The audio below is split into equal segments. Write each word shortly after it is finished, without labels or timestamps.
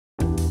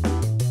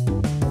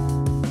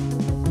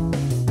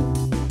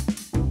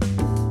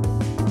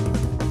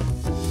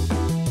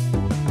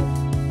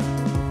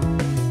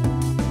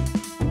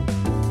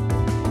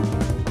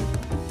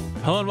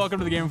Hello and welcome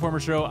to the Game Informer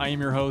Show. I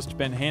am your host,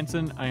 Ben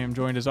Hanson. I am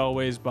joined as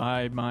always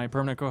by my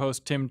permanent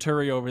co-host, Tim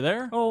Turi over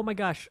there. Oh my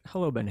gosh.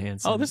 Hello, Ben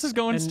Hanson. Oh, this is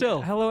going and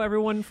still. Hello,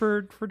 everyone,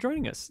 for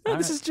joining us. No, All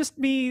this right. is just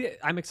me.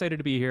 I'm excited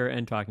to be here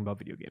and talking about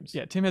video games.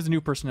 Yeah, Tim has a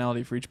new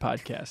personality for each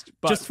podcast.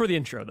 But Just for the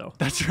intro, though.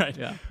 that's right.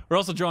 Yeah. We're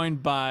also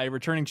joined by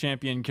returning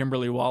champion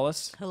Kimberley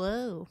Wallace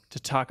Hello. to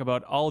talk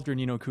about all of your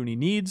Ni no Kuni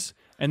needs.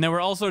 And then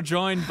we're also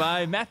joined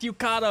by Matthew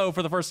Kato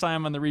for the first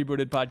time on the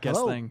Rebooted podcast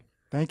Hello. thing.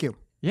 Thank you.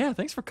 Yeah,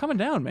 thanks for coming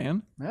down,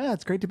 man. Yeah,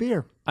 it's great to be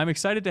here. I'm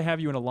excited to have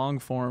you in a long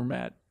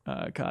format,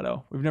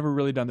 Kato. We've never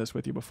really done this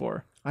with you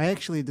before. I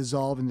actually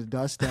dissolve into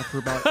dust after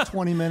about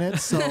 20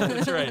 minutes, so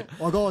That's right.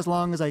 I'll go as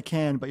long as I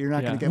can, but you're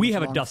not going to get We much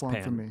have a long dust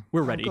form from me. pan.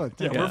 We're Oh, ready. good.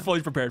 Yeah, Thank we're you.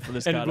 fully prepared for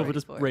this, And Kato. we'll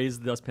just raise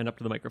the dust pan up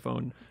to the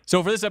microphone.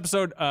 So for this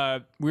episode,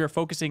 we are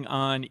focusing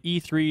on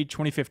E3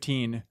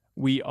 2015.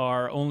 We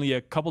are only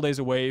a couple days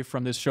away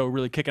from this show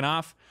really kicking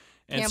off.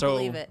 And Can't so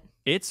believe it.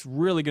 It's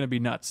really going to be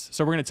nuts.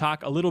 So we're going to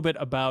talk a little bit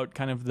about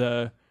kind of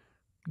the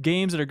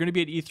games that are going to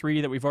be at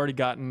E3 that we've already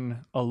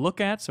gotten a look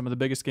at, some of the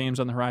biggest games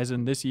on the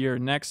horizon this year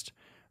and next.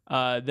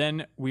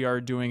 Then we are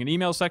doing an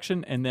email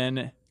section, and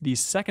then the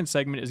second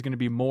segment is going to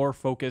be more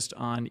focused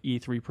on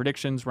E3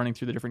 predictions, running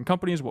through the different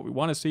companies, what we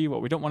want to see,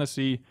 what we don't want to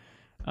see.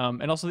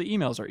 And also the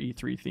emails are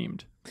E3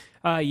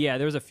 themed. Yeah,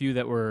 there was a few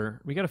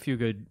we got a few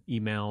good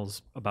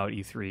emails about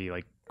E3,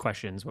 like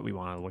questions, what we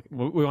want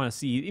to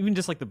see, even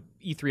just like the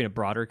E3 in a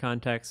broader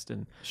context.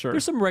 And Sure.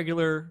 there's some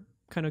regular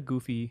kind of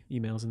goofy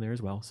emails in there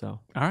as well. So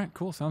All right,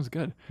 cool. Sounds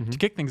good. To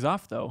kick things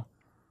off, though,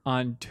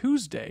 on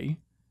Tuesday,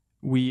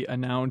 we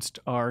announced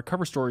our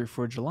cover story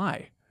for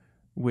July,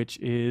 which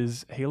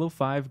is Halo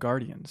 5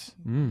 Guardians.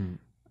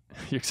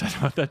 You excited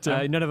about that,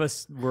 Tim? none of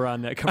us were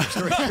on that cover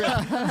story.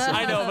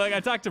 I know, but I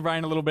talked to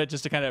Brian a little bit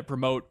just to kind of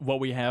promote what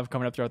we have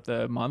coming up throughout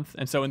the month.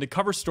 And so in the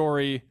cover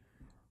story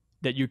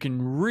that you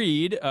can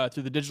read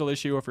through the digital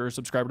issue, if you're a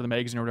subscriber to the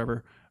magazine or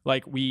whatever,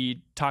 like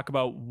we talk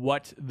about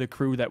what the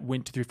crew that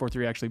went to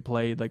 343 actually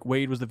played. Like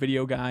Wade was the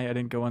video guy. I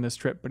didn't go on this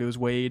trip, but it was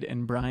Wade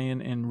and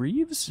Brian and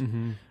Reeves,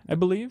 I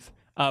believe.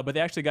 But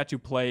they actually got to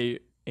play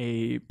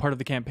a part of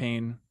the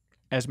campaign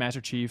as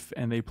Master Chief,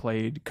 and they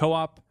played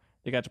co-op.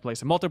 They got to play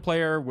some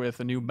multiplayer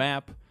with a new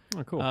map.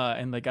 Oh, cool.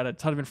 And they got a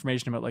ton of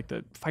information about like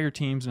the fire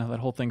teams and how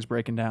that whole thing's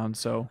breaking down.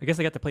 So I guess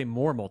I got to play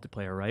more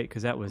multiplayer, right?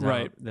 Because that was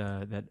Right.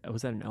 out,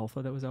 was that an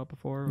alpha that was out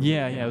before?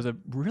 yeah, it was a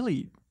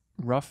really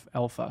rough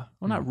alpha.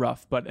 Well, not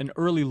rough, but an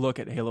early look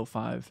at Halo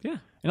 5. Yeah.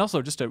 And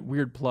also just a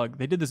weird plug.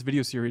 They did this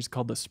video series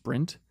called The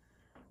Sprint.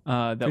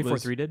 That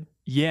 343 did?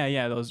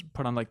 Yeah, that was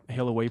put on like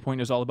Halo Waypoint. It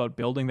was all about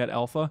building that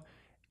alpha.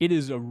 It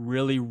is a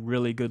really,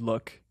 really good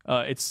look.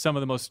 It's some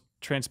of the most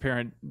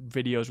transparent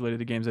videos related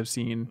to games I've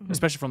seen,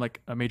 especially from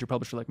like a major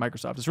publisher like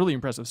Microsoft. It's really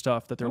impressive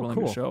stuff that they're willing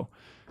to cool. show.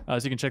 So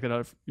you can check that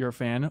out if you're a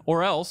fan.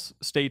 Or else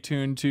stay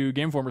tuned to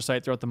Game Informer's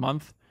site throughout the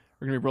month.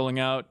 We're going to be rolling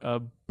out a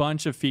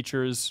bunch of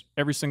features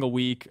every single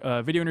week.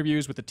 Video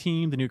interviews with the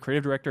team, the new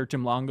creative director,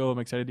 Tim Longo. I'm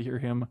excited to hear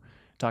him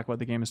talk about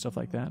the game and stuff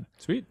like that.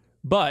 Sweet.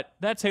 But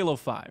that's Halo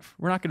 5.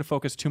 We're not going to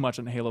focus too much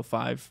on Halo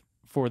 5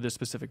 for this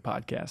specific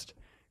podcast.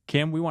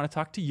 Kim, we want to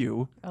talk to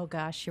you Oh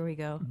gosh, here we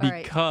go. All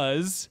right.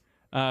 because,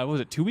 what was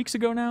it, 2 weeks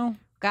ago now?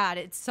 God,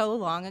 it's so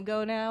long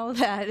ago now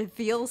that it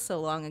feels so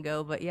long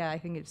ago. But yeah, I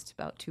think it's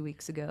about 2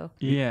 weeks ago.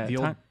 Yeah. The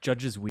old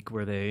Judges Week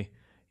where they,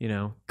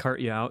 cart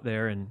you out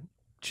there and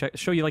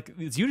show you, like,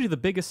 it's usually the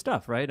biggest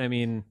stuff, right? I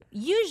mean,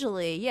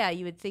 Usually, yeah,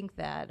 you would think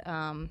that.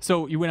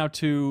 So you went out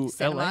to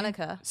Santa LA?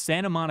 Monica.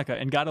 Santa Monica,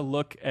 and got a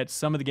look at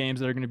some of the games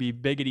that are going to be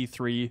big at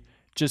E3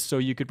 just so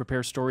you could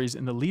prepare stories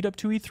in the lead up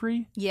to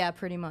E3? Yeah,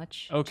 pretty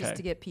much. Okay. Just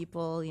to get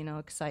people,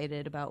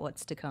 excited about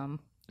what's to come.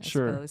 I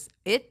Sure. suppose.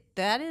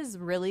 That is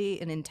really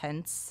an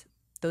intense.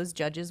 Those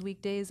Judges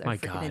weekdays are My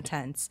freaking God.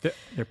 intense.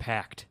 they're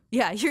packed.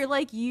 Yeah, you're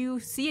like, you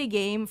see a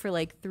game for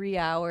like 3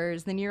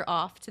 hours, then you're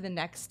off to the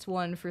next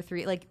one for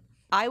 3. Like,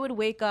 I would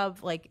wake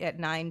up like at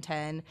 9, 10,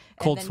 and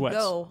Cold then sweats.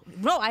 go.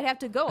 No, I'd have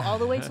to go all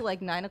the way to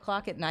like 9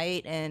 o'clock at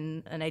night,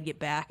 and I'd get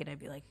back, and I'd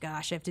be like,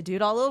 gosh, I have to do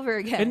it all over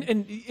again.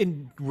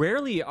 And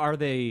rarely are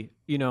they,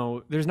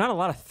 there's not a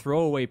lot of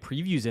throwaway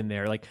previews in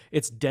there. Like,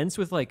 it's dense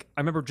with, like,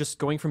 I remember just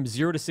going from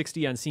 0 to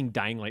 60 on seeing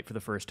Dying Light for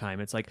the first time.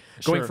 It's like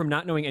going Sure. from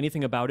not knowing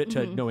anything about it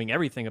to knowing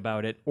everything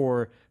about it,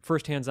 or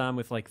first hands-on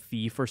with, like,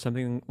 Thief or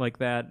something like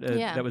that.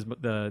 Yeah. That was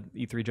the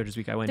E3 Judges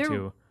Week I went There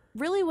to.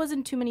 really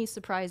wasn't too many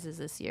surprises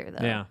this year,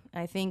 though. Yeah.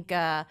 I think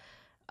a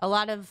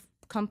lot of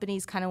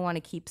companies kind of want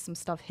to keep some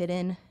stuff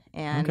hidden,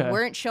 and Okay.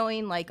 weren't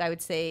showing, like, I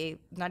would say,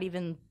 not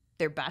even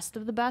their best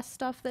of the best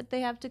stuff that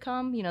they have to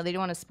come. They don't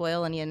want to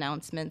spoil any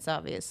announcements,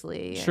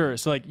 obviously. Sure.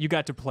 So like you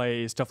got to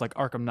play stuff like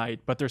Arkham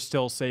Knight, but they're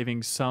still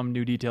saving some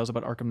new details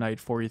about Arkham Knight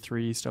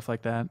 43, stuff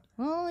like that.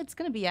 Well, it's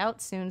going to be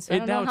out soon, so I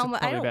don't Now know it's how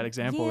much. probably a bad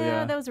example,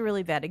 yeah. that was a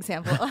really bad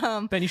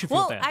example. Ben, you should feel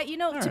well, bad.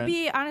 to right.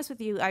 be honest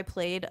with you, I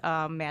played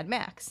Mad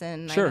Max,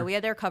 and Sure. I know we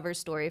had their cover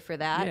story for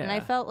that, and I Yeah.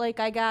 felt like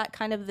I got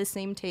kind of the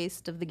same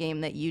taste of the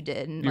game that you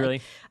did. And, like,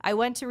 Really? I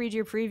went to read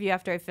your preview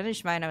after I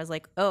finished mine. I was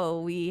like,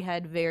 oh, we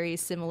had very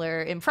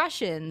similar impressions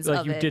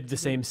Like, of you it. did the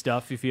same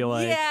stuff, you feel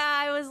like? Yeah,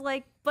 I was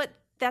like, but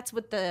that's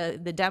what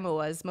the demo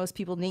was. Most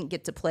people didn't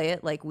get to play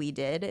it like we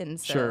did, and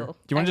so. Sure. Do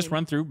you want to just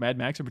run through Mad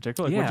Max in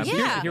particular? Like, Yeah. what'd you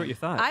Yeah. see? to hear what you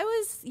thought.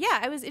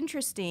 I was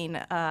interesting.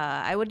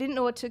 I didn't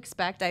know what to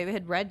expect. I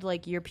had read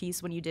like your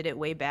piece when you did it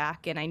way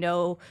back, and I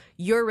know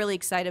you're really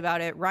excited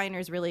about it.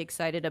 Reiner's really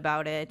excited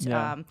about it.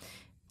 Yeah.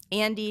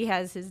 Andy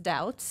has his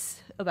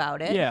doubts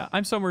about it. Yeah,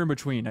 I'm somewhere in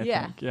between, I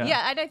think.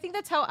 Yeah, and I think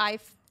that's how I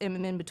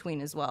am in between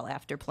as well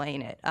after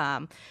playing it.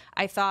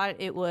 I thought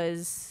it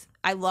was.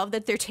 I love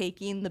that they're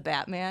taking the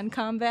Batman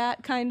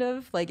combat kind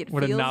of like it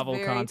What a feels novel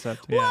very,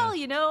 concept, Well,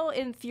 yeah. you know,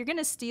 if you're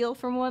gonna steal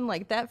from one,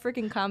 like that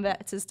freaking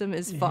combat system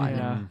is fun.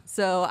 Yeah.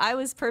 So I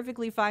was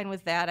perfectly fine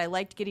with that. I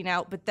liked getting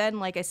out, but then,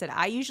 like I said,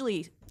 I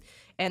usually,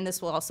 and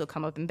this will also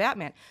come up in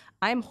Batman,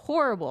 I'm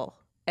horrible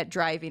at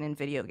driving in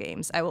video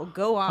games. I will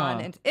go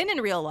on and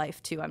in real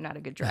life too. I'm not a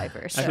good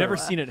driver. So, I've never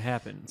seen it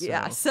happen. So.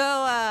 Yeah.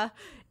 So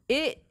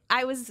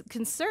I was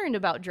concerned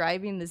about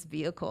driving this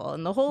vehicle,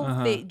 and the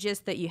whole thing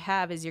just that you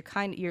have is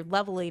you're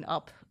leveling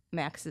up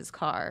Max's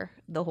car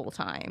the whole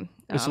time.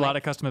 There's a lot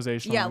of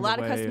customization. Yeah, a along lot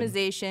the of way.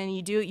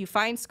 customization. You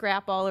find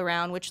scrap all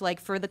around, which like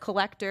for the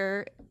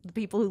collector, the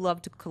people who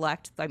love to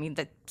collect, I mean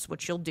that's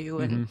what you'll do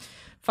and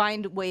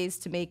find ways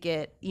to make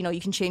it, you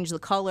can change the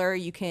color,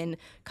 you can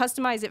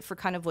customize it for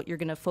kind of what you're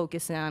going to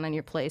focus on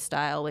your play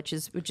style, which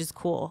is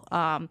cool.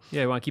 Yeah,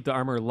 you want to keep the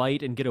armor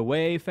light and get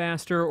away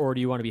faster, or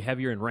do you want to be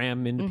heavier and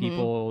ram into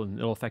people and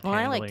it'll affect Well,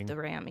 I handling? like the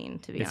ramming,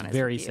 to be It's honest.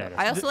 very with you.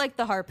 satisfying. I also like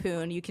the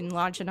harpoon. You can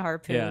launch a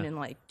harpoon Yeah. and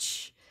like.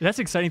 That's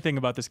the exciting thing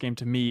about this game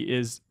to me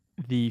is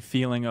the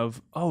feeling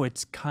of, oh,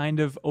 it's kind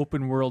of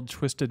open world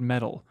twisted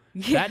metal.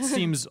 That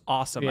seems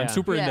awesome. Yeah. I'm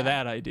super Yeah. into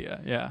that idea.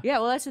 Yeah. Yeah,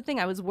 well, that's the thing.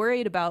 I was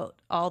worried about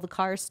all the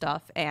car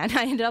stuff, and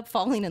I ended up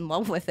falling in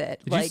love with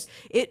it.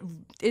 It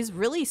is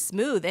really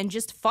smooth and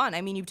just fun.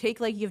 I mean, you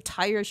have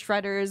tire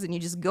shredders, and you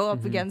just go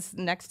up against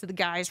next to the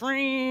guys. Oh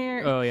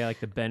yeah, like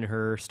the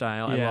Ben-Hur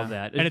style. Yeah. I love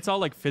that. And it's all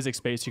like physics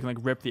based. You can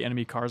like rip the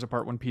enemy cars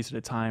apart one piece at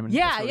a time. And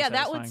Yeah, it's really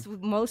that satisfying.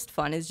 what's most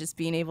fun is just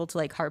being able to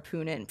like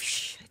harpoon it. And,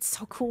 it's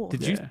so cool.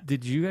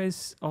 Did you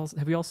guys all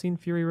have you all seen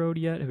Fury Road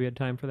yet? Have we had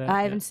time for that?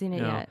 I yet? haven't seen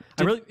it No. yet.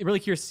 I'm really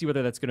curious to see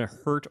whether that's going to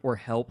hurt or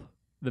help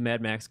the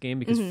Mad Max game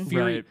because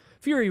Right.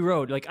 Fury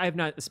Road, like I have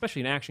not,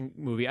 especially an action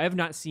movie, I have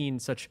not seen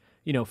such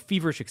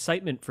feverish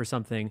excitement for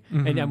something,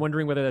 and I'm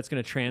wondering whether that's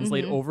going to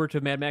translate over to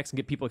Mad Max and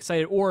get people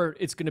excited, or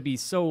it's going to be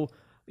so.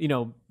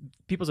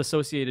 People's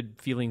associated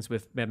feelings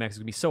with Mad Max is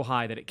going to be so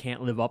high that it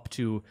can't live up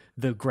to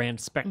the grand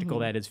spectacle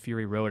that is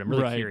Fury Road. I'm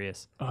really Right.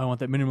 curious. Oh, I want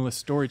that minimalist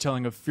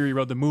storytelling of Fury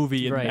Road the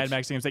movie and Right. Mad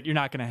Max games. Like, you're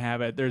not going to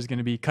have it. There's going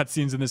to be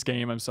cutscenes in this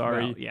game. I'm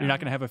sorry. Well, yeah. You're not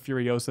going to have a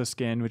Furiosa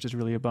skin, which is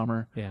really a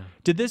bummer. Yeah.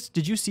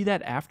 Did you see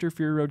that after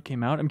Fury Road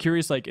came out? I'm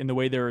curious, like, in the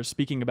way they were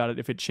speaking about it,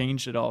 if it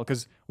changed at all.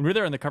 Because when we were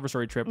there on the cover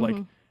story trip, like,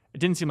 it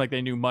didn't seem like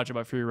they knew much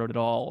about Fury Road at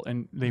all,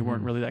 and they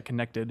weren't really that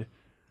connected.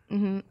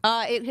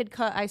 It had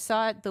I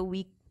saw it the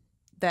week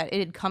that it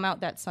had come out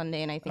that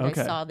Sunday, and I think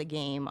Okay. I saw the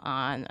game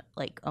on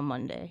like a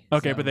Monday.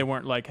 Okay, so. but they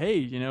weren't like,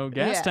 hey,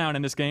 Gastown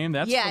in this game.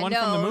 That's the one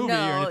from the movie or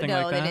anything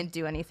no, like that. they didn't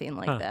do anything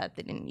like that.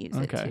 They didn't use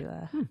Okay.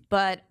 it to.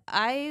 But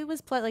I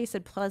was, like I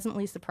said,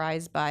 pleasantly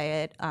surprised by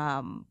it.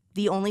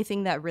 The only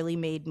thing that really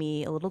made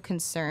me a little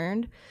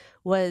concerned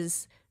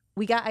was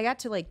I got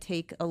to like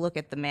take a look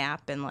at the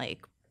map and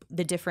like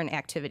the different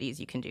activities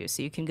you can do.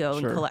 So you can go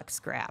and collect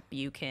scrap.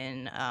 You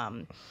can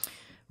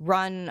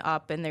run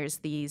up, and there's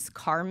these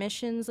car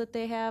missions that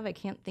they have. I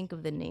can't think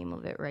of the name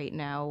of it right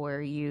now,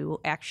 where you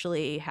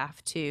actually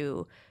have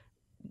to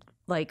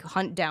like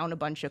hunt down a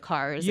bunch of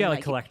cars. Yeah, and,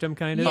 like collect them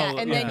kind of. Yeah, Oh,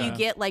 and then you yeah.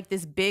 get like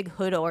this big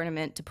hood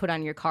ornament to put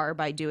on your car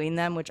by doing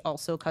them, which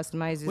also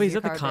customizes. Wait, is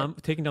your that car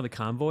taking down the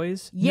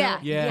convoys? Yeah,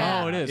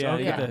 Yeah. Oh, it is. Yeah,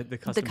 Okay. you get the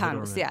custom the hood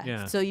convos, ornament.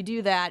 yeah. So you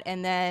do that,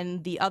 and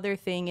then the other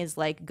thing is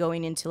like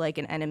going into like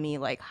an enemy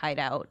like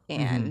hideout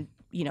and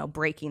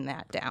breaking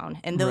that down.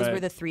 And those Right. were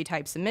the 3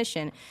 types of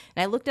mission.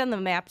 And I looked on the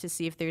map to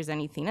see if there's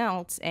anything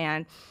else,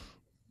 and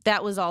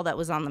that was all that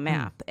was on the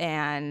map.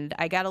 And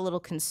I got a little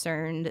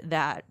concerned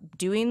that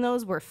doing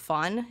those were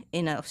fun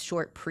in a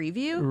short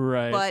preview.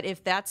 Right. But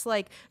if that's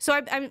like, so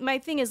my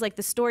thing is like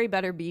the story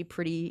better be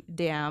pretty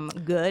damn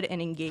good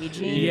and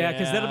engaging. Yeah,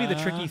 because that'll be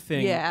the tricky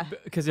thing. Yeah.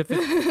 Because if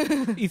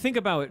you think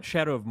about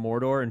Shadow of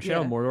Mordor, and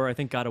Shadow of Mordor, I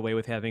think got away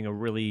with having a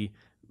really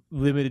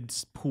limited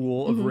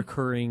pool of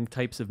recurring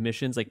types of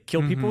missions, like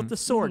kill people with the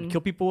sword, kill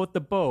people with the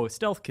bow,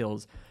 stealth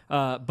kills.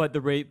 But the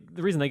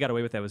reason they got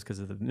away with that was because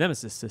of the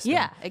Nemesis system.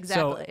 Yeah, So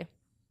exactly.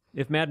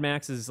 if Mad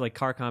Max's like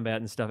car combat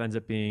and stuff ends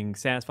up being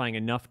satisfying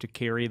enough to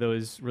carry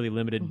those really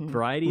limited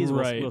varieties,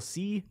 Right. we'll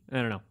see. I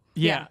don't know.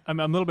 Yeah, I'm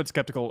a little bit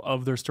skeptical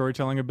of their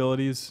storytelling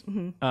abilities.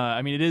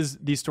 I mean, it is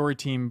the story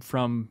team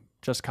from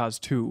Just Cause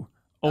 2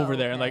 over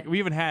there. And like, we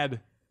even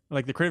had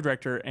like the creative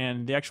director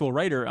and the actual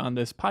writer on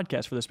this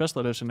podcast for the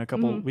special edition a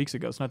couple weeks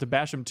ago. So not to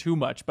bash them too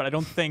much, but I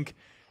don't think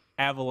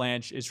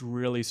Avalanche is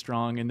really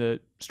strong in the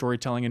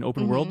storytelling and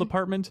open world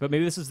department. But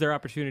maybe this is their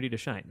opportunity to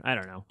shine. I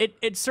don't know.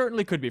 It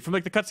certainly could be. From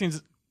like the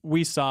cutscenes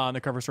we saw on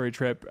the cover story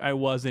trip, I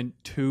wasn't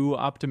too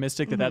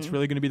optimistic that that's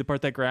really going to be the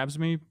part that grabs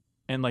me.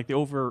 and like the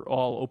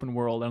overall open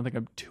world, I don't think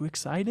I'm too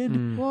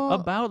excited Well,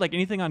 about. Like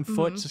anything on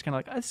foot, it's just kind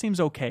of like, it seems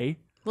okay.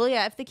 well,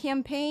 yeah, if the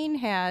campaign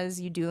has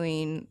you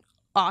doing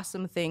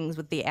awesome things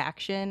with the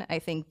action, I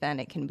think then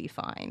it can be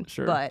fine.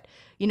 Sure. But,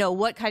 you know,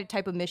 what kind of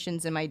type of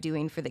missions am I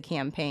doing for the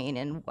campaign,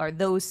 and are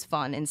those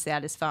fun and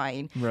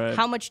satisfying? Right.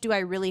 How much do I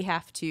really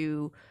have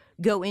to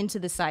go into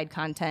the side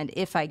content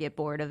if I get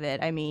bored of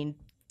it? I mean,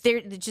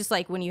 it's just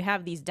like when you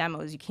have these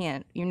demos,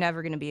 you're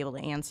never going to be able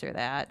to answer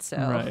that. So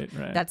Right.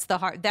 that's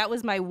that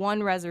was my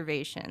one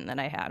reservation that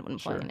I had when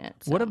playing it.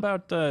 So. What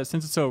about,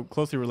 since it's so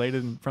closely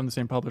related and from the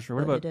same publisher,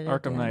 what about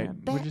Arkham Knight?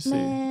 What did you see?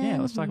 Yeah,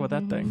 let's talk about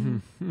that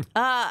thing.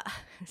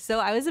 So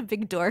I was a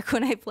big dork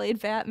when I played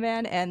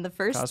Batman, and the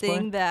first Cosplay?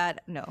 thing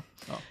that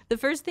the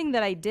first thing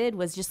that I did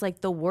was just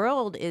like the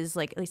world is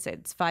like, at least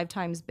it's 5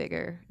 times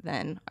bigger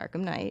than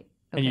Arkham Knight.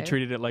 And you okay?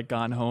 treated it like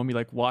Gone Home. You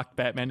like walked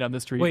Batman down the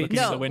street, Wait, looking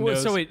at the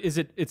windows. So wait,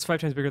 it's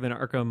 5 times bigger than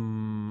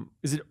Arkham?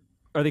 Is it?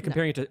 Are they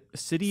comparing it to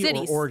City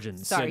Cities. or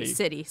Origins? Sorry,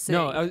 City.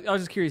 No, I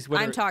was just curious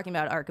whether I'm talking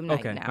about Arkham Knight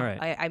Okay, now. all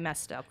right. I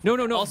messed up. No.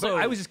 Also-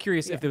 but I was just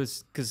curious if there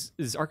was, because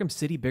is Arkham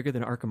City bigger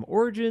than Arkham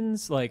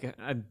Origins? Like,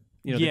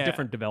 they're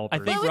different developers.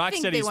 I think Well, I would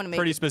think they Rocksteady's wanna make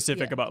pretty it-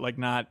 specific yeah. about like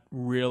not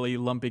really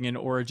lumping in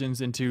Origins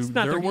into not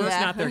their their- work. it's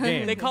not their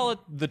game. They call it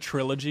the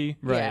trilogy,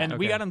 Right, Yeah. And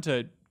we okay. got them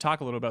to talk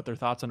a little about their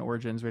thoughts on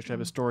Origins. We actually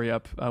have a story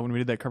up when we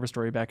did that cover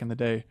story back in the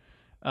day.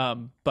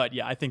 But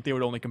yeah, I think they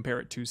would only compare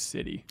it to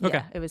City. Yeah,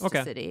 Okay, it was okay.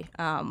 the City.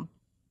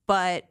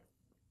 But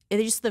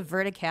it's just the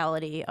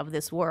verticality of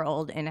this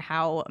world and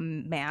how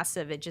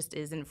massive it just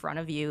is in front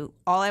of you.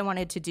 All I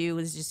wanted to do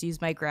was just use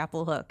my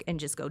grapple hook and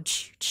just go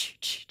choo, choo,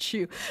 choo,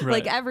 choo,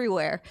 like Right.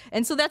 everywhere.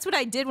 And so that's what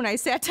I did when I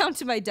sat down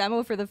to my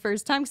demo for the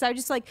first time, because I was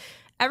just like,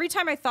 every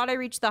time I thought I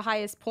reached the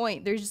highest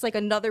point, there's just like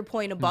another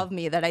point above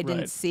me that I didn't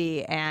Right.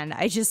 see. And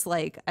I just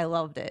I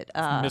loved it.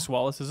 Miss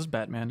Wallace is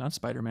Batman, not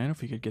Spider-Man.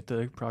 If we could get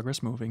the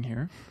progress moving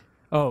here,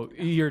 Oh,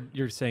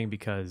 you're saying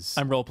because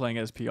I'm role playing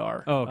as PR.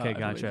 Oh, okay, I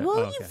gotcha. believe. well,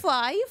 okay.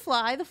 you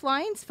fly. The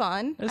flying's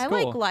fun. That's I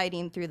cool. like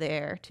gliding through the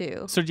air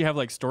too. So did you have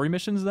like story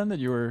missions then that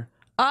you were?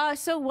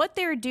 So what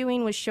they were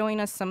doing was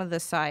showing us some of the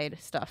side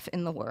stuff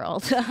in the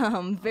world.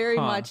 Very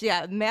much,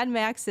 yeah. Mad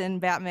Max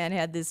and Batman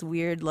had this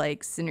weird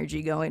like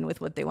synergy going with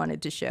what they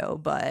wanted to show.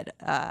 But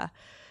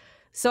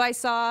so I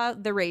saw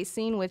the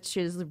racing, which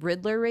is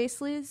Riddler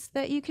races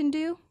that you can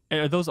do.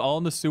 Are those all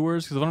in the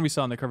sewers? Because the one we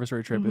saw on the cover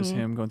story trip is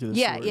him going through the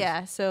Yeah, sewers.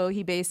 yeah. So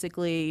he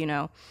basically,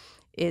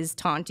 is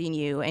taunting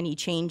you, and he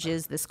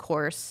changes this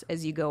course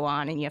as you go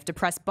on, and you have to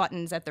press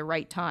buttons at the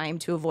right time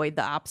to avoid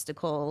the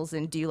obstacles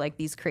and do like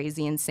these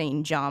crazy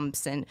insane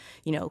jumps and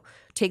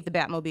take the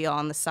Batmobile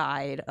on the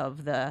side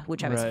of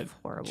which I was Right.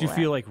 horrible do you at.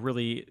 feel like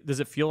does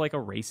it feel like a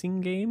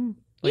racing game?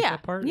 Like yeah,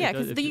 that part? yeah, It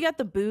does- because you got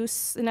the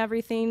boosts and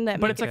everything that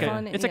But make it's it like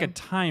fun. it's like a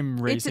time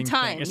It's racing a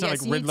time. thing. It's yes,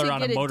 not you like need to Riddler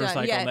on a get it done.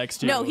 motorcycle Yeah. next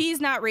to you. No, he's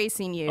not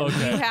racing you.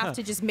 Okay. You have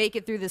to just make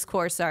it through this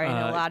course. Sorry, in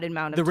a allotted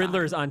amount of the time.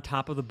 Riddler is on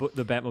top of the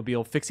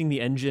Batmobile, fixing the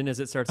engine as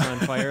it starts on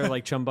fire,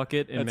 like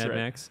Chumbucket in That's Mad right.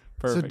 Max.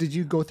 Perfect. So did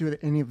you go through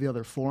any of the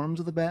other forms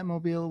of the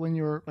Batmobile when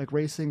you were like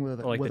racing with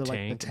Like the whether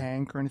tank? the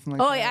tank or anything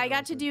like Oh, that? yeah, I or got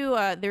was to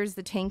it- do. There's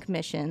the tank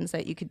missions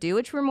that you could do,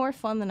 which were more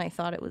fun than I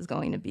thought it was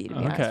going to be. To be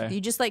honest, Okay. with you.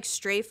 You just like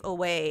strafe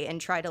away and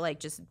try to like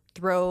just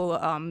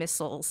throw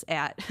missiles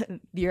at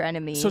your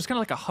enemy. So it's kind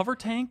of like a hover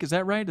tank, is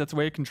that right? That's the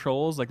way it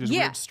controls. Like there's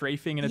Yeah. weird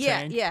strafing in a yeah,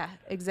 tank. yeah,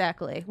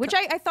 exactly. Which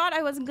I thought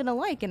I wasn't gonna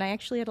like, and I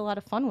actually had a lot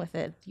of fun with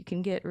it. You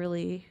can get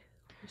really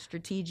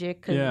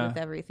strategic Yeah. with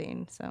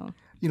everything. So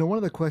One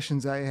of the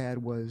questions I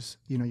had was,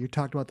 you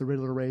talked about the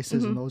Riddler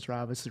races, Mm-hmm. and those are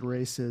obviously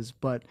races,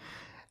 but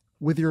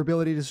with your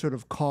ability to sort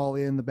of call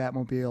in the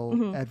Batmobile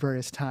Mm-hmm. at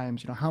various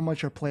times, how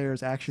much are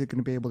players actually going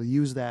to be able to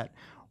use that,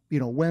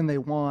 when they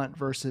want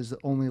versus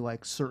only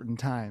like certain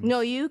times?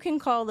 no, you can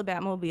call the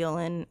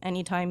Batmobile in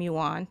anytime you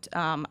want.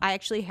 I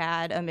actually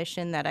had a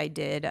mission that I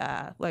did.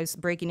 I was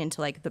breaking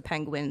into like the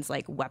Penguin's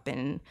like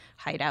weapon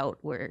hideout,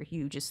 where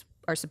you just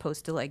are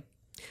supposed to like.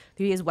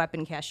 He has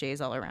weapon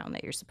caches all around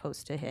that you're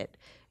supposed to hit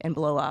and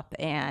blow up.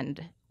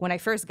 And when I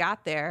first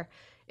got there,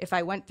 if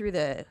I went through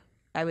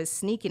I was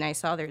sneaking, I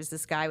saw there was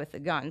this guy with a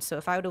gun. So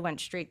if I would have went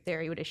straight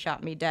there, he would have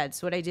shot me dead.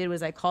 So what I did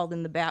was I called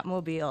in the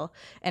Batmobile,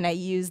 and I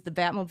used the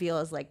Batmobile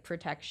as like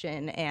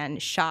protection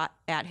and shot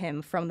at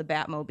him from the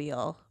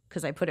Batmobile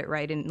because I put it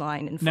right in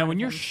line in front Now, of when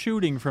you're him.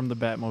 shooting from the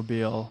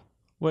Batmobile,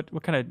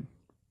 what kind of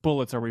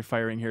bullets are we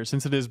firing here?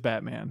 Since it is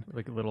Batman,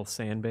 Like little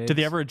sandbags. did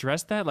they ever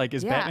address that? Like,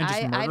 is Batman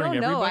just murdering I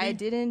don't know. everybody? I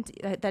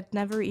didn't. That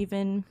never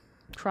even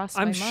crossed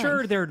my I'm mind.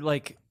 sure they're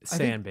like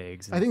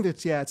sandbags. I think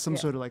that's, it's some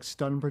sort of like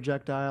stun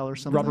projectile or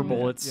something. Rubber like that.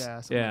 bullets.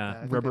 Yeah. something Yeah. like that.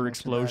 I think I Rubber mentioned that.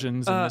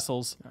 explosions and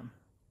missiles.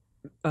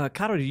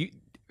 Kato,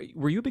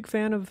 were you a big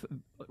fan of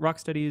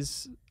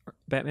Rocksteady's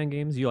Batman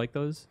games? You like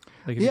those?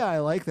 Like, have you- Yeah, I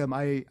like them.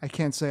 I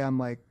can't say I'm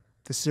like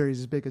the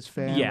series' biggest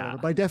fan, Yeah. or whatever,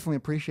 but I definitely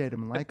appreciate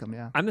them and like them,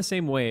 yeah. I'm the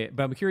same way,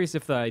 but I'm curious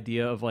if the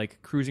idea of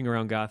like cruising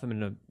around Gotham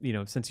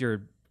and since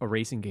you're a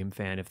racing game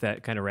fan, if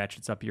that kind of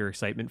ratchets up your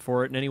excitement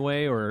for it in any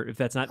way, or if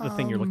that's not the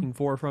thing you're looking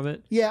for from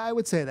it. Yeah, I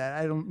would say that.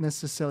 I don't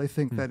necessarily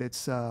think that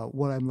it's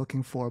what I'm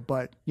looking for,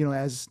 but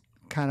as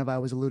kind of I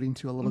was alluding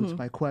to a little bit to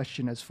my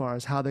question as far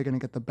as how they're going to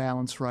get the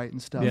balance right and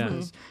stuff. Yeah.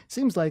 'Cause it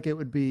seems like it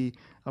would be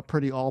a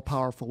pretty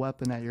all-powerful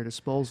weapon at your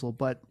disposal,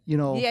 but you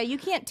know, Yeah, you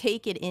can't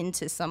take it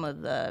into some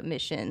of the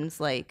missions.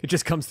 Like, It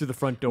just comes through the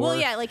front door. well,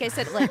 yeah, like I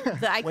said, like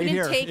I couldn't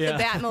here. take Yeah.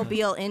 the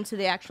Batmobile into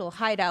the actual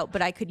hideout,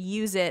 but I could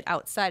use it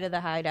outside of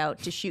the hideout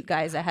to shoot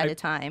guys ahead of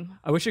time.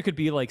 I wish it could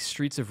be like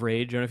Streets of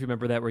Rage. I don't know if you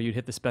remember that, where you'd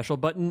hit the special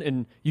button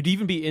and you'd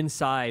even be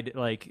inside,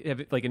 like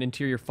have it, like an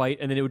interior fight,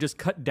 and then it would just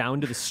cut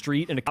down to the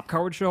street, and a cop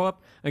car would show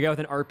up. A guy with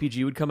an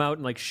RPG would come out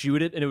and like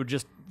shoot it, and it would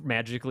just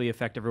magically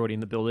affect everybody in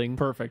the building.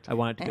 Perfect. I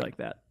want it to be like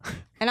that.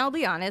 And I'll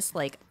be honest,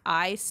 like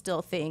I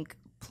still think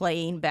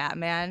playing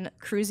Batman,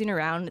 cruising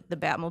around the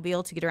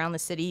Batmobile to get around the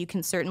city, you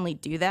can certainly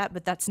do that,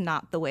 but that's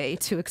not the way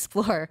to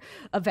explore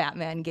a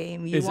Batman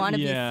game. You want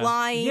to be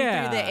flying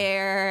Yeah. through the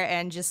air,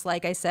 and just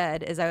like I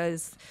said, as I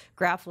was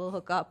grapple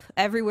hook up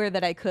everywhere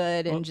that I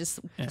could, and just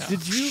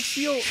Did you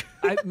feel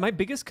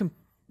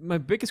my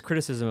biggest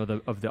criticism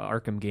of the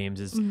Arkham games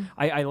is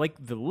I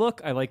like the look,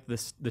 I like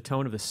the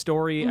tone of the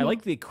story, I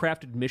like the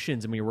crafted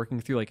missions and when you're working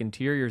through like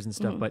interiors and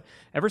stuff. But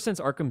ever since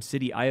Arkham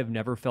City, I have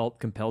never felt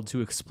compelled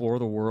to explore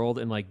the world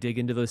and like dig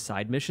into those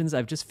side missions.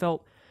 I've just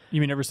felt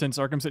You mean ever since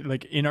Arkham City,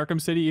 like in Arkham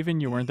City,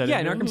 even you weren't that? in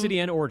into it? Arkham City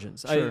and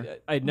Origins. Sure.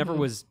 I never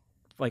was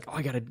like, oh,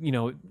 I gotta,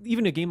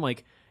 even a game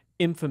like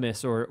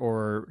Infamous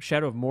or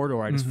Shadow of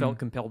Mordor, I just felt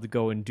compelled to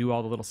go and do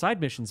all the little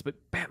side missions. But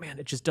Batman,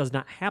 it just does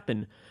not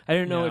happen. I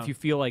don't know Yeah. if you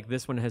feel like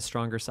this one has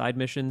stronger side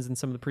missions than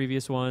some of the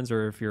previous ones,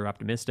 or if you're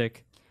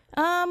optimistic.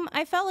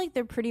 I felt like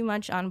they're pretty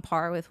much on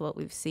par with what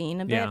we've seen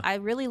a bit. Yeah. I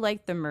really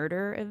like the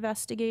murder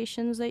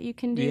investigations that you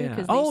can do. Yeah.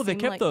 'Cause Oh, they seem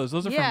kept like, those.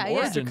 Those are yeah, from yeah.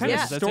 Origins. Kind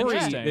Yeah. of That's story,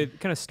 interesting.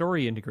 kind of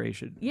story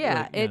integration.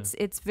 Yeah, Like,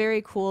 it's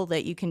very cool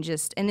that you can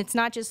just, and it's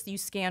not just you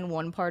scan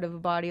one part of a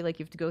body, like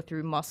you have to go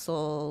through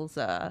muscles,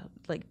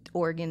 like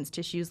organs,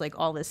 tissues, like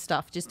all this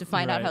stuff just to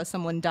find out Right. how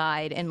someone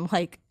died. And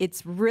like,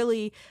 it's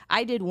really,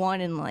 I did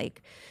one and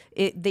like,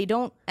 they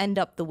don't end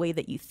up the way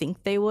that you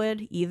think they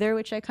would either,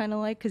 which I kind of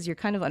like because you're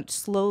kind of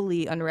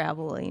slowly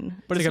unraveling.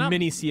 But it's it's like a not-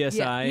 mini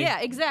CSI. Yeah,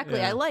 exactly.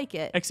 I like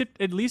it.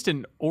 Except at least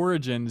in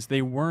Origins, they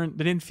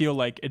didn't feel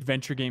like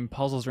adventure game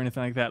puzzles or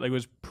anything like that. Like it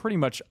was pretty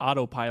much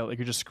autopilot. Like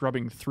you're just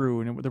scrubbing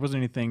through, and there wasn't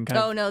anything kind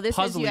of Oh no, this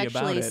is you puzzly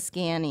about actually it.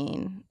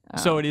 scanning.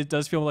 So it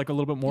does feel like a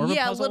little bit more of a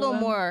Yeah, puzzle.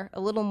 then? a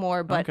little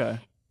more, but Okay.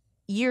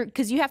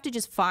 because you have to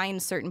just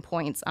find certain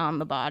points on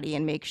the body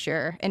and make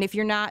sure. And if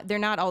you're not, they're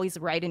not always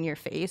right in your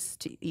face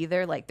to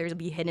either. Like there'll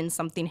be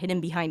something hidden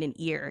behind an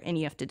ear, and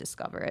you have to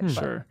discover it. But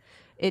Sure.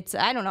 it's,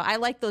 I don't know. I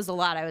like those a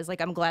lot. I was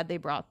like, I'm glad they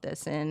brought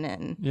this in,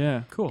 and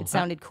Yeah. Cool. it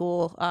sounded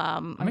cool.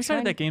 I'm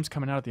excited that game's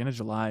coming out at the end of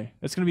July.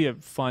 It's going to be a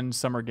fun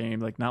summer game.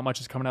 Like not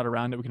much is coming out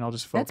around it. We can all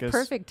just focus. That's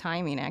perfect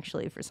timing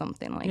actually for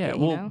something like Yeah, it.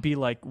 we'll you know? be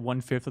like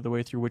 1/5 of the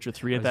way through Witcher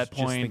 3 at was that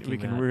just point. thinking We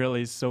can that.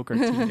 really soak our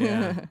teeth.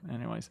 Yeah.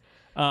 Anyways,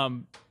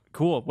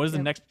 cool. What is the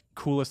next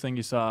coolest thing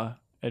you saw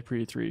at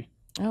Pre-3?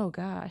 Oh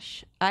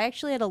gosh, I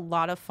actually had a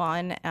lot of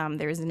fun.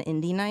 There was an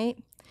indie night,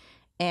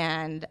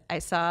 and I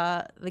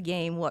saw the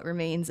game What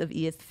Remains of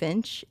Edith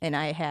Finch, and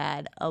I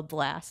had a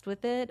blast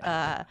with it.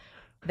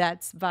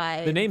 That's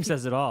by The name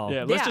says it all.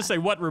 Yeah, let's Yeah. just say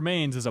What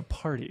Remains is a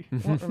party.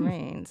 What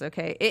Remains.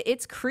 Okay,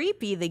 it's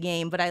creepy, the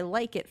game, but I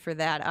like it for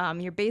that.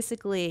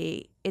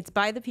 It's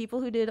by the people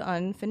who did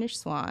Unfinished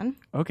Swan.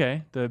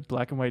 Okay, the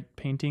black and white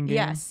painting game?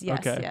 Yes,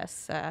 Okay.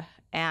 yes.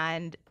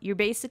 And you're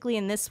basically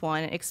in this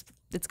one.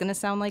 It's gonna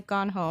sound like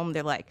Gone Home.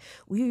 They're like,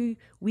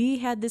 we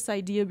had this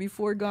idea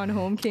before Gone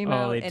Home came Oh,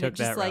 out, they and took it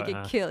just that like route, it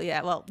huh? killed.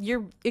 Yeah, well,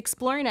 you're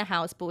exploring a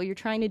house, but what you're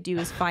trying to do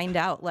is find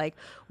out like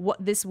what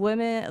this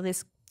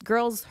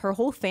girl's her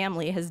whole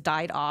family has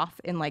died off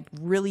in like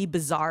really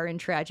bizarre and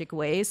tragic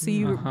ways. So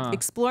you're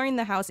exploring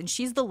the house, and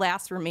she's the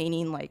last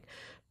remaining like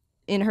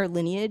in her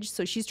lineage.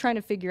 So she's trying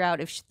to figure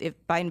out if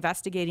by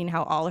investigating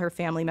how all her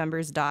family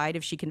members died,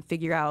 if she can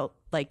figure out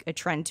like a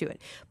trend to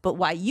it. But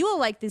why you will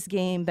like this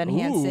game, Ben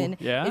Hanson,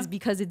 yeah? is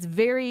because it's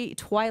very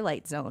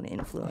Twilight Zone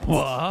influence.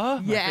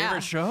 What? Yeah. My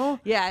favorite show?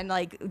 Yeah, and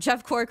like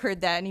Jeff Cork heard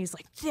that, and he's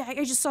like, "Yeah,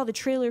 I just saw the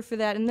trailer for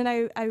that, and then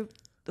I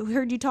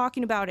heard you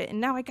talking about it,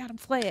 and now I gotta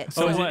play it."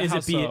 So what- how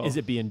is so?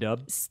 it being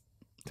dubbed?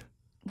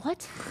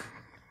 What?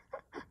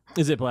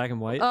 Is it black and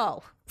white?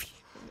 Oh.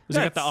 Does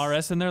it got the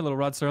RS in there, little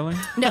Rod Serling?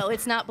 No,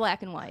 it's not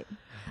black and white.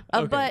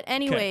 But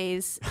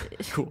anyways,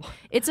 Cool.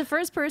 it's a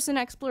first-person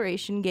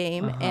exploration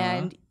game,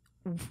 and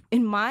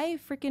in my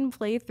freaking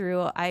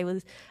playthrough,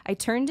 I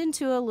turned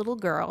into a little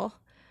girl,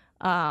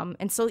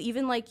 and so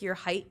even like your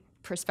height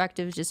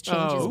perspective just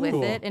changes Oh, with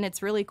cool. it, and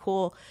it's really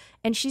cool.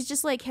 And she's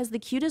just like has the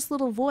cutest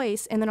little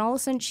voice, and then all of a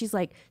sudden she's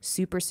like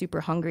super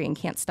hungry and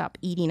can't stop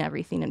eating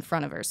everything in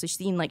front of her. So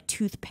she's eating like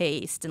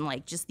toothpaste and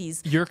like just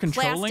these You're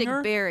controlling plastic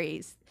her?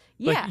 berries.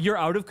 Yeah. Like you're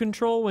out of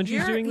control when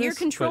she's doing this. You're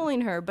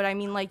controlling her, but I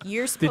mean, like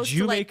you're supposed Did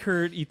you to like. make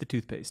her eat the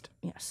toothpaste?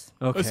 Yes.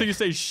 Okay. Oh, so you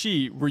say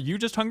she? Were you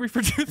just hungry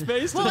for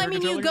toothpaste? Well, and I her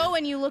mean, you controlling go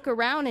and you look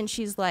around, and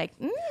she's like,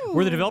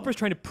 Were the developers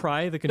trying to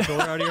pry the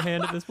controller out of your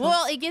hand at this point?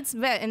 Well, it gets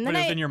vet, and But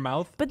then it was in your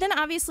mouth? But then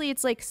obviously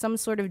it's like some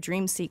sort of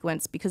dream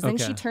sequence because then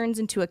she Okay. turns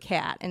into a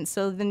cat, and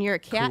so then you're a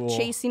cat Cool.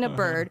 chasing a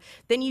bird.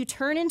 Then you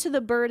turn into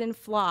the bird and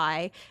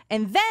fly,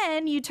 and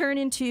then you turn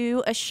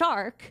into a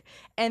shark,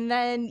 and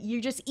then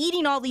you're just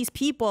eating all these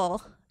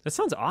people, That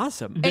sounds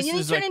awesome. and This then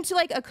you is turn like- into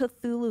like a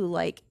Cthulhu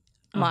like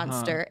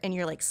monster, and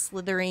you're like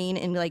slithering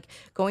and like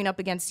going up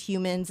against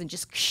humans and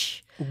just.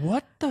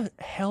 What the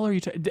hell are you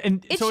talking?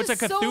 And It's so it's like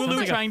just so Cthulhu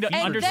fun. trying to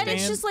and understand. then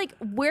it's just like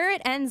where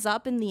it ends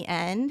up in the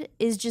end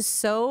is just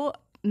so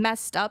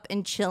messed up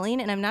and chilling,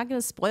 and I'm not going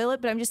to spoil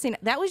it, but I'm just saying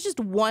that was just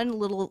one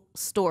little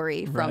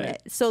story from Right.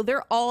 it. So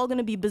they're all going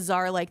to be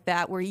bizarre like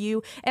that, where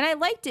and I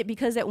liked it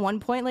because at one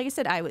point, like I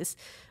said, I was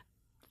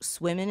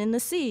swimming in the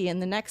sea,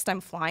 and the next I'm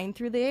flying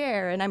through the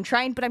air, and I'm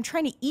trying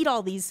to eat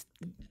all these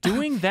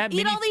doing that eat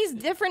many. all these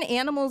different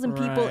animals and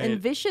people in Right.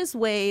 vicious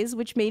ways,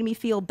 which made me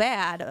feel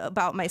bad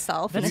about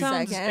myself That in a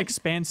sounds second.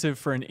 expansive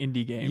for an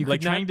indie game. You Like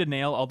could not- trying to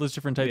nail all those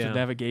different types Yeah. of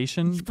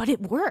navigation. But it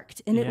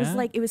worked, and it was Yeah?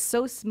 like it was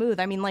so smooth.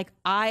 I mean, like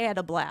I had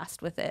a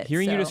blast with it.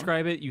 Hearing you so-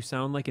 describe it, you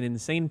sound like an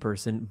insane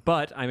person,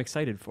 but I'm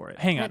excited for it.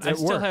 Hang on, I It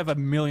still worked. have a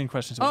million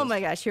questions. about Oh this.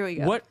 my gosh, here we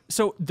go. What?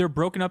 So they're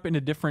broken up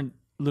into different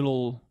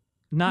little.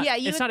 Not. Yeah,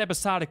 it's not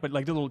episodic, but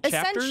like little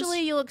chapters.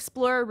 Essentially, you'll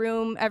explore a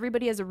room.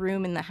 Everybody has a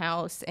room in the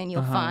house, and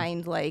you'll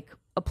find like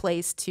a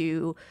place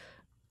to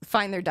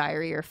find their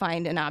diary or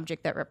find an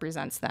object that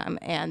represents them,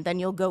 and then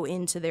you'll go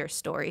into their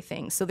story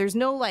thing. So there's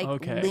no like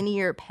Okay.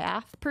 linear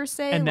path per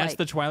se. And that's like,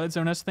 the Twilight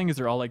Zone-esque thing. Is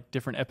they're all like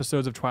different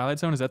episodes of Twilight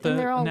Zone? Is that and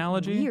the they're all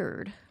analogy?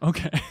 weird.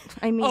 Okay.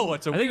 I mean, Oh,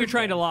 it's a I think you're weird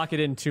trying to thing. lock it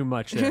in too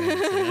much there.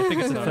 Hanson. I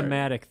think it's a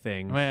thematic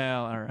thing.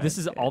 Well, all right. This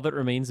is all that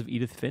remains of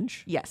Edith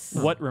Finch? yes.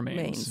 What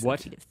remains?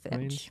 What Edith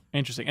Finch.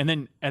 Interesting. And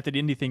then at the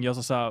indie thing, you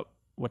also saw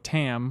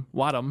Wattam,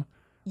 which I'm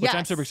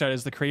Yes. super excited.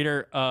 Is the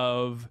creator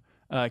of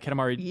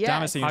Katamari Yes.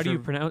 Damacy.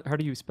 How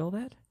do you spell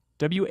that?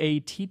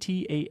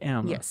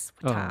 Wattam. Yes,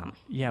 Oh. Tom.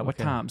 Yeah,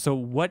 Okay. Wattam. So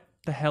what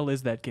the hell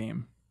is that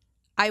game?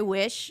 I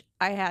wish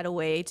I had a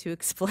way to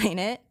explain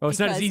it. Oh, it's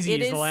not as because easy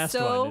it as the is last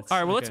so, one. It's- All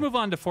right, well, let's okay. move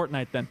on to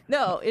Fortnite then.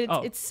 No,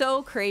 Oh. it's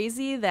so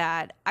crazy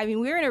that I mean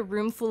we were in a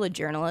room full of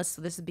journalists,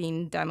 so this is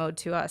being demoed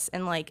to us,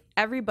 and like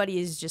everybody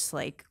is just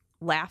like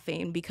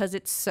laughing because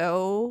it's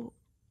so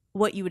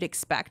what you would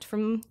expect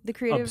from the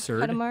creative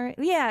Absurd. Katamari.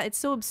 Yeah, it's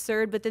so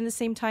absurd, but then at the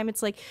same time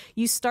it's like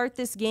you start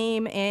this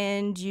game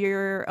and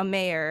you're a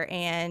mayor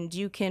and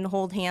you can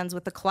hold hands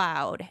with the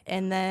cloud,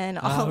 and then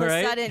all of a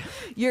right. sudden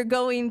you're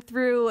going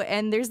through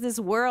and there's this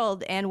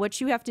world, and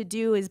what you have to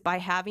do is by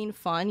having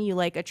fun you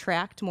like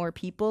attract more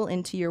people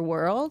into your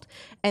world,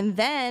 and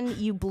then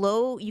you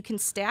can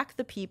stack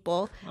the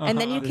people and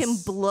then you can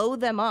blow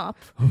them up.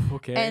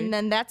 Okay. And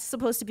then that's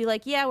supposed to be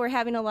like, yeah, we're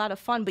having a lot of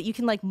fun, but you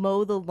can like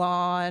mow the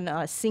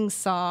lawn, sing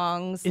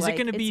songs. Is it like,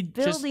 gonna be it's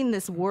just- building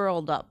this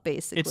world up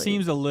basically? It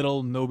seems a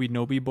little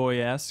Nobi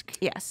Boy-esque.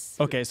 yes.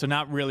 Okay, so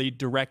not really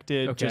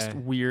directed, just Okay.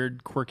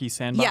 weird, quirky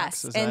sandbox.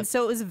 Yes, Is and that-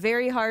 so it was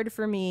very hard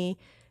for me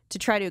to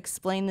try to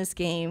explain this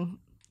game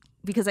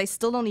because I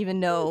still don't even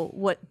know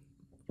what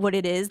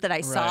it is that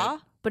I saw,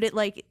 but it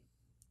like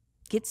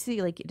gets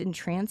you, like it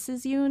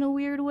entrances you in a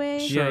weird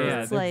way.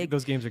 yeah. It's like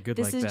those games are good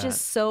this like is that.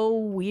 just so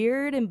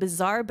weird and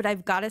bizarre, but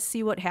I've got to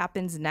see what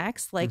happens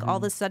next. Like all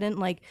of a sudden,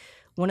 like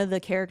one of the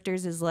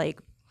characters is like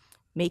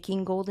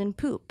making golden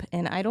poop,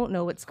 and I don't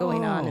know what's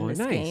going on in Oh, this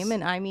nice. game.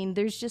 And I mean,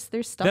 there's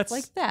stuff that's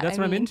like that. That's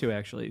I what I'm mean, into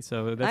actually.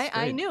 So that's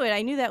I great. knew it.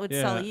 I knew that would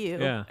Yeah, sell you.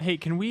 Yeah. Hey,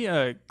 can we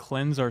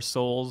cleanse our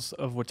souls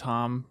of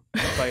Wattam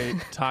by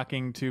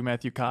talking to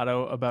Matthew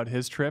Kato about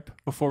his trip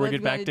before we Let's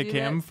get back go to do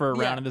Kim that. for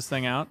Yeah. rounding this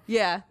thing out?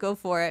 Yeah, go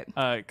for it.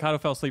 Kato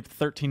fell asleep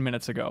 13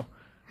 minutes ago.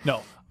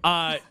 No.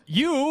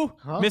 You,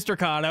 Mr.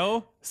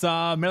 Kato,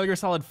 saw Metal Gear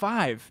Solid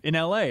 5 in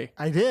LA.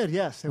 I did,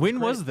 yes. It When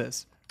great. was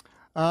this?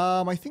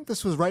 I think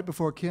this was right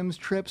before Kim's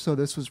trip, so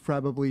this was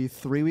probably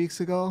 3 weeks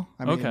ago.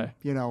 I mean, Okay.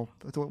 you know,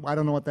 I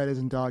don't know what that is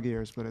in dog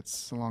ears, but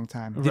it's a long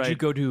time. Did you Right.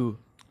 go to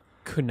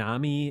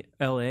Konami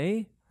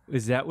LA?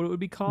 Is that what it would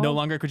be called? No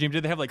longer Kojima.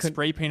 Did they have like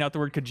spray paint out the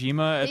word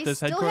Kojima at They this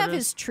still headquarters? have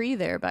his tree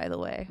there, by the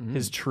way.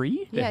 His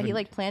tree? Yeah, he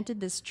like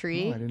planted this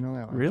tree. Oh, I didn't know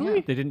that one.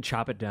 Really? They didn't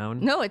chop it down.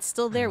 No, it's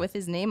still there with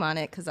his name on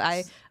it because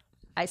I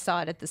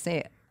saw it at the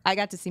same. I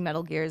got to see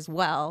Metal Gear as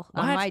well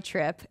on What? my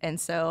trip, and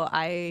so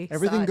I saw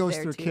Everything it goes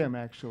there through too. Kim,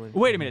 actually.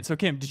 Wait a minute. So,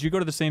 Kim, did you go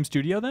to the same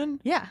studio then?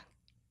 Yeah,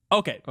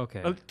 Okay.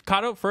 Okay.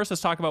 Kato, first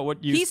let's talk about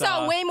what you he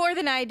saw way more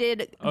than I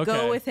did. Okay.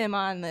 Go with him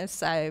on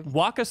this.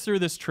 Walk us through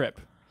this trip.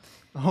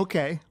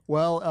 Okay.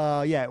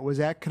 Well, yeah, it was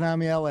at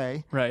Konami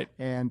LA. Right.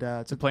 And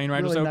it's a plane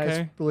ride was really okay?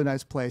 nice, really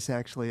nice place,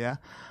 actually, yeah.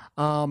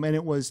 And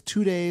it was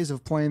 2 days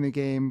of playing the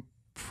game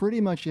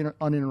pretty much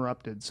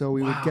uninterrupted. So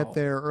we would Wow. get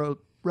there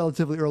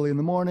relatively early in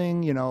the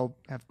morning, you know,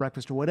 have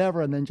breakfast or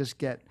whatever, and then just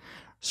get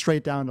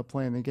straight down to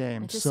playing the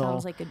game. it just so,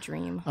 sounds like a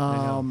dream.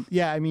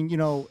 yeah, I mean, you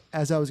know,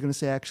 as I was going to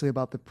say actually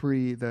about the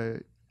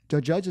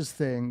judges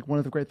thing, one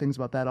of the great things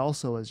about that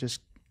also is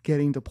just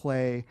getting to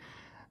play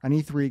an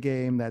E3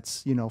 game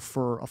that's, you know,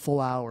 for a full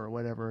hour or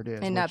whatever it is.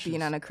 And not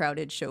being on a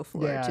crowded show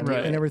floor yeah, to do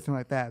and it. everything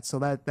like that. So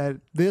that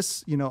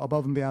this, you know,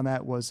 above and beyond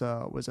that was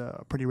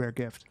a pretty rare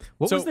gift.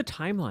 What So- was the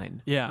timeline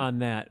Yeah. on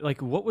that? Like,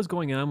 what was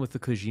going on with the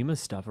Kojima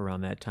stuff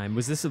around that time?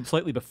 Was this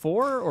slightly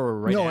before or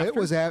right no, after?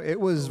 it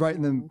was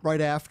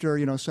right after,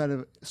 you know,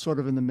 sort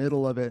of in the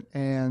middle of it,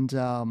 and He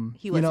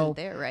you wasn't know,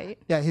 there, right?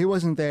 yeah, he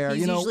wasn't there. He's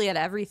you know, usually at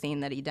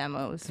everything that he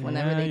demos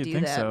whenever they you'd do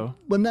think that. so.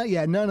 well,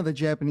 none of the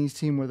Japanese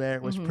team were there.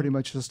 It was pretty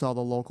much just all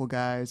the local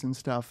guys and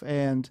stuff,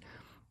 and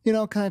you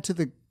know, kind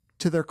of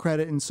to their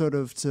credit and sort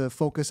of to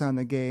focus on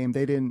the game,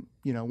 they didn't,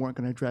 you know, weren't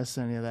going to address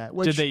any of that.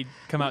 Which, Did they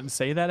come out and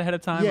say that ahead of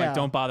time? Yeah. Like,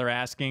 don't bother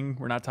asking.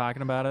 We're not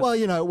talking about it. Well,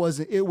 you know,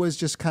 it was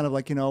just kind of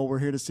like, you know, we're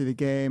here to see the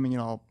game, and you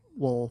know,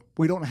 well,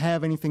 we don't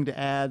have anything to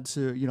add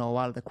to, you know, a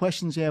lot of the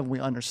questions you have. And we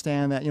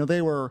understand that, you know,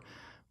 they were,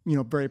 you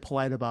know, very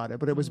polite about it,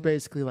 but it was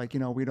basically like, you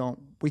know,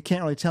 we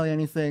can't really tell you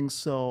anything,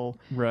 so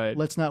Right.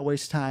 let's not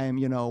waste time.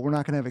 You know, we're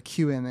not going to have a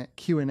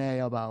Q&A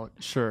about,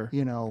 Sure.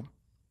 you know,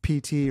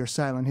 PT or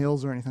Silent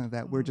Hills or anything like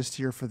that. We're just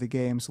here for the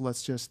game, so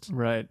let's just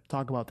Right.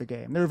 talk about the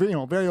game. They're, you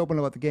know, very open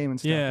about the game and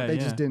stuff, Yeah, but they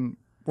yeah. just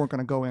weren't going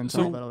to go into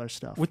So all that other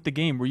stuff. With the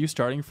game, were you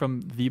starting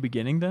from the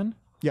beginning then?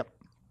 Yep.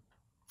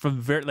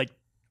 From like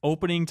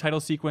opening title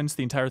sequence,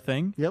 the entire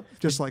thing? Yep.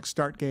 Just like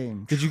start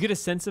game. Did you get a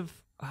sense of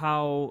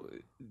how?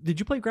 Did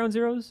you play Ground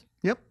Zeroes?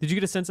 Yep. Did you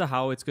get a sense of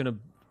how it's gonna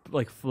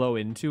like flow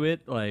into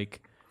it,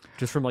 like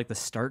just from like the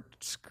start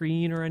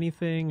screen or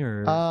anything, or?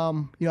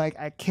 You know,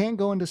 I can't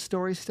go into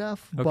story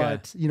stuff, Okay.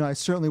 but you know, I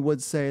certainly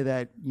would say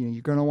that, you know,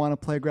 you're going to want to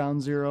play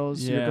Ground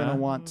Zeroes. You're going Yeah. to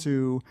want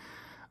to,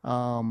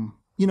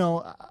 you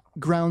know,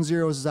 Ground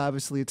Zeroes is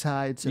obviously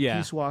tied to Yeah.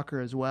 Peace Walker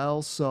as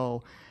well.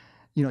 So,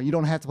 you know, you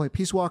don't have to play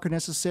Peace Walker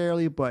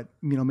necessarily, but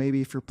you know,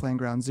 maybe if you're playing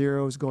Ground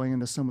Zeroes, going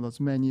into some of those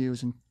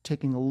menus and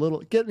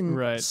getting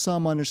Right.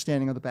 some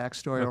understanding of the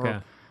backstory, Okay.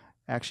 or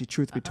actually,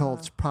 truth be told,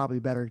 it's probably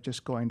better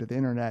just going to the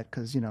internet,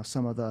 because you know,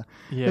 some of the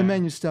Yeah.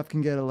 menu stuff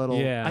can get a little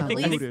Yeah. I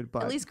think- convoluted.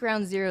 but At least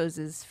Ground Zeroes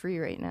is free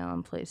right now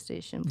on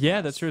PlayStation.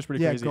 Yeah, that's true. It's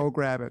pretty yeah, crazy. go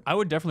grab it. I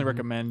would definitely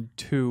recommend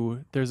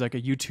too. There's like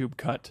a YouTube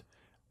cut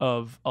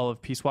of all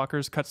of Peace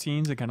Walker's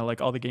cutscenes and kind of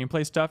like all the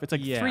gameplay stuff. It's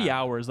like Yeah. 3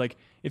 hours. Like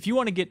if you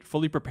want to get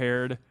fully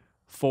prepared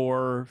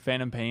for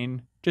Phantom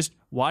Pain, just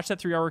watch that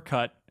 3 hour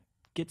cut,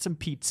 get some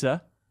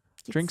pizza,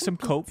 drink some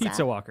Coke.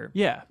 Pizza Walker.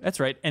 Yeah, that's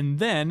right. And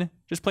then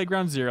just play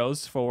Ground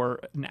Zeroes for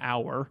an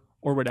hour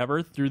or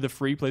whatever through the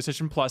free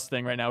PlayStation Plus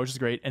thing right now, which is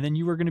great. And then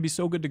you are going to be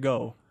so good to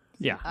go.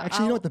 Yeah.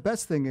 Actually, you know what the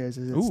best thing is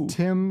it's Ooh.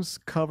 Tim's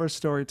cover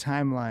story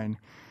timeline,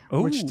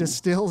 which Ooh.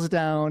 distills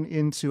down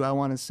into, I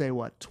want to say,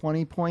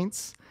 20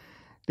 points,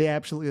 the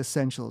absolute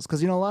essentials.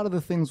 Because, you know, a lot of the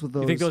things with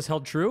those... You think those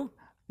held true?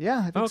 Yeah,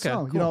 I think Okay,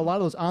 so. cool. You know, a lot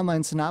of those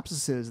online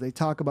synopsises, they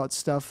talk about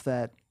stuff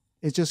that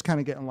is just kind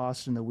of getting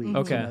lost in the weeds.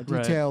 Okay, you know,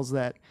 right. details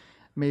that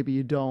maybe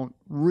you don't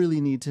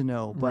really need to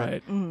know.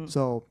 But Right.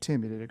 So,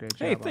 Tim, you did a great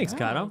job. Hey, on thanks, that.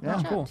 Kato. Yeah.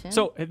 Good job, Cool. Tim.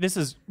 So this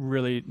is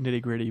really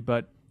nitty gritty,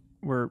 but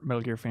we're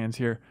Metal Gear fans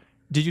here.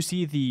 Did you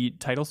see the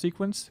title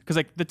sequence? Because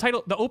like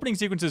the opening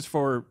sequences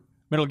for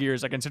Metal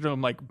Gears, I consider them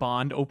like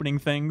Bond opening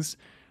things,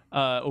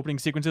 opening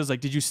sequences.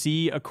 Like, did you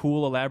see a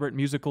cool, elaborate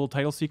musical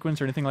title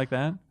sequence or anything like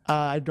that?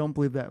 I don't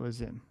believe that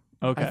was in.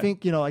 Okay. I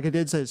think, you know, like I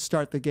did say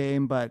start the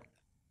game, but,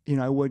 you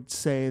know, I would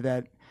say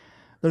that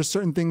there's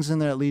certain things in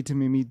there that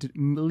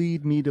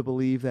lead me to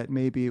believe that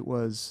maybe it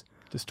was...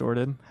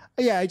 Distorted.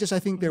 Yeah, I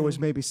think there was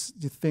maybe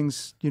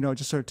things, you know,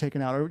 just sort of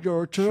taken out,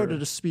 or sort of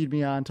to speed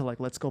me on to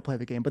like, let's go play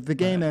the game. But the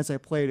game, as I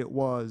played it,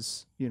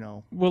 was, you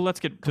know, Well, let's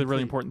get to the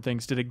really important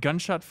things. Did a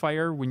gunshot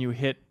fire when you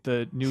hit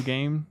the new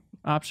game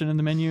option in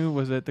the menu?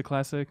 Was it the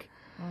classic?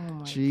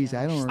 geez,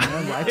 I don't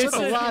remember. I took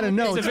a lot of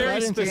notes. It's a but I very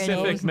didn't take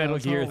specific those Metal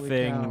notes. Gear Holy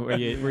thing cow.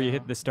 where you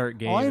hit the start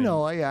game. Oh, I and-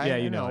 know. Yeah, yeah, I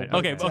you know know. it.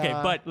 Okay, Okay. okay,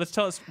 but let's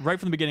tell us right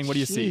from the beginning. What do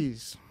you see?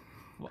 Jeez.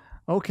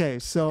 Okay,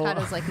 so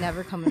Kato's like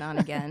never coming on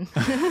again.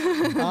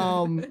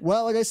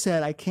 well, like I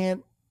said, I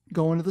can't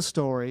go into the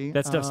story.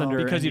 That stuff's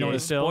under Because you don't NDA want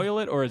to still? spoil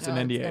it, or it's No,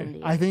 an it's NDA.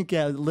 NDA. I think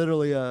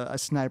literally a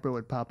sniper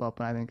would pop up,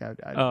 and I think I'd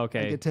Oh,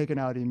 okay. I'd get taken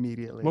out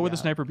immediately. What would the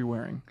yeah. sniper be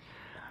wearing?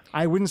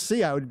 I wouldn't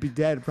see. I would be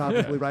dead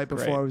probably right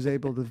before Right. I was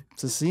able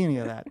to see any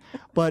of that.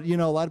 But you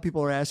know, a lot of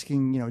people are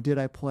asking, you know, did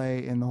I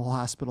play in the whole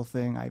hospital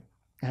thing? I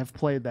have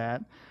played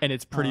that. And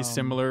it's pretty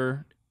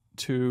similar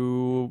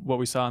to what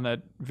we saw in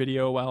that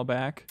video a while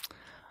back.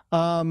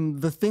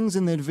 The things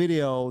in that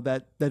video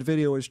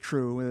video is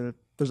true.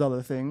 There's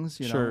other things,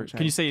 you know. Sure. which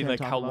Can I you say can't like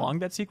talk how about. long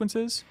that sequence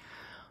is?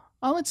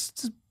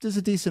 There's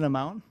a decent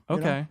amount. you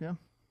know? Okay. Yeah.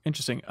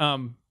 Interesting.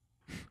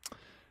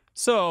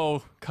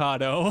 So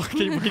Kato,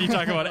 can you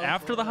talk about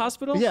after the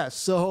hospital? Yeah,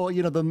 so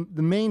you know the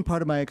main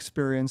part of my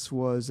experience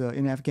was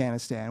in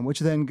Afghanistan, which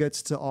then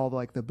gets to all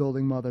like the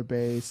building mother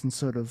base and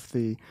sort of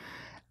the,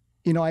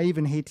 you know, I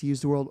even hate to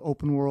use the word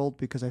open world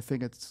because I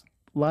think it's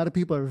a lot of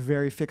people are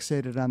very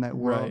fixated on that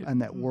word, Right. on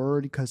that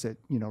word, because it,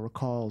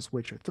 recalls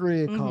Witcher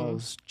 3, it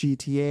calls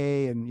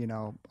GTA,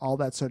 and all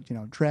that sort,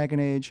 Dragon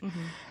Age,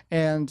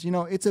 and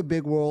it's a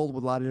big world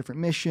with a lot of different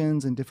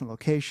missions and different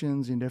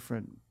locations and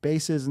different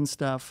bases and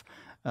stuff.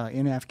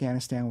 In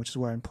Afghanistan, which is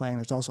where I'm playing.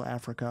 There's also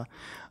Africa.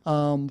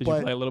 Did you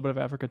play a little bit of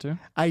Africa too?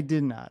 I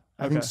did not.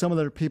 I think Okay. some of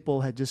the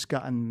people had just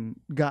gotten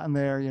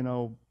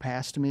there,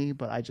 past me,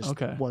 but I just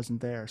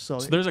wasn't there. So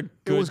There's a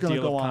it good was gonna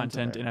deal go of on to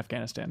content there. in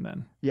Afghanistan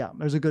then. Yeah,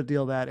 there's a good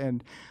deal of that.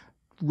 And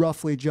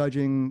roughly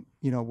judging,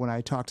 when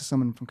I talked to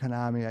someone from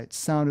Konami, it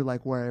sounded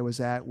like where I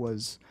was at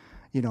was,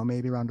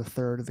 maybe around a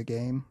third of the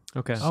game.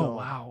 Okay. Oh,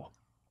 wow.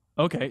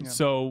 Okay,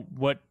 so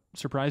what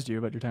surprised you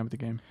about your time with the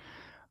game?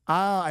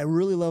 I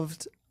really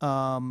loved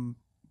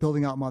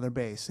building out Mother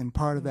Base, and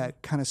part of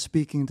that kind of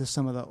speaking to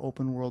some of the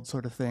open world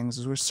sort of things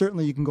is where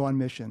certainly you can go on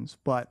missions,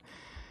 but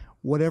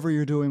whatever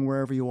you're doing,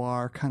 wherever you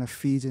are, kind of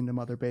feeds into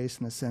Mother Base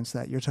in the sense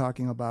that you're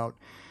talking about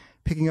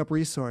picking up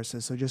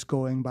resources, so just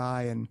going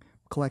by and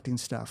collecting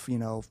stuff,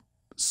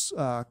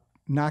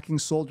 knocking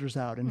soldiers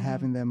out and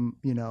having them,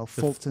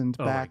 Fultoned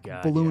back,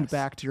 ballooned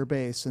back to your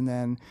base, and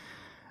then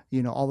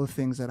all the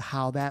things that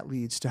how that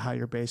leads to how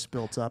your base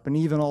builds up, and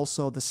even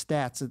also the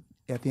stats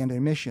at the end of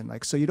a mission.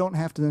 Like, so you don't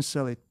have to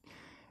necessarily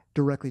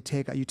directly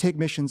you take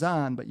missions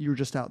on, but you're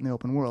just out in the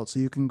open world.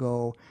 So you can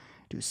go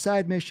do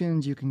side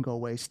missions, you can go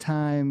waste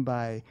time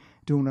by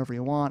doing whatever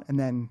you want, and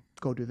then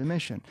go do the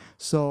mission.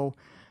 So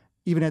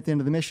even at the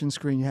end of the mission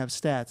screen, you have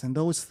stats, and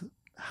those,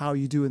 how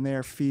you do in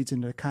there feeds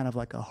into kind of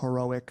like a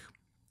heroic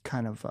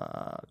kind of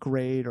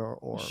grade or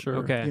Sure.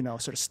 Okay.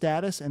 sort of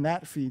status, and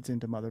that feeds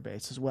into Mother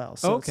Base as well.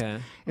 So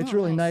it's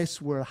really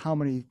nice where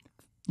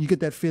you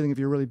get that feeling if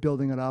you're really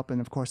building it up, and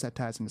of course that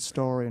ties into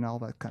story and all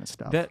that kind of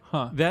stuff.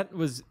 That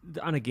was,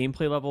 on a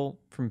gameplay level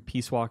from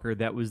Peace Walker,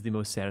 that was the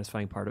most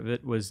satisfying part of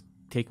it, was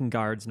taking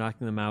guards,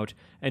 knocking them out,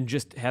 and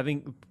just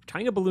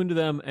tying a balloon to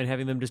them and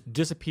having them just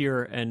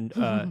disappear and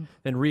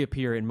then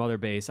reappear in Mother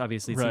Base.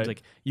 Obviously, it seems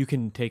like you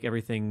can take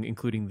everything,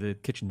 including the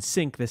kitchen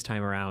sink this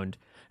time around,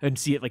 and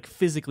see it like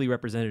physically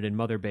represented in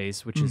Mother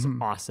Base, which is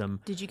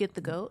awesome. Did you get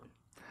the goat?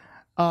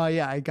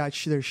 Yeah, I got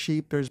there's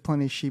sheep. There's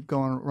plenty of sheep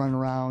running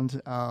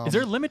around. Is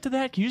there a limit to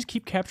that? Can you just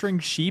keep capturing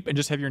sheep and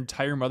just have your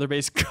entire Mother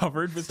Base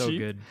covered with So sheep?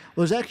 good.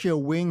 Well, there's actually a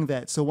wing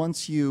so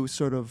once you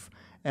sort of,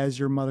 as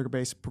your Mother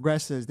Base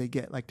progresses, they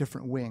get like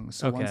different wings.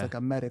 So one's like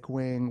a medic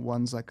wing,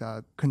 one's like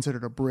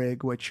considered a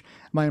brig, which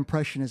my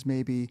impression is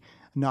maybe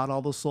not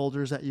all those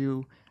soldiers that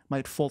you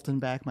might Fulton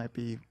back might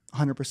be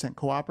 100%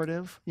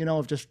 cooperative,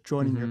 of just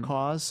joining your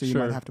cause. So you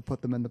might have to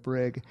put them in the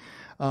brig.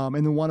 And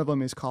then one of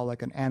them is called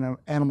like an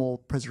animal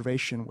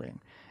preservation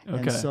wing. Okay.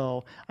 And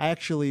so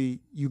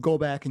you go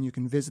back and you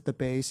can visit the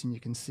base and you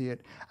can see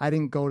it. I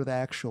didn't go to the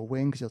actual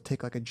wing because you'll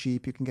take like a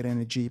Jeep. You can get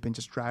in a Jeep and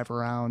just drive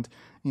around,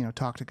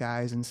 talk to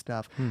guys and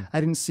stuff.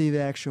 I didn't see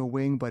the actual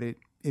wing, but it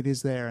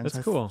is there. And That's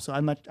cool. So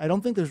I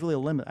don't think there's really a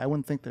limit. I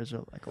wouldn't think there's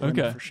a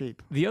limit for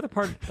sheep. The other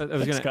part I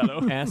was going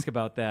to ask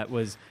about that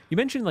was, you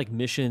mentioned like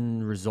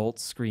mission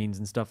results screens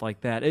and stuff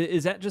like that.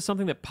 Is that just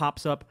something that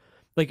pops up?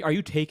 Like, are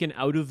you taken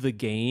out of the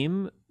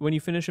game when you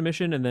finish a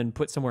mission and then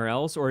put somewhere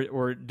else,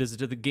 or does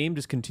the game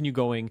just continue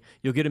going?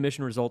 You'll get a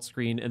mission results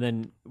screen, and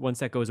then once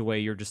that goes away,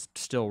 you're just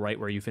still right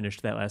where you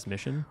finished that last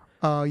mission?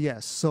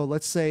 Yes. So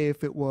let's say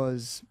if it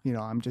was,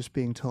 I'm just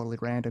being totally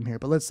random here,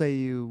 but let's say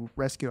you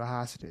rescue a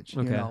hostage.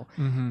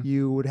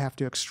 You would have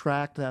to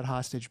extract that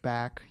hostage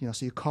back.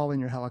 So you call in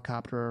your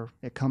helicopter,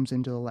 it comes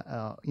into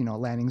a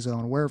landing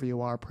zone wherever you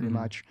are, pretty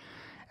much,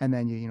 and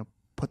then you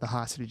put the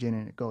hostage in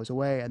and it goes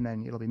away, and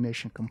then it'll be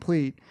mission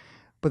complete.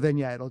 But then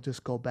it'll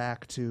just go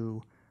back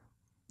to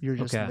you're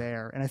just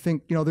there. And I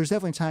think there's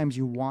definitely times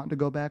you want to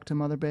go back to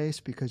Mother Base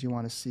because you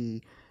want to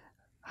see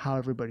how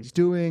everybody's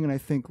doing. And I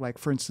think, like,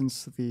 for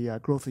instance, the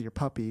growth of your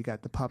puppy, you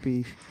got the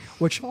puppy,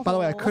 which by the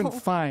way I couldn't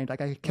find.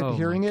 Like, I kept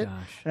hearing it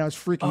and I was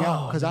freaking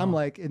out because I'm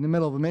like in the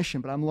middle of a mission,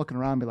 but I'm looking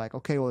around and be like,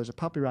 okay, well, there's a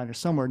puppy around here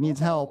somewhere, it needs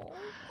help.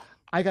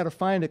 I got to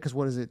find it because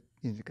what is it?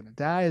 Is it going to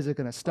die? Is it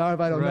going to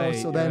starve? I don't know.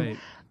 So then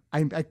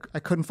I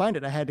couldn't find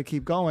it. I had to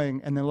keep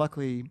going, and then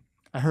luckily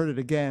I heard it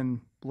again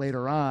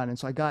later on, and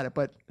so I got it.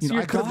 But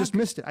I could have just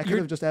missed it. I could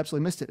have just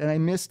absolutely missed it, and I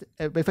missed.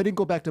 If I didn't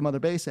go back to Mother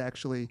Base,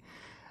 actually,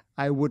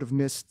 I would have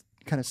missed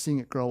kind of seeing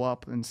it grow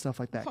up and stuff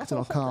like that, because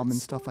it'll come and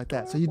stuff like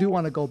that. So you do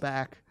want to go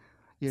back.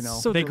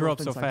 So they grow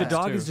up so fast. The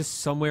dog too. is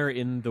just somewhere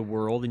in the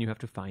world, and you have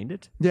to find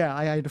it. Yeah,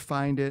 I had to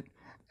find it,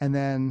 and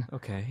then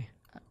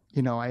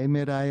I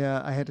admit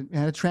I had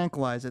to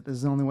tranquilize it. This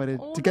is the only way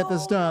to get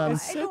this done,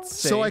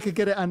 so I could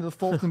get it onto the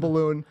Fulton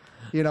balloon.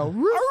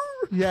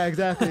 Yeah,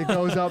 exactly. It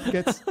goes up,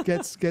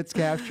 gets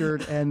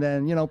captured, and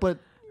then but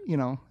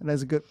it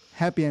has a good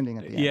happy ending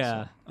at the end.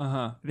 Yeah,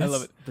 I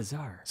love it.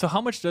 Bizarre. So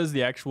how much does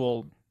the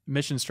actual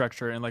mission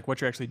structure and like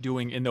what you're actually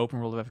doing in the open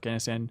world of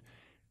Afghanistan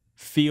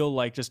feel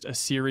like just a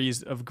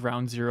series of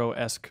Ground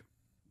Zero-esque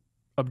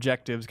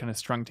objectives kind of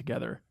strung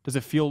together? Does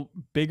it feel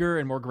bigger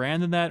and more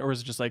grand than that, or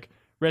is it just like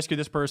rescue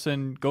this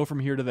person, go from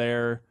here to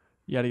there,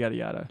 yada yada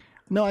yada?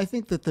 No, I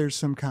think that there's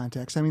some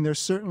context. I mean, there's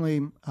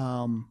certainly,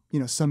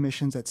 some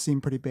missions that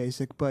seem pretty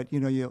basic, but,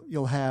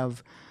 you'll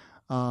have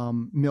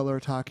Miller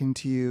talking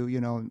to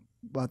you,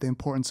 about the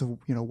importance of,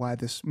 why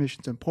this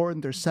mission's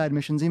important. There's side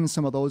missions. Even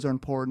some of those are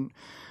important.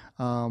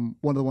 One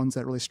of the ones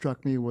that really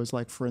struck me was,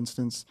 like, for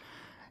instance,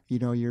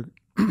 you're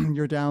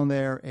you're down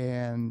there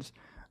and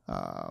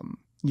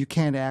you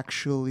can't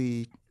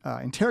actually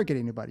interrogate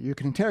anybody. You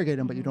can interrogate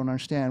them, but you don't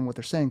understand what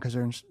they're saying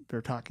because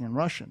they're talking in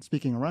Russian,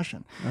 speaking in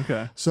Russian.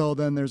 Okay. So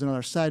then there's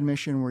another side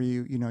mission where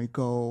you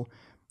go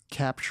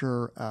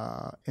capture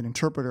an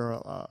interpreter,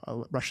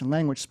 a Russian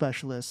language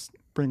specialist,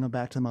 bring them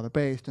back to the mother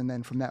base, and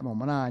then from that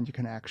moment on, you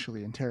can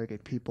actually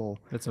interrogate people.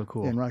 That's so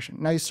cool. In Russian.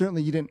 Now,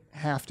 you didn't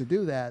have to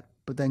do that,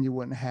 but then you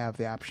wouldn't have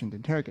the option to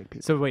interrogate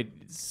people. So wait,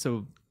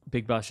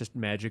 Big Boss just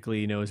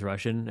magically knows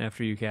Russian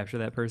after you capture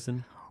that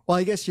person? Well,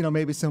 I guess,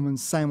 maybe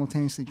someone's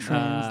simultaneously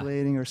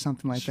translating or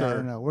something like that. I sure.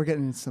 don't know. We're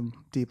getting into some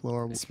deep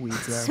lore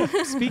weeds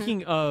there.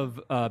 Speaking of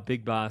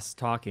Big Boss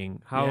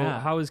talking,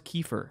 how is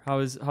Kiefer?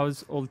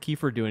 How's old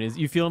Kiefer doing? Is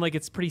you feeling like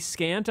it's pretty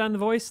scant on the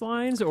voice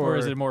lines, Or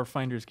is it more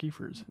Finders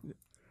Keepers?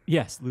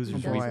 Yes,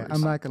 losers. Boy, Keepers.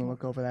 I'm not going to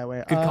look over that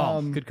way. Good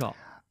call. Good call.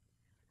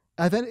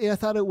 I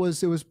thought it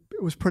was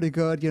pretty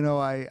good.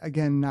 I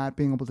again, not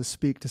being able to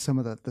speak to some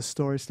of the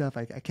story stuff,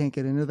 I can't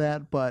get into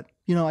that. But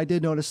I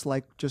did notice,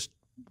 like, just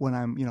when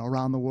I'm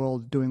around the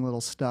world doing little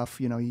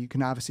stuff, you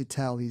can obviously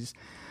tell he's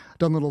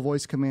done little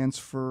voice commands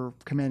for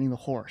commanding the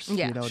horse.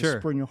 Yeah. Sure. To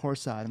spring your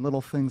horse out and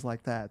little things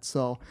like that.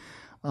 So,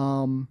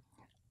 I'm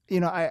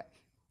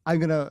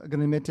gonna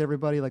admit to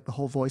everybody, like, the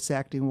whole voice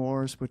acting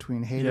wars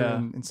between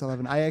Hader and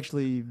Sullivan.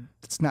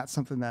 It's not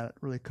something that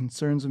really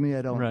concerns me.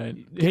 I don't.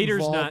 Right. get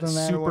Hader's involved not in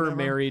that or super whatever.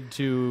 married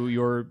to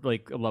your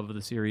love of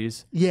the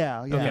series.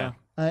 Yeah. Okay.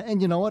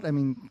 And you know what? I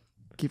mean,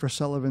 Kiefer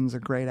Sutherland's a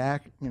great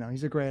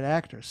he's a great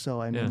actor.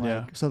 So I mean,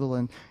 Yeah.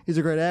 Sutherland, he's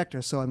a great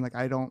actor. So I'm like,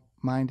 I don't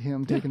mind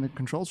him taking the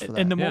controls for that.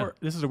 And the more,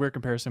 this is a weird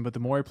comparison, but the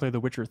more I play The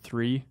Witcher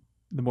 3,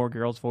 the more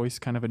Geralt's voice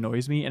kind of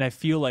annoys me. And I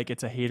feel like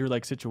it's a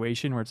Hader-like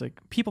situation where it's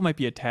like people might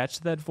be attached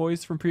to that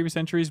voice from previous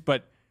entries,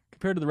 but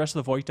compared to the rest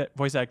of the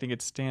voice acting,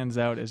 it stands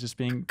out as just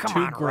being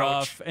too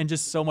gruff and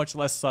just so much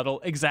less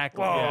subtle.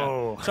 Exactly.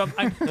 Whoa. Yeah. So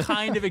I'm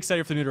kind of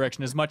excited for the new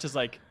direction, as much as,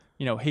 like,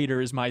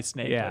 Hader is my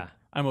snake. Yeah. Like,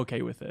 I'm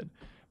okay with it.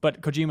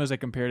 But Kojima's,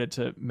 compared it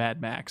to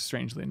Mad Max,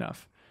 strangely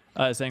enough.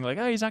 Saying, like,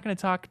 he's not going to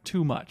talk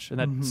too much. And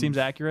that seems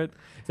accurate.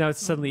 Now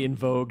it's suddenly in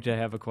vogue to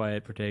have a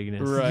quiet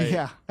protagonist. Right.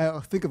 Yeah,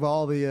 think of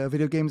all the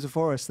video games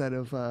before us that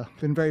have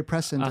been very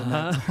present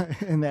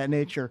in that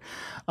nature.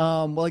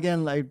 Well,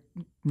 again, I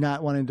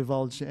not want to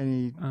divulge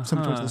any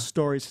sometimes the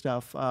story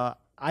stuff.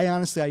 I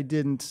honestly, I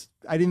didn't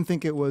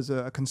think it was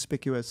a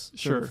conspicuous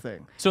sort of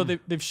thing. So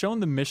they've shown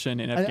the mission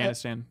in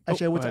Afghanistan.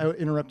 Actually, go I ahead. would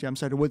interrupt you. I'm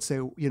sorry. I would say,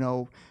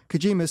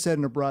 Kojima said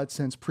in a broad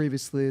sense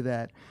previously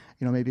that,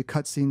 maybe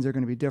cutscenes are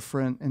going to be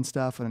different and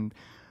stuff. And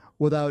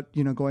without,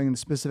 going into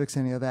specifics,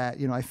 any of that,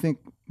 I think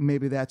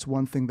maybe that's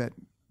one thing that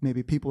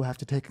maybe people have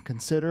to take and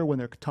consider when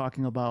they're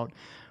talking about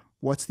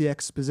what's the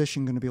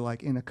exposition going to be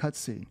like in a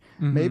cutscene.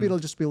 Maybe it'll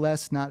just be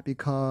less, not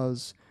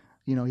because,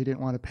 he didn't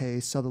want to pay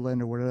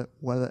Sutherland or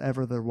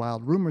whatever the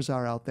wild rumors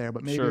are out there,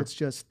 but maybe it's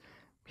just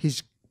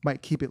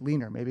might keep it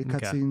leaner. Maybe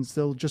cutscenes,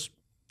 they'll just,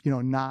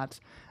 not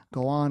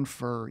go on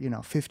for,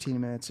 15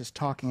 minutes just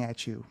talking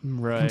at you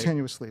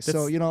continuously.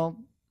 So,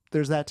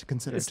 there's that to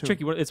consider It's too.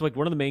 tricky. It's like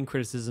one of the main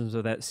criticisms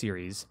of that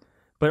series.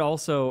 But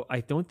also,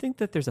 I don't think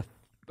that there's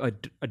a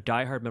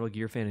diehard Metal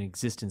Gear fan in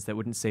existence that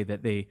wouldn't say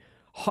that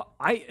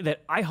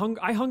I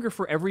hunger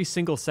for every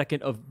single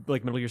second of,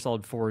 like, Metal Gear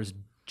Solid 4's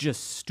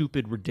just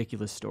stupid,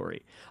 ridiculous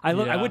story. I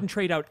wouldn't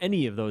trade out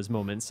any of those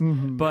moments.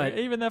 But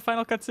Even that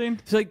final cutscene?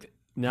 it's like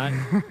not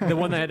the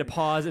one that I had to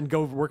pause and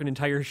go work an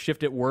entire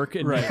shift at work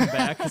and come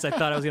back because I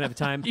thought I was gonna have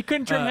time. You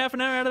couldn't trim half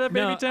an hour out of that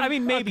baby, No, Tim? I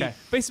mean, maybe. Okay.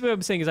 Basically, what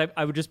I'm saying is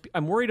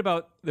I'm worried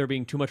about there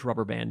being too much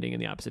rubber banding in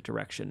the opposite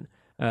direction.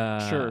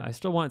 Sure. I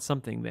still want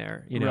something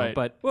there, Right.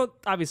 But, well,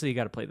 obviously you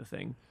got to play the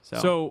thing.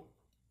 So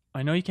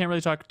I know you can't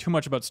really talk too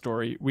much about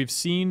story. We've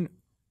seen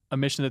a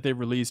mission that they've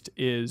released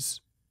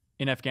is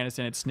in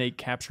Afghanistan. It's Snake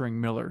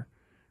capturing Miller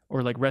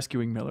or, like,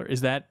 rescuing Miller.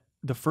 Is that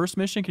the first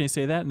mission? Can you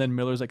say that? And then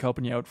Miller's, like,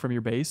 helping you out from your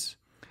base?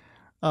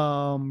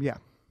 Yeah.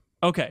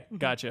 Okay,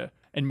 gotcha.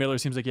 And Miller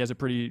seems like he has a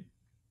pretty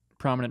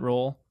prominent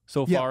role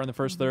so far in the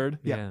first third.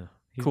 yeah.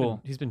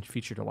 Cool. He's been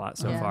featured a lot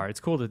so Yeah. far. It's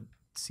cool to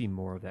see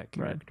more of that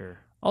character.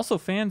 Also,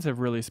 fans have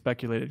really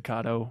speculated,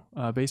 Kato,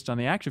 based on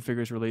the action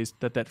figures released,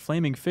 that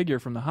flaming figure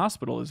from the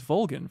hospital is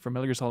Volgan from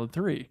Metal Gear Solid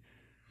 3.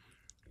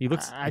 He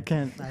looks. I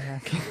can't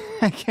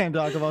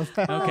talk about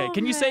that. Okay,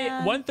 can you say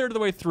man. 1/3 of the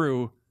way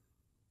through,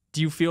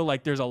 do you feel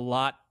like there's a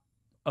lot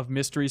of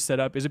mysteries set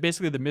up? Is it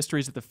basically the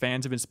mysteries that the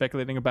fans have been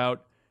speculating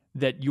about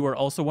that you are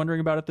also wondering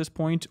about at this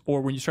point?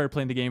 Or when you started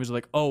playing the game, is it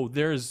like, oh,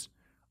 there's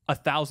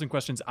 1,000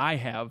 questions I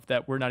have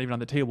that were not even on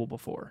the table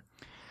before?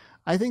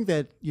 I think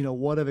that,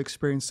 what I've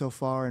experienced so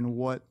far and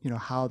what,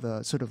 how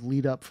the sort of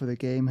lead up for the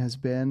game has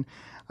been,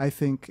 I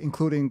think,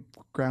 including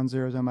Ground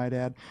Zeroes, I might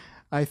add,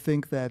 I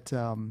think that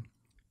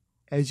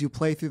as you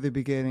play through the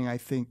beginning, I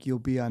think you'll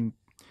be on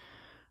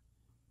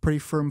pretty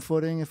firm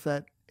footing, if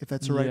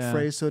that's the right Yeah.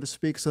 phrase, so to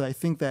speak. So I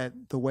think that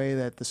the way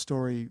that the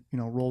story,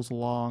 rolls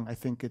along, I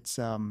think it's,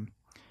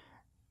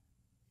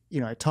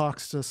 it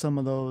talks to some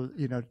of those,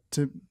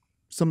 to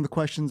some of the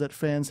questions that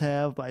fans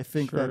have, but I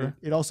think that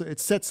it also, it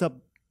sets up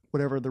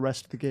whatever the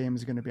rest of the game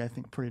is going to be, I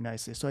think, pretty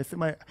nicely. So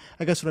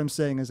I guess what I'm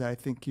saying is that I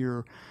think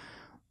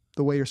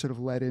the way you're sort of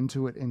led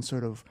into it and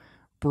sort of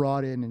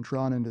brought in and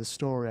drawn into the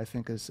story, I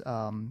think is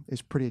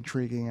pretty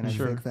intriguing. And I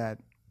think that,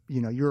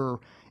 your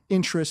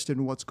interest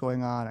in what's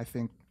going on, I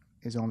think,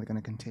 is only going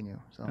to continue.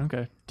 So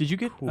Okay. Did you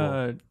get?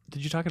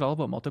 Did you talk at all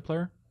about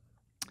multiplayer?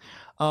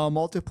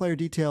 Multiplayer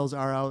details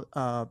are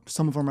out.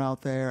 Some of them are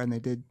out there, and they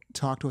did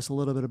talk to us a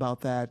little bit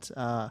about that.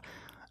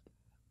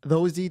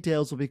 Those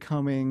details will be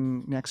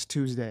coming next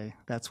Tuesday.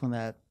 That's when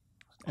that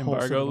whole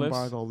sort of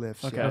embargo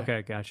lifts. Okay. Yeah.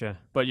 Okay, gotcha.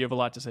 But you have a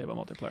lot to say about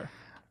multiplayer.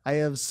 I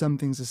have some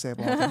things to say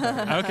about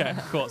multiplayer. Okay,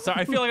 cool. So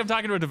I feel like I'm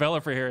talking to a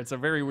developer here. It's a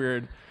very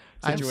weird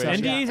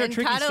situation. NDAs are And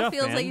tricky Kato stuff,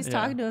 feels man. like he's Yeah.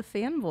 talking to a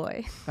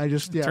fanboy. I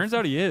just Turns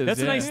out he is. That's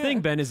the yeah. nice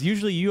thing, Ben, is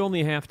usually you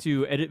only have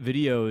to edit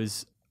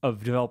videos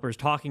of developers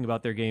talking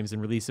about their games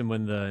and release them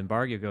when the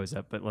embargo goes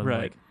up. But Right.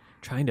 like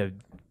trying to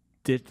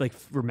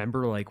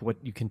remember like what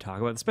you can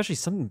talk about, especially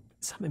some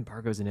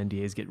embargoes and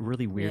NDAs get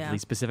really weirdly Yeah.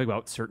 specific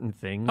about certain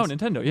things. Oh,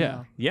 Nintendo.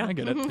 Yeah. Yeah. I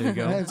get it. There you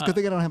go. Yeah, it's a good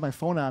thing I don't have my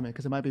phone on me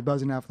because it might be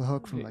buzzing off the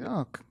hook from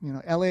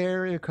LA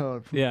area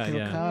code. From Yeah, Kilo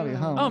yeah. Kavi,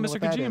 huh? I Oh, wonder Mr.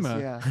 what that is. Kojima.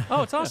 Yeah.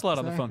 Oh, it's also loud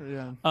on the Exactly,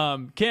 phone.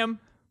 yeah. Kim,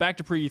 back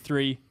to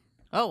pre-3.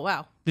 Oh,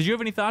 wow. Did you have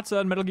any thoughts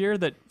on Metal Gear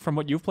that, from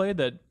what you've played,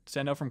 that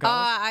stand out from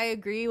college? I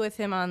agree with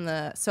him on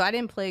so I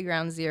didn't play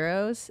Ground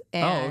Zeroes,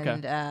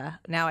 and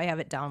now I have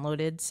it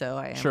downloaded, so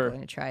I am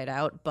going to try it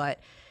out. But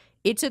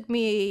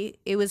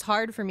it was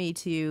hard for me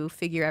to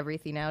figure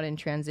everything out and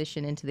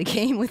transition into the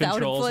game without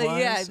it playing.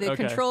 Yeah, the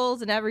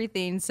controls and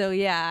everything. So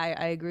yeah,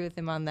 I agree with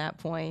him on that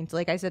point.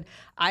 Like I said,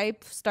 I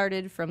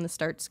started from the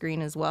start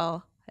screen as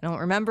well. I don't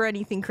remember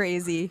anything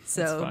crazy,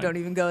 so don't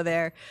even go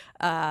there.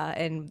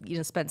 And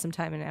spent some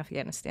time in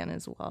Afghanistan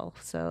as well.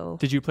 So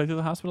Did you play through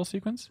the hospital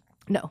sequence?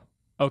 no.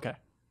 Okay.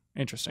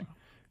 Interesting.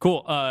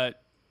 Cool.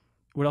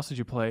 What else did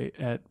you play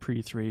at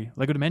pre-3?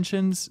 Lego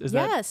Dimensions?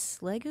 Yes,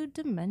 Lego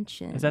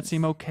Dimensions. Does that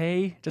seem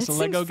okay? Just it a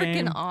Lego seems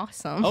game? freaking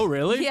awesome. Oh,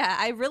 really? Yeah,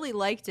 I really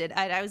liked it.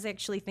 I was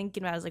actually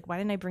thinking about it. I was like, why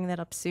didn't I bring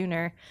that up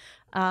sooner?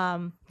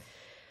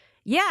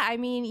 Yeah, I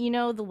mean,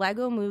 the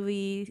Lego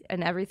movie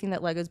and everything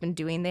that Lego's been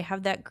doing, they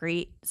have that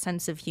great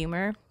sense of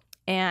humor.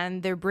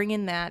 And they're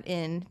bringing that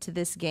into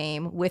this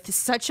game with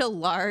such a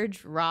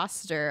large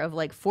roster of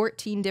like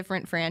 14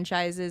 different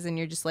franchises. And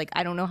you're just like,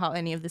 I don't know how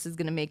any of this is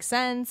going to make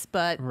sense,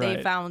 but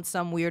they found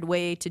some weird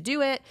way to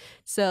do it.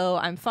 So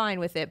I'm fine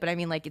with it. But I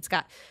mean, like, it's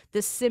got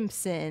The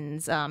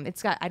Simpsons.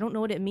 It's got, I don't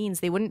know what it means.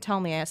 They wouldn't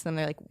tell me. I asked them,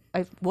 they're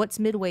like, what's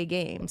Midway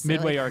Games?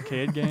 Midway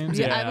arcade games?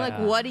 Yeah, I'm like,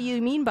 what do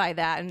you mean by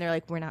that? And they're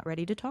like, we're not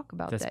ready to talk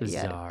about That's that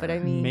bizarre. yet. But I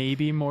mean,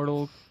 Maybe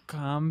Mortal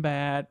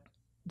Kombat,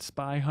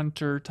 Spy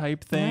Hunter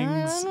type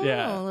things. I don't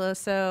Yeah. know.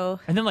 So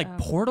And then like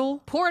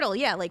Portal? Portal,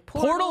 yeah, like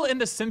Portal and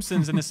The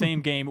Simpsons in the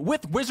same game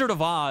with Wizard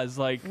of Oz.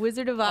 Like,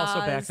 Wizard of Oz, Also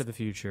Back to the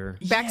Future.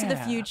 Back to the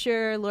Yeah.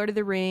 Future, Lord of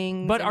the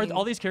Rings. But I are mean,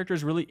 all these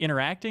characters really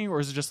interacting,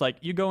 or is it just like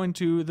you go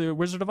into the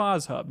Wizard of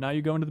Oz hub, now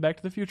you go into the Back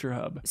to the Future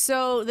hub?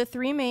 So the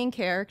three main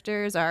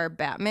characters are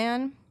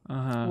Batman,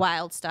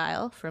 Wild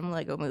Style from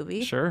Lego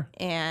Movie, Sure.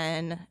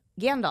 and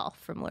Gandalf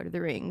from Lord of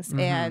the Rings,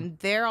 and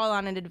they're all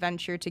on an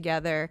adventure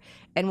together.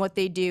 And what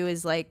they do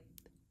is like,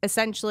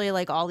 essentially,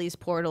 like, all these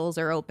portals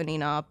are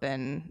opening up,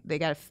 and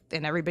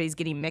and everybody's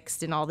getting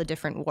mixed in all the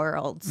different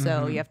worlds.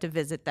 So you have to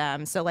visit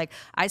them. So like,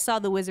 I saw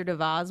the Wizard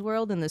of Oz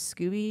world and the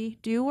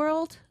Scooby-Doo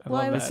world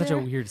while I was that. Such there.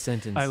 a weird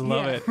sentence. I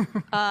love it.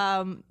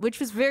 Which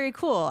was very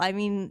cool. I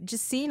mean,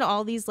 just seeing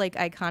all these like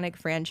iconic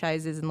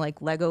franchises in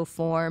like Lego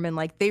form, and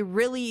like they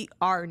really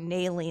are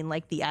nailing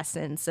like the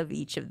essence of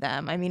each of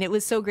them. I mean, it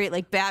was so great.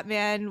 Like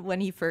Batman,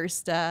 when he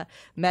first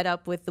met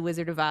up with the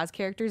Wizard of Oz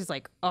characters,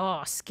 like,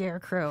 oh,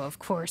 Scarecrow, of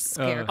course,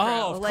 Scarecrow.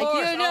 Oh, of like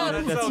course. you know,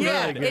 Oh, that's so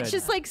yeah, good. it's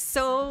just like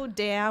so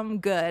damn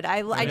good.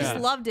 I just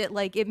loved it.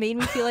 Like it made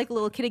me feel like a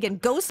little kid again.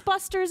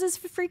 Ghostbusters is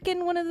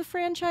freaking one of the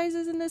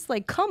franchises in this.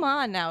 Like, come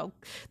on now,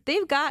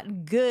 they've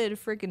got good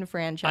freaking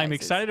franchises. I'm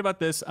excited about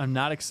this. I'm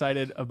not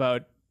excited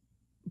about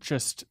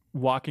just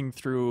walking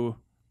through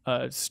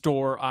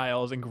store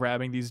aisles and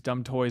grabbing these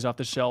dumb toys off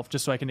the shelf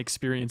just so I can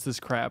experience this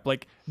crap.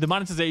 Like the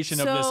monetization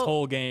of this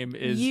whole game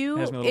has me a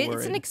little it's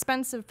worried. an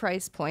expensive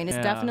price point. It's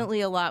Yeah.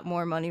 definitely a lot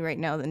more money right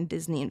now than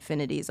Disney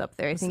Infinity's up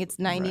there. I think it's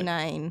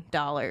 $99,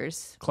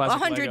 Classic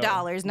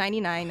 $100,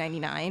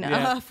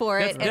 $99.99 for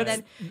it. And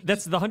then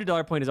That's the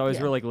 $100 point is always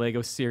where like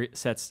Lego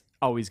sets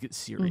always get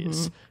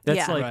serious. That's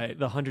Yeah. like Right.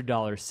 the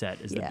 $100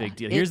 set is the Yeah. big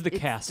deal. Here's the It's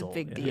castle.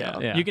 the big deal.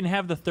 Yeah. You can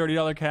have the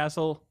 $30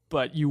 castle,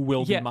 but you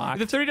will be Yeah, mocked.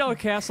 the $30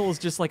 castle is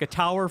just like a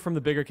tower from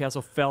the bigger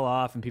castle fell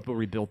off and people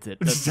rebuilt it.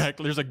 That's,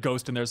 Exactly. There's a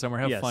ghost in there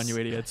somewhere. Have Yes. fun, you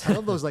idiots. I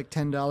love those like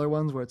 $10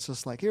 ones where it's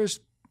just like here's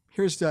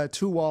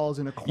 2 walls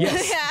and a corner.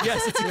 yes,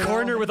 yes, it's a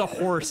corner with a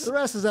horse. The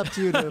rest is up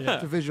to you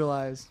to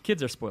visualize.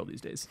 Kids are spoiled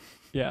these days.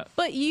 Yeah.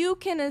 But you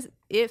can,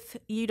 if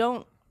you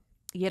don't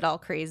get all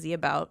crazy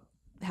about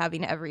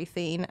having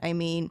everything. I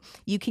mean,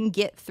 you can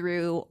get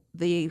through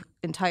the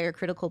entire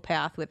critical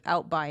path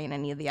without buying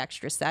any of the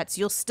extra sets.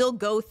 You'll still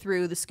go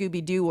through the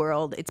Scooby-Doo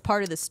world. It's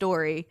part of the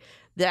story.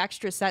 The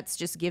extra sets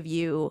just give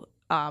you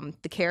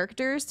the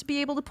characters to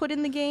be able to put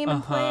in the game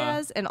and play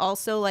as, and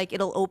also like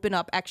it'll open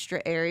up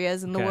extra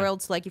areas in the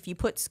world. So like if you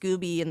put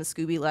Scooby in the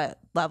Scooby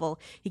level,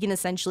 he can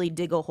essentially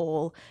dig a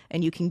hole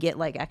and you can get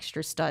like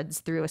extra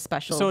studs through a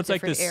special. So it's like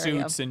the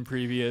area. suits in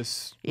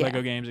previous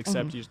Lego games,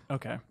 except you.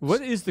 Okay.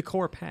 What is the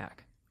core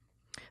pack?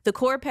 The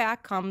core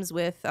pack comes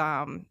with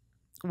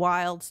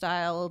Wild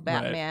Style,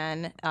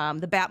 Batman,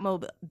 the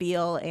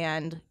Batmobile,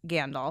 and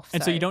Gandalf.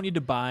 And so you don't need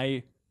to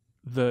buy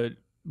the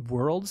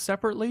world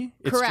separately.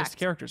 It's Correct. just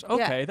characters.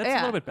 Okay, that's a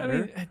little bit better. I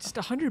mean, it's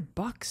just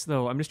 $100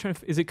 though. I'm just trying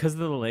to. Is it because of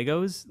the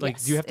Legos? Like,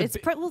 yes. do you have to?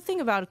 Well,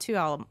 think about it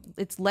too.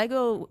 It's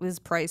Lego's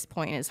price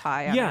point is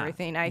high on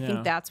everything. I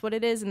think that's what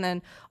it is, and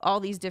then all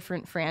these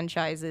different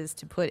franchises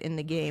to put in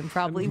the game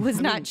probably was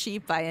not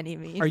cheap by any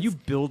means. Are you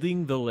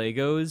building the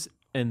Legos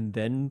and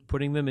then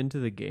putting them into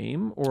the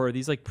game, or are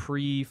these like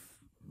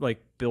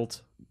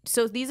built?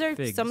 So these are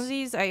figs? Some of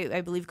these I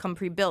believe come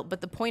pre-built,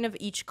 but the point of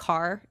each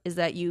car is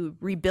that you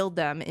rebuild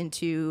them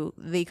into.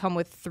 They come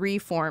with 3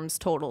 forms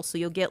total. So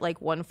you'll get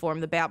like one form,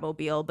 the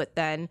Batmobile, but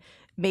then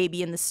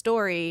maybe in the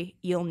story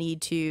you'll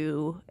need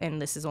to,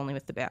 and this is only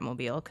with the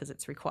Batmobile because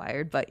it's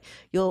required, but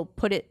you'll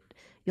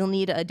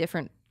need a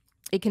different.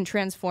 It can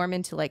transform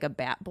into like a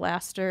Bat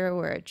Blaster,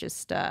 where it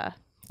just.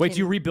 Wait, do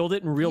you rebuild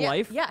it in real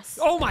life? Yes.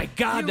 Oh my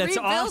God, you that's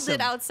rebuild awesome. it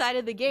outside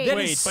of the game. That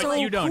Wait, is but so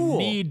you don't cool.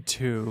 need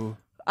to.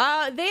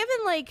 They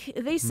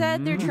haven't they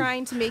said they're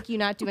trying to make you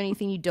not do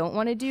anything you don't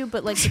want to do,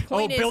 but like the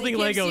point is building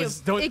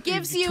Legos. It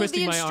gives you the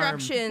twisting my arm.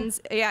 instructions.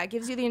 Yeah, it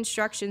gives you the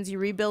instructions. You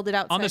rebuild it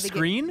outside On the game.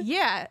 screen?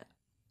 Yeah.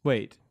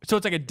 Wait, So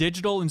it's like a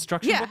digital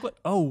instruction Yeah. booklet?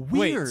 Oh,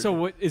 weird. wait. So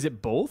what is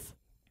it? Both?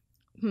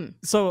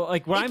 So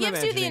like what It I'm gives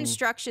you the imagining.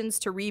 instructions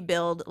to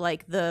rebuild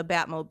like the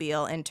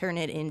Batmobile and turn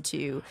it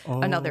into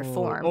another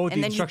form. Oh, the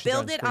and then you instructions are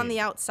build on it on screen. the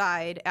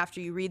outside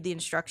after you read the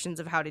instructions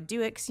of how to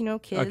do it. 'Cause,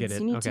 kids, get it.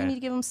 you need Okay. to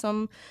give them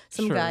some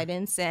Sure.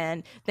 guidance,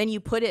 and then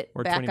you put it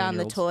Or back on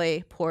the 29-year-olds.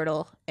 toy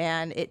portal,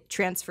 and it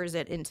transfers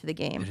it into the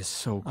game. It is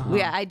so cool.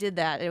 Yeah, I did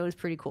that. It was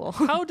pretty cool.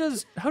 how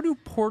do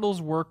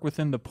portals work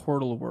within the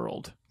portal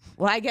world?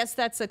 Well, I guess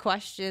that's a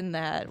question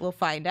that we'll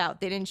find out.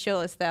 They didn't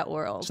show us that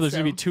world. So there's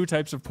going to be 2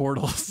 types of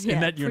portals in Yeah,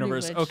 that pretty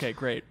universe. much. Okay,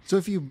 great. So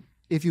if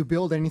you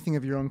build anything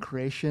of your own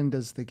creation,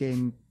 does the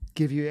game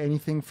give you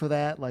anything for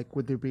that? Like,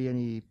 would there be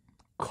any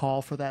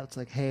call for that? It's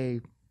like, hey,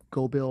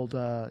 go build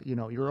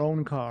your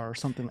own car or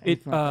something. It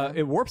anything like that?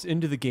 it warps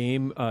into the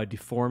game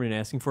deformed and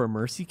asking for a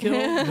mercy kill.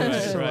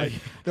 So, right. like,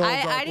 they'll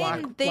I block-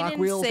 didn't. They block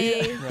didn't wheels.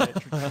 say.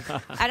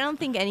 I don't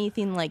think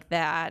anything like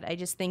that. I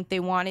just think they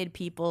wanted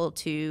people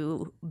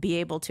to be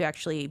able to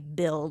actually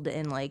build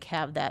and like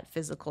have that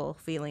physical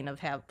feeling of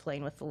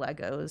playing with the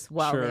Legos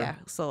while Sure. they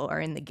also are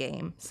in the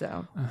game.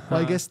 So Well,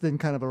 I guess then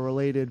kind of a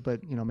related,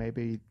 but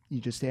maybe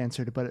you just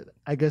answered it. But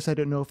I guess I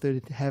don't know if they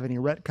have any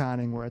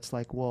retconning where it's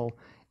like, well,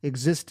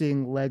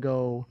 existing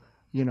Lego,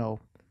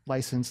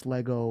 licensed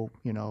Lego,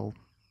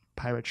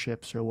 pirate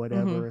ships or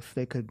whatever, if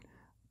they could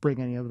bring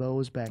any of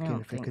those back in,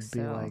 don't if it think could be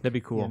so. like, That'd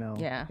be cool.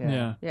 Yeah.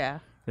 Yeah.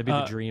 That'd be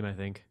the dream, I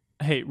think.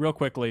 Hey, real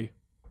quickly,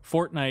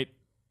 Fortnite.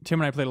 Tim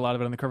and I played a lot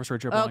of it on the cover story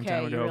trip a long Okay,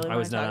 time you ago. really I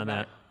was wanna not talk on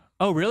about that.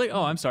 Oh, really?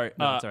 Oh, I'm sorry.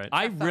 No, it's all right.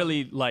 I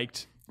really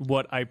liked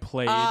what I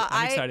played.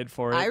 I'm excited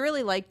for it. I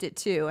really liked it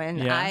too, and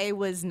Yeah? I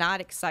was not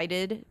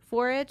excited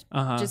for it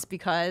just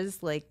because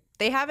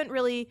they haven't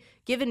really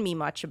given me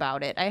much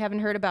about it. I haven't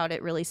heard about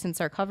it really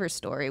since our cover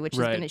story, which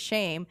has Right. been a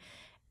shame.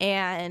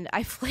 And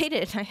I played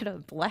it, and I had a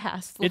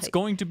blast. It's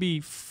going to be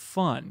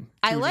fun.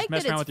 I to like just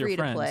mess that around it's with your free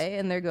to friends. play,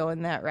 and they're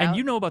going that route. And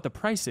you know about the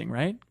pricing,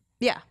 right?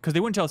 yeah, Because they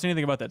wouldn't tell us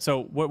anything about that.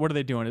 So what are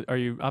they doing? Are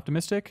you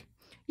optimistic?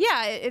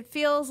 yeah. It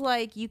feels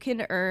like you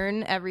can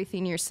earn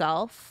everything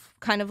yourself,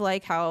 kind of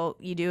like how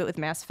you do it with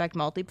Mass Effect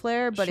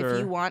multiplayer. But Sure. if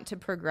you want to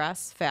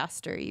progress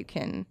faster, you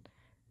can.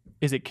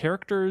 Is it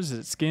characters? Is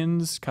it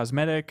skins?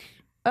 Cosmetic?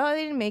 Oh,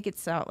 they didn't make it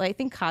sound. I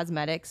think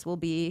cosmetics will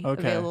be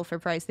Okay. available for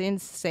price. They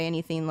didn't say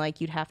anything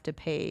like you'd have to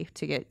pay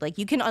to get. Like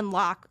you can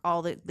unlock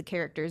all the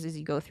characters as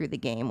you go through the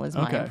game. Was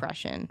my Okay.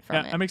 impression from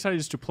Yeah, it. I'm excited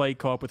just to play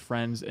co-op with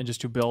friends and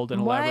just to build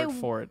and elaborate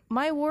for it.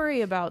 My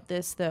worry about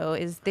this though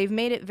is they've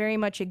made it very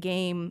much a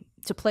game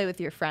to play with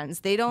your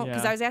friends. They don't,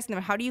 because Yeah. I was asking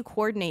them, how do you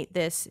coordinate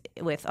this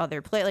with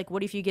other play? Like,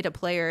 what if you get a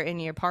player in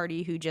your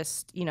party who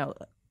just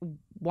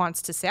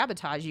wants to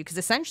sabotage you? Because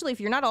essentially,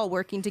 if you're not all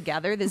working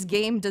together, this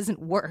game doesn't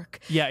work.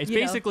 Yeah, it's you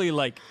know? basically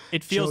like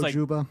it feels Joe like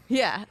Juba.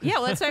 Yeah,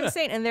 well, that's what I'm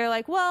saying. And they're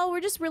like, well, we're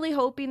just really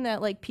hoping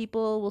that like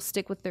people will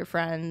stick with their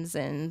friends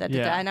and da, da,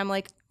 Yeah. da. And I'm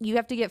like, you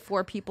have to get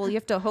 4 people. You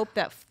have to hope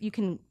that you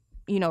can,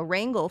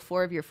 wrangle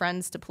 4 of your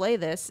friends to play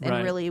this and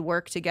Right. really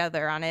work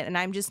together on it. And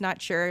I'm just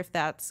not sure if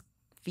that's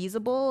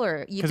feasible, or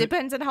it 'Cause it-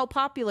 depends on how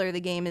popular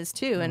the game is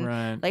too. And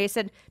Right. like I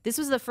said, this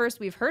was the first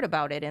we've heard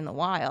about it in a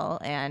while,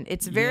 and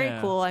it's very Yeah.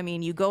 cool. I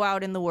mean, you go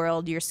out in the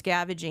world, you're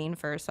scavenging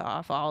first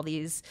off all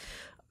these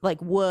like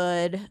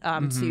wood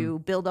to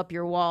build up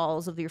your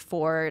walls of your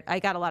fort. I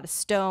got a lot of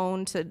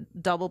stone to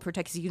double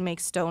protect, because you can make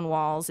stone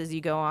walls as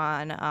you go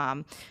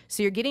on.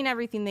 So you're getting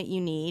everything that you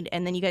need,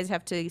 and then you guys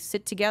have to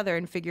sit together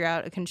and figure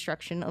out a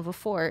construction of a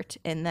fort.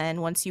 And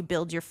then once you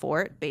build your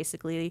fort,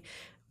 basically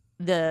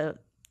the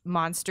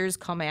monsters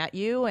come at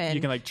you, and you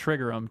can like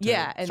trigger them to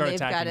and start they've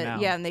got attacking to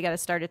now. and they got to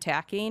start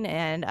attacking,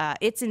 and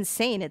it's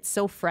insane. It's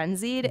so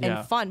frenzied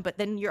and fun, but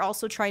then you're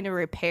also trying to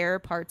repair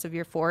parts of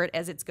your fort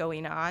as it's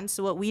going on.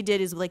 So what we did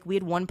is, like, we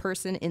had one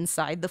person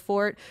inside the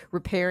fort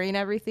repairing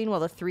everything, while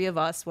the three of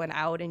us went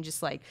out and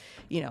just, like,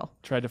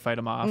 tried to fight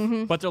them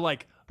off. But they're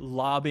like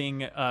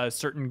lobbing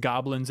certain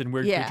goblins and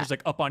weird creatures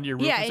like up onto your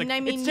roof. Yeah, It's and like, I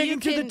mean, it's taken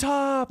to the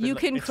top. You And,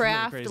 can it's really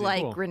craft crazy.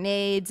 like Cool.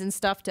 grenades and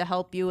stuff to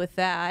help you with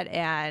that,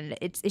 and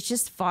it's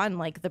just fun.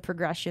 Like, the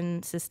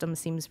progression system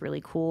seems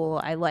really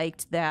cool. I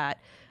liked that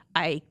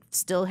I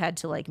still had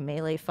to like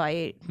melee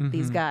fight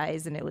these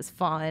guys, and it was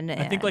fun.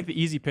 I think like the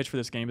easy pitch for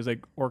this game is like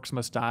Orcs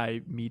Must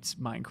Die meets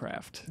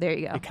Minecraft. there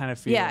you go. It kind of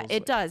feels. Yeah,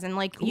 it does. And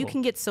like you cool.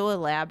 can get so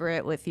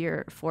elaborate with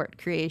your fort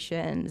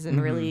creations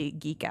and really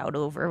geek out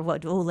over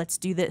let's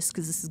do this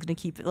because this is going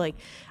to keep it like,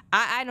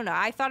 I don't know.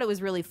 I thought it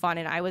was really fun,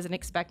 and I wasn't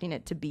expecting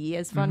it to be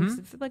as fun. 'Cause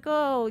it's like,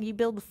 oh, you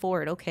build the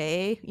fort,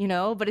 okay,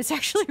 but it's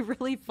actually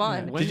really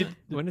fun.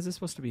 When is this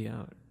supposed to be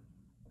out?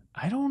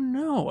 I don't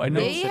know. I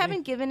know They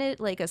haven't given it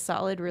like a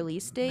solid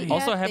release date yet.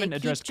 Also They haven't keep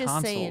addressed just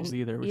consoles saying,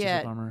 either, which is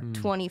a bummer.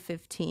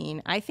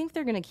 2015. I think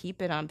they're going to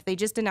keep it on. They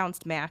just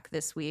announced Mac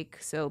this week,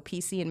 so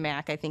PC and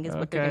Mac I think is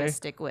what they're going Okay. to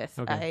stick with.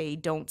 I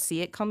don't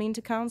see it coming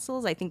to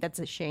consoles. I think that's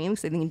a shame,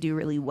 because I think they do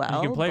really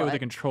well. You can play it with a but-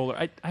 controller.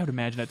 I would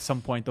imagine at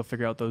some point they'll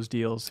figure out those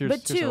deals. Here's,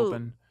 But here's too,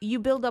 open. you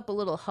build up a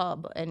little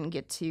hub and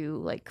get to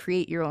like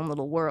create your own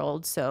little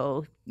world.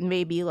 So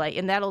maybe like,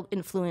 and that'll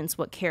influence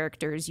what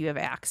characters you have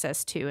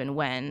access to and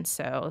when.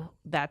 So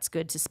that's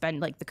good to spend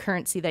like the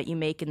currency that you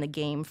make in the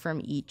game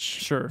from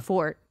each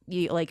fort.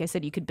 You, like I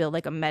said, you could build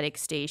like a medic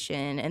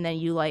station, and then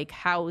you like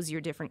house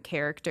your different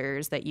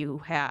characters that you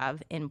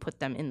have and put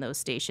them in those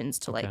stations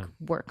to like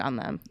work on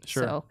them.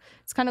 So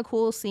it's kind of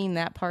cool seeing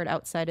that part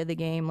outside of the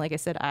game. Like I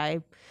said,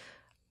 I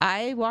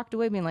walked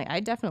away being like, I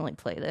definitely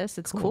play this.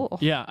 It's cool.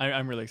 Yeah,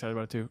 I'm really excited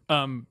about it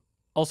too.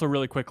 Also,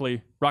 really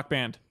quickly, Rock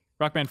Band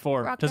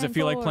 4. Rock Does it Band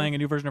feel like 4. playing a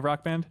new version of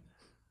Rock Band?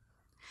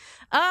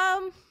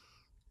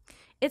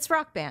 It's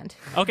Rock Band.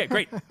 Okay,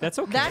 great. That's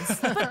okay.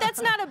 But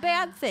that's not a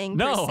bad thing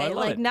No, per se. I love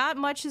Like it. not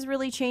much has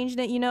really changed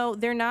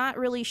it. They're not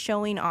really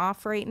showing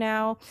off right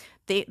now.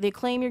 They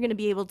claim you're going to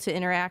be able to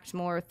interact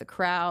more with the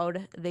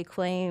crowd. They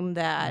claim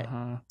that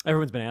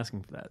Everyone's been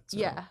asking for that. So.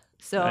 yeah.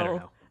 So I don't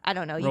know. I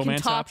don't know. You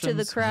Romance can talk to the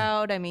options?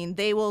 crowd. I mean,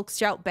 they will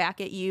shout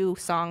back at you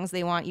songs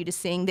they want you to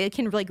sing. They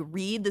can like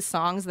read the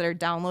songs that are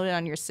downloaded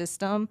on your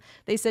system.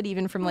 They said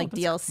even from like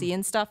DLC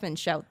and stuff, and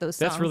shout those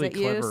songs That's really at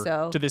you. clever.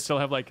 So Do they still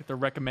have like the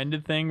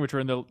recommended thing, which were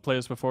in the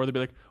playlist before? They'd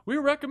be like, "We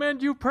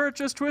recommend you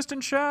purchase Twist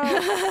and Shout.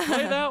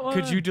 Play that one."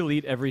 Could you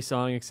delete every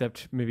song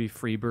except maybe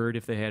Freebird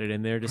if they had it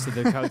in there, just so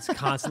the crowd's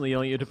constantly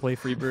yelling at you to play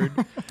Freebird?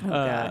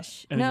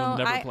 gosh, and no, you'll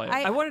never play it.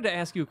 I wanted to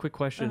ask you a quick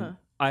question.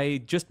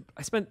 I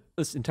spent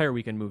this entire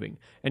weekend moving,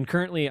 and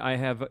currently I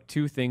have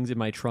two things in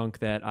my trunk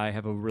that I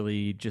have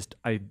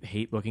I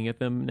hate looking at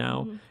them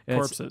now. And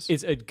Corpses.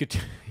 It's a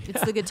guitar.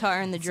 it's the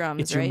guitar and the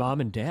drums, It's right? your mom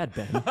and dad,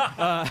 Ben.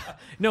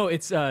 No,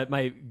 it's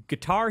my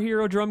Guitar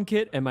Hero drum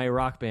kit and my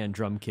Rock Band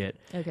drum kit.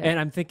 Okay. And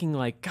I'm thinking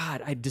like,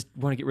 God, I just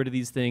want to get rid of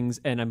these things,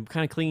 and I'm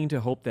kind of clinging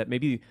to hope that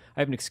maybe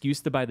I have an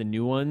excuse to buy the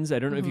new ones. I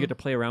don't know if you get to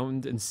play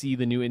around and see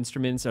the new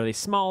instruments. Are they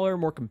smaller,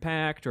 more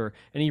compact, or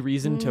any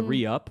reason to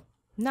re-up?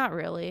 Not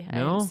really. I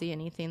No? didn't see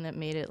anything that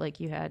made it like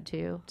you had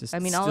to. Just I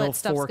mean, all still that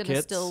stuff's 4 gonna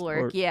kits still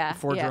or work. Yeah,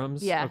 4 yeah,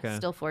 drums? Yeah, Okay.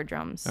 still 4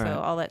 drums. All So right.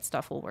 all that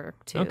stuff will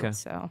work too. Okay.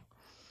 So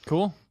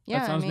Cool. yeah,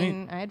 That sounds I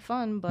mean, neat. I had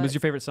fun, but What was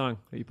your favorite song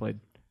that you played?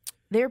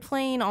 they're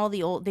playing all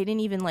the old. They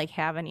didn't even like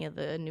have any of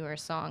the newer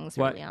songs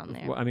really on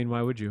there. I mean,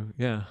 why would you?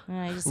 Yeah.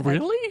 I just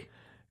Really?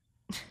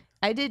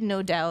 I did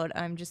No Doubt.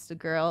 I'm just a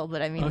girl,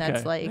 but I mean that's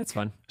Okay. like That's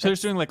fun. So they're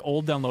just doing like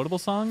old downloadable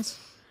songs?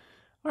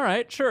 All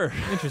right, sure.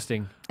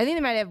 Interesting. I think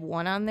they might have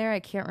one on there. I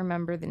can't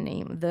remember the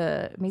name.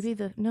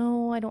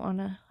 No, I don't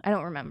wanna. I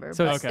don't remember.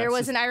 So But it's- there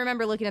wasn't. I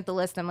remember looking at the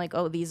list. I'm like,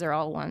 oh, these are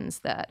all ones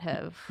that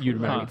have. You'd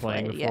remember been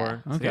playing played,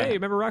 before. yeah. So, Okay. hey,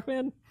 remember Rock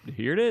Band?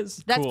 Here it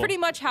is. That's Cool. pretty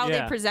much how they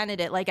Yeah. presented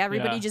it. Like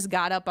everybody Yeah. just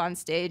got up on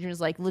stage and was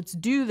like, "Let's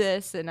do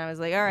this," and I was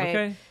like, "All right,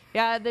 Okay.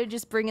 yeah." They're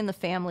just bringing the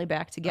family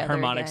back together.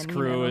 Harmonics again,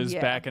 crew is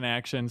yeah. back in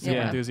action, super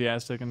Yeah.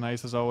 enthusiastic and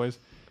nice as always.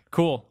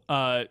 Cool.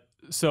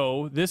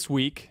 So this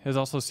week has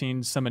also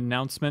seen some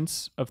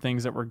announcements of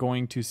things that we're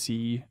going to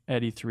see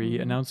at E3.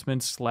 Mm-hmm.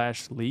 Announcements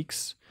 /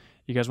 leaks.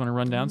 You guys want to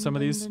run down some of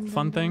these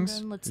fun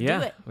things? Let's Yeah.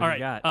 do it. What All do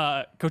you right.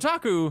 got?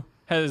 Kotaku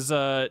has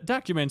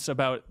documents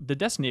about the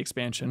Destiny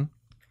expansion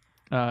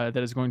that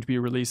is going to be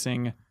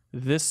releasing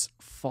this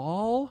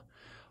fall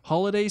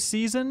holiday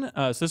season.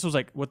 So this was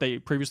like what they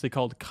previously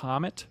called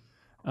Comet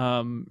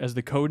as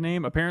the code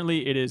name.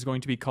 Apparently, it is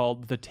going to be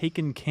called the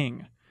Taken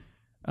King.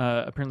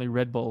 Apparently,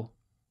 Red Bull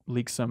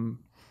leaked some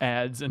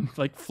ads and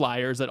like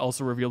flyers that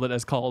also revealed it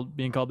as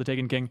being called the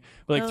Taken King.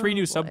 But like 3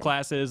 new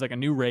subclasses, like a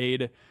new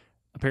raid,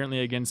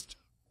 apparently against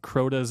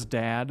Crota's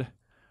dad.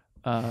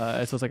 So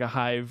it's like a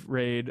hive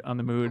raid on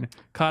the moon.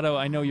 Kato,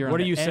 I know you're on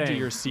the edge of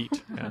your seat.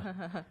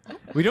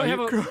 We don't have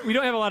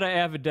a lot of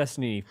avid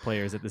Destiny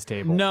players at this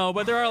table. No,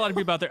 but there are a lot of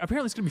people out there.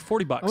 Apparently, it's going to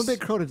be $40. I'm a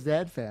big Crota's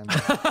dad fan.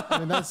 I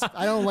mean,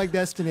 I don't like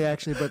Destiny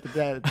actually, but the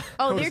dad.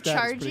 Oh, Crota's they're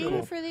dad is pretty charging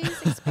cool. for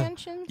these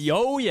expansions?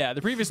 Oh yeah,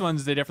 the previous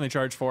ones they definitely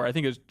charged for. I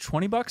think it was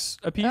 $20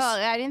 a piece. Oh,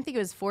 I didn't think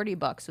it was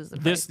 $40 was the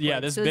price.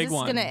 This so big this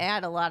one. is going to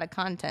add a lot of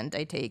content,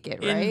 I take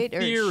it, In right?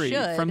 theory, or it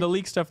should. from the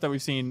leak stuff that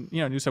we've seen,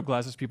 new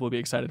subclasses people will be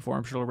excited for.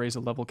 I'm sure it'll raise a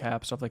level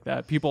cap, stuff like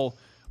that. People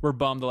were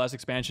bummed the last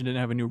expansion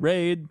didn't have a new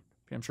raid.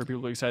 I'm sure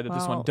people are excited that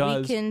this one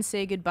does. We can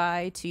say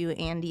goodbye to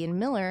Andy and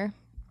Miller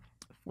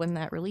when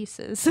that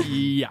releases.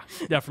 Yeah,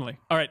 definitely.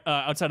 All right,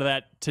 outside of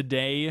that,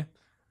 today,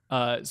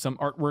 some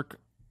artwork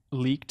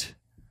leaked,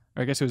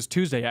 or I guess it was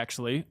Tuesday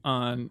actually,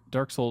 on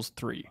Dark Souls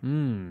 3.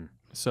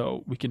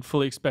 So we can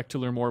fully expect to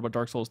learn more about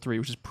Dark Souls 3,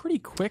 which is pretty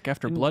quick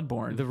after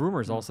Bloodborne. The rumor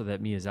is also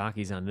that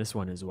Miyazaki's on this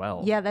one as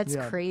well. Yeah, that's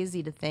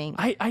crazy to think.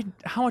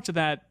 How much of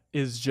that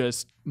is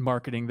just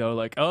marketing though?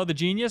 Like, oh, the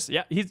genius,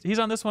 yeah, he's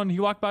on this one. He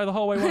walked by the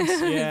hallway once. He's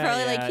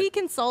probably like he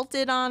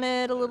consulted on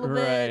it a little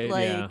bit.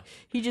 Like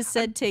he just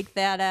said, take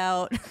that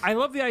out. I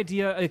love the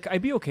idea. Like,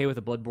 I'd be okay with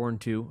a Bloodborne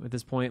 2 at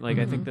this point. Like,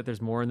 I think that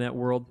there's more in that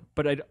world,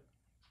 but I'd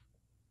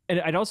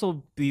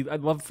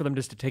love for them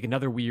just to take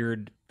another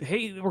weird,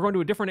 hey, we're going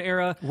to a different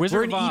era.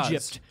 We're in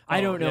Egypt.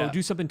 I don't know.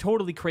 Do something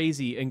totally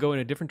crazy and go in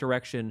a different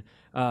direction.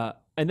 And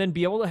then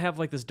be able to have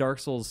like this Dark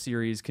Souls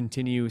series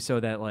continue so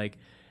that like,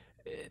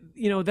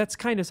 that's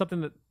kind of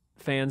something that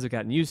fans have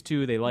gotten used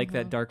to. They like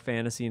that dark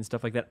fantasy and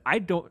stuff like that.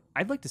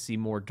 I'd like to see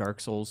more Dark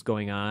Souls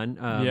going on.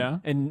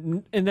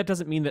 And that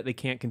doesn't mean that they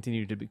can't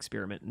continue to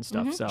experiment and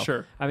stuff. So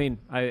Sure. I mean,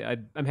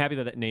 I'm happy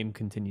that name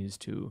continues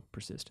to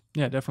persist.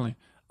 Yeah, definitely.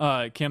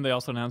 Kim, they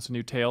also announced a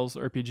new Tales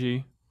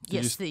RPG.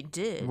 Yes, they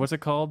did. What's it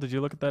called? Did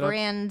you look at that up?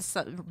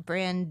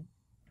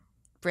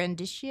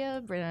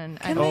 Brandicia?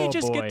 Can they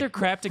just get their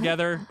crap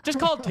together? Just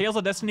call it Tales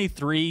of Destiny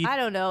 3. I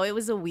don't know. It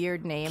was a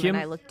weird name, Kim?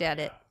 and I looked at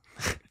it.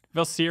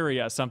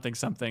 Valsyria something,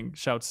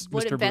 shouts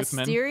Mr.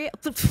 Boothman. Vastyria?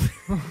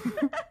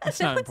 It's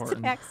not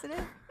important.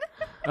 Accident.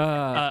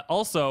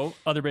 Also,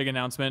 other big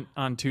announcement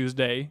on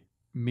Tuesday,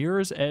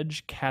 Mirror's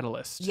Edge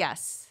Catalyst.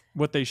 Yes.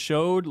 What they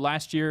showed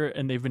last year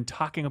and they've been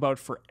talking about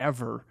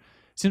forever.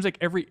 Seems like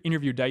every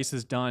interview DICE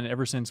has done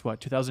ever since,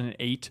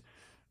 2008?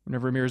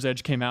 Whenever Mirror's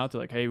Edge came out,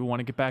 they're like, hey, we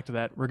want to get back to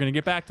that. We're going to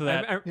get back to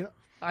that.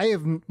 I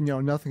have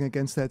nothing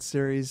against that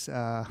series,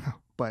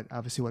 but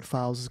obviously what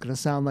follows is going to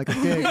sound like a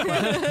dig.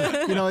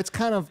 But, it's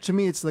kind of, to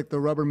me, it's like the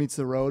rubber meets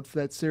the road for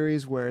that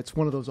series, where it's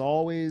one of those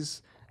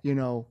always,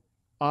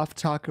 off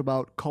talk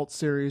about cult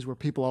series where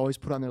people always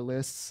put on their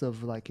lists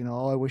of like,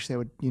 I wish they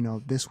would,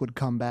 this would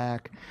come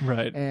back.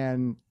 Right.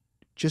 And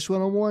just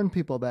want to warn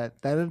people that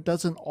it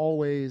doesn't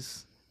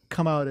always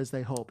come out as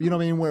they hope. You know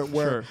what I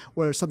mean?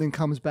 Where something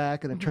comes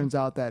back and it turns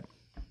out that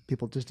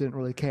people just didn't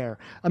really care.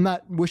 I'm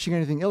not wishing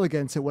anything ill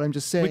against it. What I'm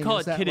just saying we call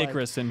is it that, Kid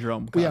Icarus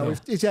syndrome. Yeah,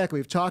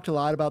 we've talked a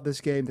lot about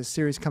this game, this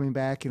series coming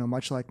back,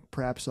 much like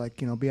perhaps like,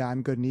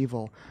 Beyond Good and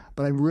Evil.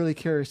 But I'm really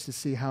curious to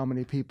see how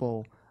many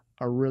people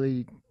are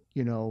really,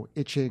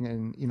 itching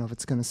and, if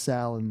it's going to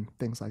sell and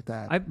things like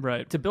that.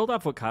 Right. To build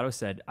off what Kato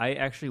said, I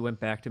actually went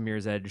back to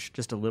Mirror's Edge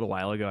just a little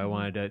while ago. I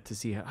wanted to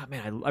see,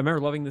 I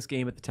remember loving this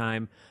game at the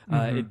time.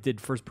 It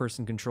did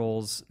first-person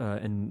controls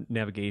and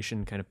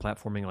navigation, kind of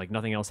platforming like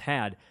nothing else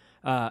had.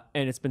 And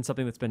it's been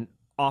something that's been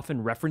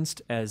often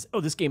referenced as, oh,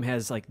 this game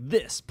has like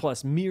this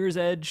plus Mirror's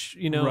Edge,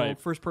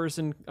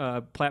 first-person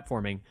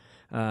platforming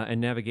and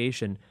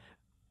navigation.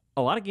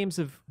 A lot of games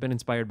have been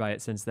inspired by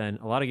it since then.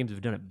 A lot of games have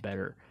done it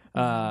better.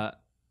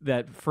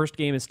 That first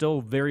game is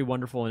still very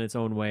wonderful in its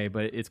own way,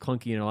 but it's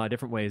clunky in a lot of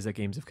different ways that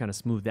games have kind of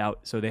smoothed out.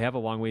 So they have a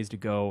long ways to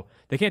go.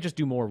 They can't just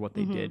do more of what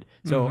they did.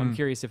 So I'm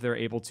curious if they're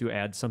able to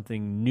add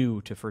something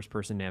new to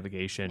first-person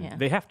navigation. Yeah.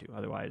 They have to,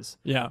 otherwise.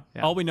 Yeah.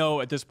 All we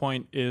know at this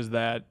point is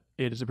that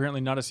it is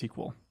apparently not a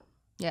sequel.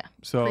 Yeah.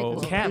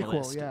 So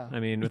Catalyst. Prequel, yeah. I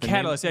mean, with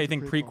Catalyst, I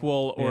think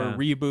prequel or Yeah.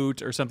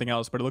 reboot or something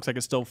else, but it looks like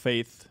it's still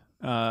Faith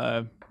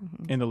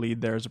in the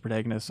lead there as a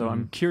protagonist. So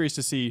I'm curious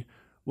to see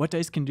what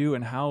DICE can do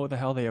and how the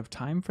hell they have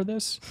time for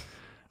this.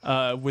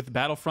 With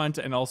Battlefront,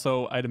 and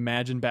also I'd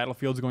imagine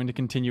Battlefield's going to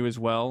continue as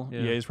well.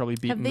 Yeah. EA's probably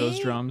beating those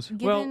drums. Have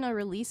they given a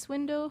release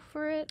window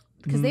for it?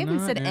 Because they haven't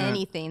said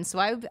anything. So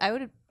I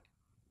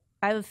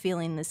have a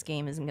feeling this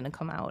game isn't going to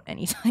come out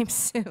anytime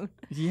soon.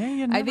 Yeah,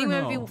 you never I think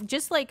know. it would be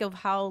just like of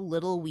how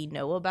little we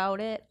know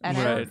about it. And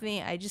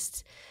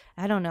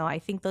I don't know. I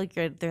think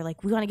they're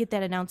like, we want to get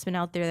that announcement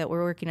out there that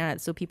we're working on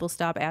it so people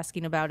stop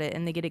asking about it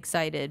and they get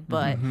excited.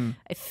 But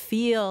I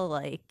feel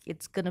like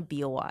it's going to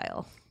be a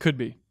while. Could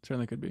be.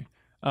 Certainly could be.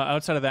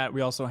 Outside of that,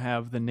 we also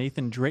have the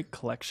Nathan Drake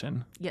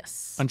collection.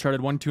 Yes.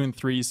 Uncharted 1, 2, and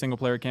 3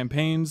 single-player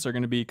campaigns are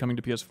going to be coming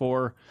to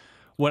PS4.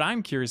 What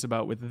I'm curious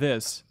about with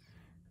this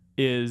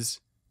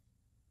is,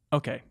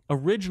 okay,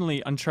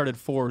 originally Uncharted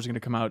 4 was going to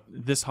come out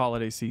this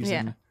holiday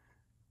season. Yeah.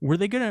 were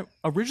they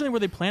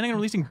planning on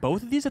releasing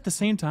both of these at the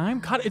same time?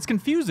 God, it's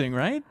confusing,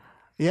 right?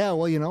 Yeah,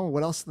 well,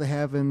 what else do they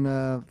have in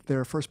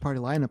their first-party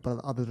lineup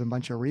other than a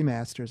bunch of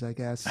remasters, I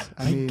guess?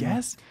 I mean,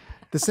 guess.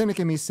 The cynic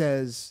in me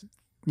says,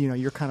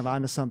 you're kind of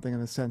onto something in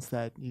the sense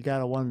that you got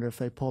to wonder if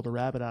they pulled a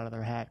rabbit out of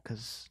their hat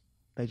because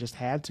they just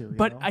had to.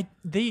 But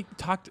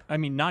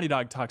Naughty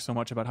Dog talked so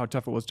much about how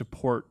tough it was to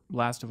port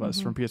Last of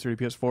Us from PS3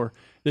 to PS4.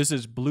 This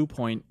is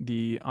Bluepoint,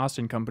 the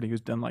Austin company,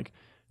 who's done like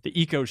the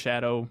Eco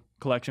Shadow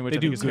collection, which I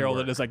think is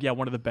heralded as like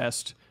one of the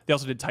best. They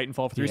also did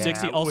Titanfall for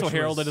 360, also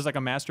heralded as like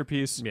a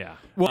masterpiece. Yeah.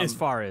 Well, as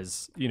far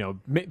as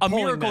a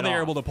miracle they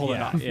were able to pull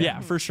it off. Yeah,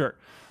 for sure.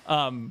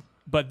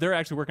 But they're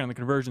actually working on the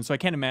conversion, so I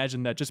can't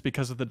imagine that just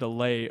because of the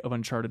delay of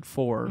Uncharted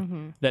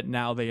 4, that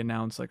now they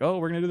announce like, oh,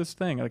 we're gonna do this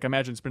thing. Like, I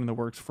imagine it's been in the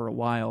works for a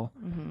while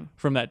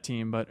from that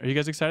team. But are you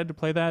guys excited to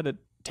play that at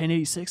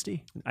 1080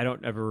 60? I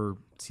don't ever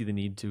see the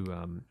need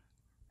to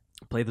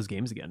play those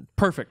games again.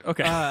 Perfect.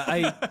 Okay.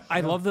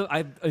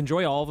 I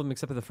enjoy all of them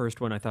except for the first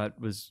one. I thought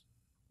was.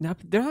 Now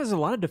there was a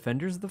lot of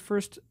defenders of the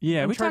first.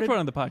 Yeah, Uncharted. we talked about it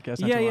on the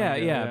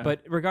podcast. Yeah.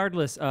 But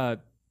regardless,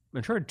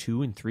 Uncharted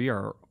 2 and 3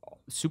 are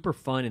super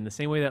fun in the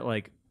same way that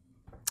like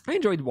I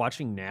enjoyed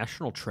watching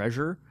National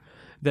Treasure,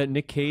 that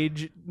Nick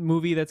Cage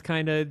movie that's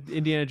kind of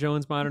Indiana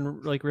Jones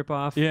modern like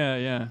ripoff.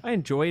 Yeah. I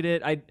enjoyed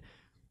it.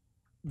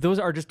 Those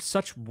are just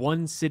such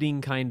one sitting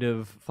kind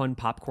of fun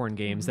popcorn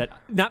games that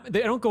I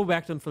don't go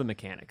back to them for the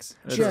mechanics.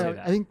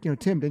 Yeah, I think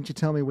Tim, didn't you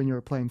tell me when you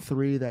were playing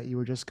 3 that you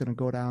were just going to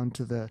go down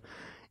to the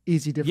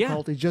easy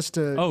difficulty just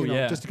to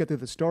just to get through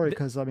the story?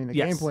 Because I mean the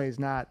gameplay is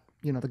not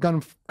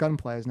the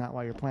gunplay is not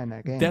why you're playing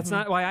that game. That's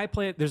not why I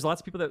play it. There's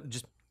lots of people that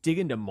just dig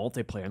into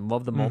multiplayer and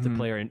love the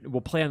multiplayer and will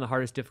play on the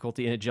hardest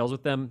difficulty and it gels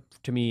with them.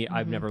 To me,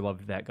 I've never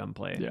loved that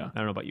gunplay. Yeah. I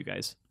don't know about you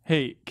guys.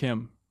 Hey,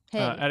 Kim. Hey.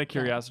 Out of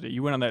curiosity,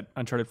 you went on that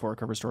Uncharted 4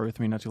 cover story with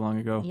me not too long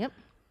ago. Yep.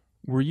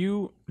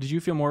 Did you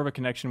feel more of a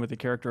connection with the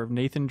character of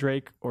Nathan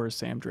Drake or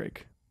Sam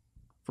Drake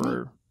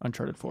for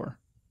Uncharted 4?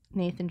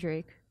 Nathan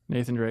Drake.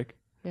 Nathan Drake?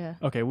 Yeah.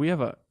 Okay, we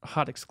have a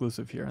hot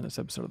exclusive here on this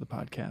episode of the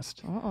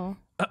podcast.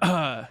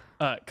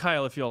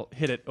 Kyle, if you'll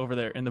hit it over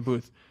there in the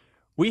booth.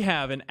 We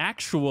have an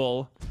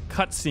actual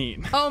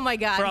cutscene. Oh my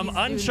God. From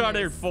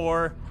Uncharted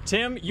 4.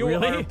 Tim, you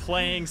are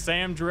playing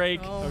Sam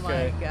Drake. Oh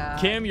my God.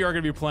 Kim, you're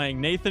going to be playing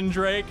Nathan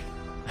Drake.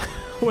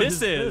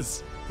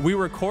 This we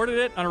recorded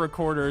it on our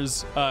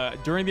recorders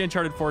during the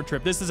Uncharted 4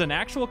 trip. This is an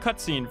actual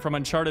cutscene from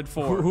Uncharted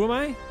 4. Who am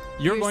I?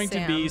 You're going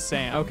to be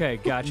Sam. Okay,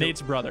 gotcha.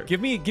 Nate's brother. Give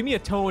me a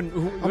tone.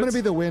 I'm going to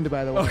be the wind,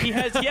 by the way. Oh, he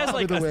has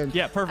like the wind.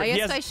 Yeah, perfect. I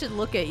guess I should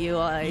look at you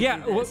while I do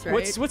this,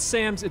 right? What's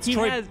Sam's? It's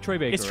Troy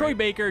Baker. It's Troy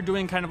Baker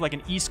doing kind of like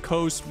an East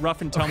Coast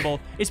rough and tumble.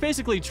 It's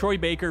basically Troy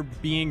Baker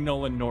being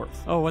Nolan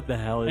North. Oh, what the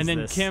hell is this?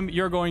 And then Kim,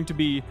 you're going to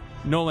be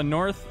Nolan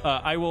North.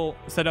 I will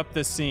set up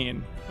this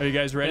scene. Are you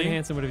guys ready? Hey,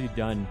 Hanson, what have you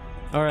done?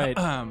 All right.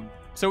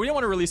 So we don't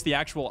want to release the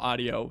actual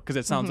audio because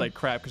it sounds like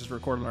crap because it's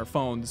recorded on our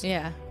phones.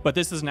 Yeah. But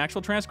this is an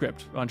actual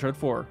transcript of Uncharted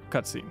 4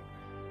 cutscene.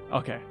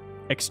 Okay.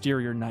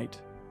 Exterior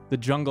night. The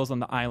jungles on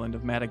the island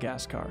of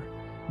Madagascar.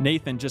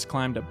 Nathan just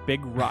climbed a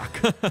big rock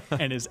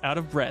and is out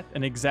of breath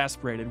and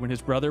exasperated when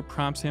his brother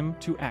prompts him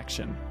to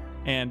action.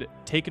 And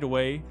take it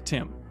away,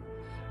 Tim.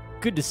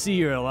 Good to see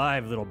you're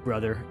alive, little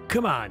brother.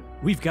 Come on,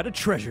 we've got a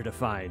treasure to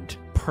find.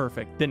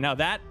 Perfect. Now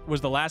that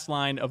was the last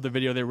line of the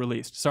video they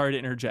released. Sorry to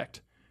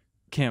interject.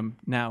 Kim,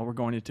 now we're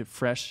going into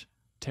fresh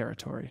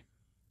territory.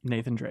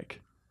 Nathan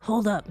Drake.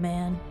 Hold up,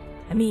 man.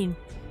 I mean,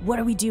 what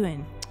are we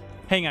doing?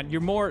 Hang on,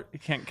 you're more.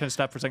 Can I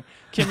stop for a second?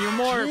 Kim, you're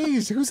more.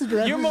 Jeez, who's the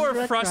director? You're more Who's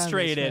the director on this,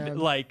 frustrated. man?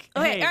 Like,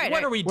 Okay, hey, all right,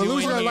 what are we We're doing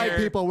losing our here? light,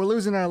 people. We're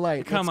losing our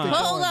light. Come Let's on.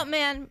 get Hold going. up,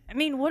 man. I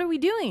mean, what are we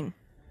doing?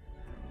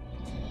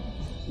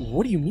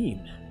 What do you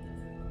mean?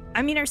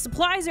 I mean, our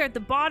supplies are at the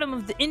bottom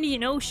of the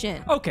Indian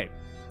Ocean. Okay,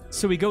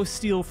 so we go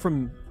steal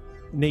from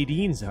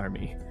Nadine's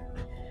army.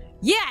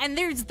 Yeah, and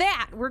there's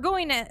that. We're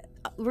going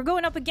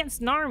up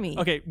against an army.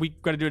 Okay, we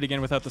got to do it again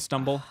without the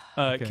stumble.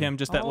 Kim,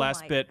 just that Oh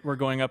last my- bit. We're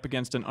going up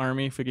against an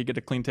army. If we could get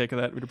a clean take of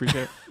that, we'd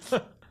appreciate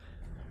it.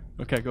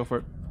 Okay, go for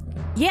it.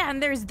 Yeah,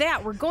 and there's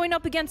that. We're going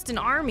up against an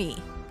army.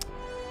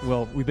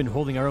 Well, we've been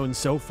holding our own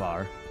so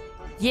far.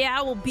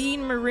 Yeah, well,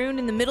 being marooned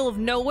in the middle of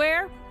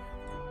nowhere.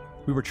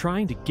 We were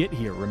trying to get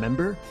here,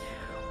 remember?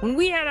 When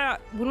we had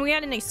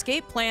an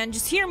escape plan,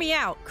 just hear me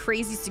out.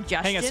 Crazy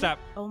suggestion. Hang on, stop.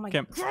 Oh my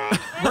Kim. God.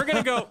 We're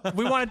gonna go.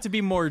 We want it to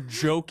be more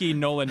jokey,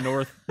 Nolan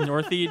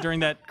Northy during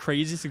that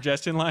crazy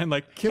suggestion line.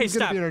 Like, Kim's hey,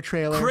 gonna stop. be in our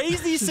trailer.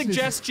 Crazy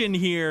suggestion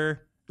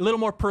here. A little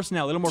more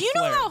personnel, a little more Do you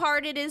know flair. how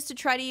hard it is to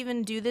try to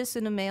even do this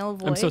in a male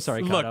voice? I'm so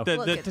sorry, Kato.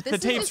 Look, Look, the this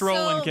tape's is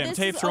rolling, so- Kim. this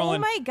Tape's is- rolling. oh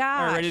my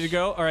All right, ready to gosh.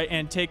 go? All right,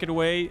 and take it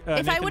away. If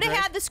Nathan I would have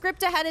Drake. had the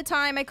script ahead of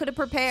time, I could have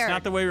prepared. It's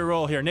not the way we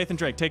roll here. Nathan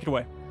Drake, take it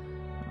away.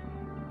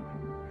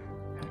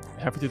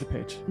 Halfway through the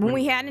page. When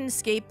we had an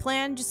escape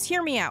plan, just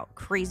hear me out.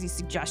 Crazy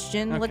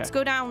suggestion. Okay. Let's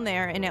go down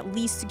there and at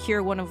least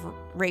secure one of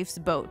Rafe's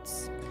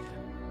boats.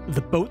 The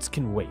boats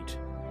can wait.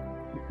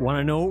 Want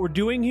to know what we're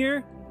doing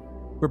here?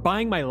 We're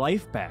buying my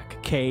life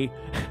back, Kay.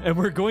 And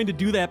we're going to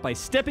do that by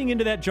stepping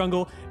into that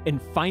jungle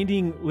and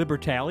finding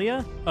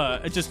Libertalia.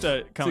 Just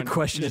a comment. It's a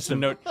question. Just a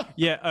note.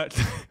 Yeah,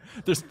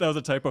 that was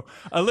a typo.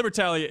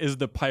 Libertalia is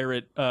the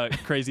pirate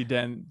crazy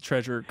den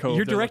treasure cove.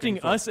 You're directing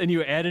us, and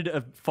you added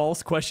a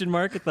false question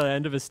mark at the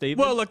end of a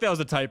statement? Well, look, that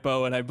was a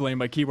typo, and I blame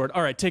my keyboard.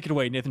 All right, take it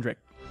away, Nathan Drake.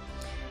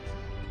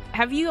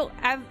 Have you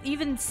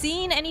even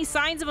seen any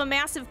signs of a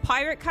massive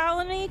pirate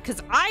colony?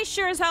 Because I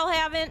sure as hell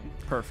haven't.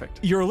 Perfect.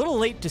 You're a little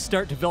late to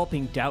start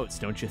developing doubts,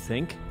 don't you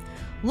think?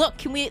 Look,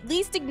 can we at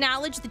least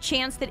acknowledge the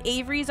chance that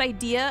Avery's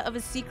idea of a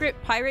secret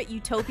pirate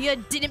utopia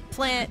didn't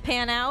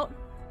pan out?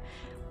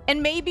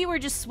 And maybe we're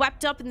just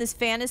swept up in this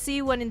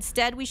fantasy when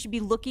instead we should be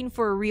looking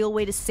for a real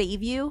way to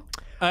save you?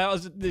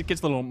 It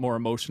gets a little more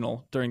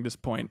emotional during this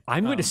point.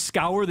 I'm going to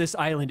scour this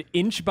island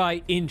inch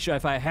by inch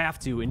if I have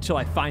to until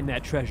I find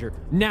that treasure.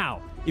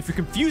 Now, if you're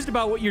confused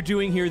about what you're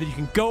doing here, then you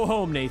can go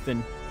home,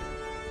 Nathan.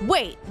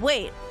 Wait,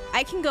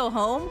 I can go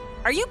home?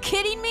 Are you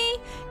kidding me?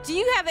 Do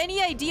you have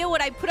any idea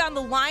what I put on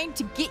the line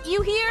to get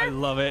you here? I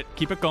love it.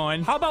 Keep it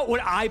going. How about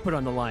what I put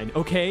on the line,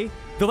 okay?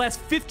 The last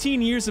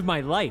 15 years of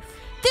my life.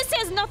 This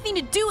has nothing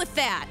to do with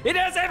that. It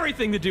has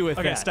everything to do with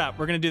that. Okay, stop.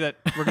 We're going to do that.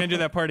 We're going to do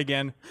that part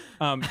again.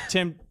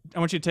 Tim, I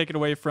want you to take it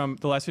away from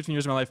the last 15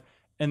 years of my life,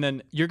 and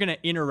then you're going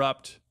to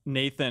interrupt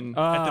Nathan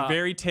at the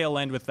very tail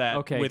end with that.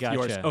 Okay, with gotcha.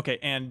 yours. Okay,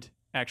 and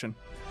action.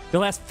 The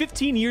last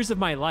 15 years of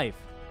my life.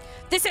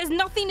 This has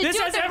nothing to This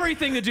do has with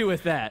everything to do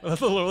with that.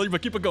 That's a little early,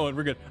 but keep it going.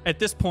 We're good. At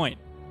this point,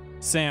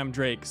 Sam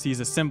Drake sees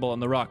a symbol on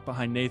the rock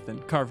behind Nathan,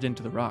 carved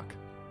into the rock.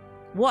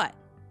 What?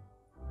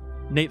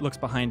 Nate looks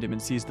behind him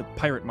and sees the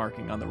pirate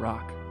marking on the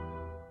rock.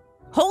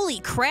 Holy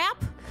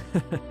crap!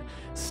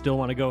 Still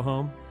want to go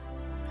home?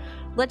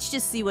 Let's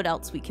just see what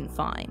else we can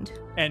find.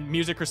 And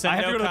music crescendo. I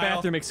have to go to the Kyle.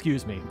 bathroom.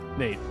 Excuse me,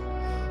 Nate.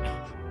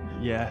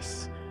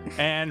 Yes.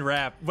 And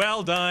wrap.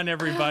 Well done,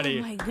 everybody.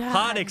 Oh my God.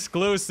 Hot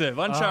exclusive.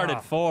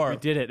 Uncharted 4. We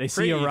did it. They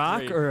see a rock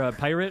Pre-E3. or a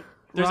pirate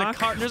There's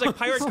rock? there's like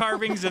pirate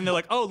carvings, and they're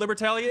like, oh,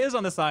 Libertalia is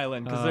on this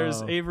island because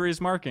there's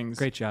Avery's markings.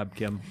 Great job,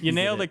 Kim. You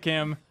nailed it,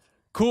 Kim.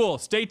 Cool.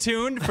 Stay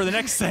tuned for the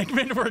next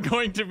segment. We're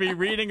going to be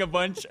reading a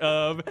bunch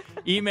of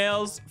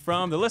emails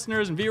from the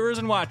listeners and viewers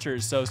and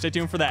watchers. So stay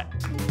tuned for that.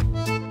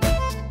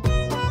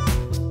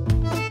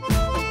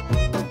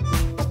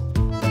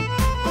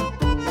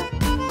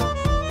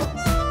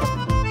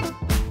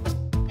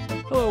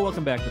 Hello,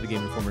 welcome back to the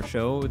Game Informer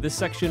Show. This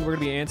section, we're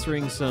going to be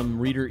answering some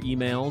reader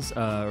emails,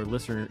 or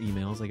listener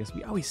emails, I guess.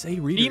 We always say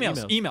reader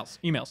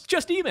Emails.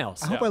 Just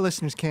emails. I hope our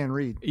listeners can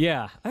read.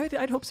 Yeah,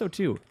 I'd hope so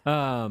too.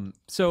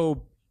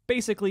 So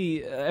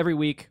basically, every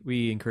week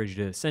we encourage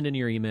you to send in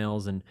your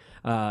emails and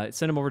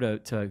send them over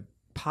to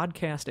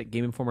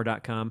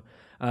podcast@gameinformer.com.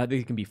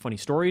 They can be funny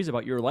stories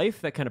about your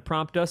life that kind of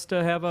prompt us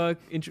to have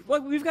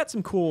well, we've got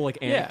some cool like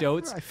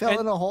anecdotes. I fell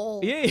in a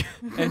hole. Yeah,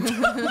 and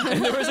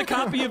there was a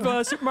copy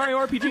of Super Mario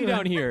RPG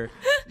down here,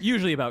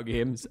 usually about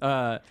games,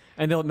 and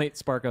they might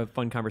spark a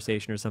fun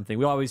conversation or something.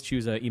 We always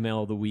choose an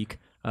email of the week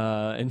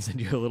and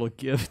send you a little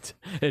gift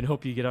and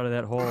hope you get out of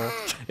that hole.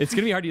 It's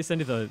gonna be hard to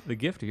send you the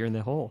gift if you're in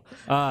the hole.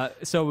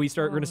 So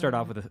we're gonna start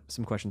off with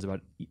some questions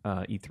about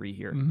E3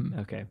 here. Mm-hmm.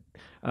 Okay.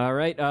 All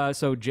right.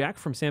 So Jack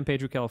from San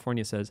Pedro,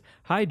 California says,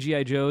 "Hi,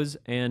 G.I. Joes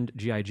and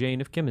G.I.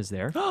 Jane, if Kim is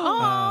there." Oh,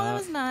 that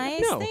was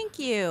nice. no. Thank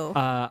you.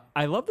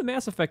 I love the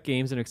Mass Effect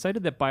games and are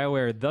excited that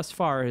BioWare thus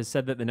far has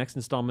said that the next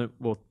installment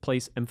will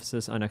place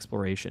emphasis on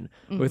exploration.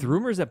 With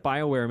rumors that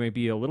BioWare may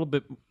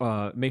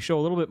show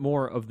a little bit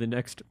more of the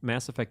next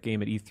Mass Effect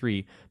game at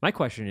E3, my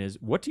question is,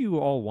 what do you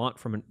all want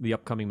from the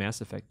upcoming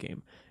Mass Effect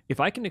game? If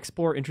I can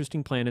explore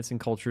interesting planets and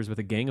cultures with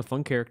a gang of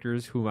fun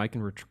characters whom I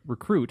can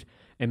recruit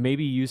and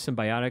maybe use some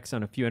biotics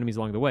on a few enemies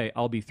along the way,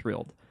 I'll be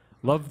thrilled.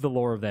 Love the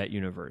lore of that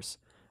universe.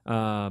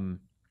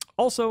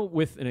 Also,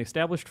 with an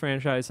established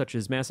franchise such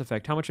as Mass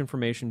Effect, how much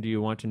information do you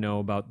want to know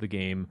about the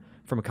game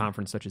from a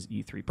conference such as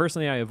E3?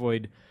 Personally, I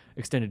avoid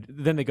extended...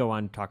 Then they go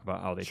on to talk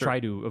about how they try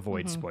to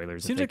avoid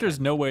spoilers. Seems like there's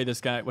no way this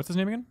guy... What's his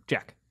name again?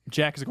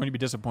 Jack is going to be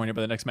disappointed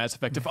by the next Mass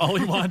Effect if all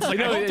he wants.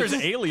 Like, I hope there's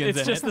aliens in it.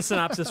 It's just the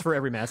synopsis for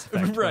every Mass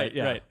Effect. Right,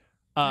 yeah.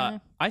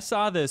 right. I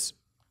saw this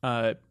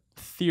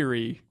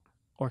theory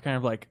or kind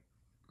of like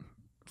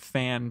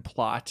fan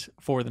plot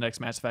for the next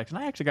Mass Effect, and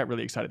I actually got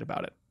really excited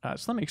about it.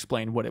 So let me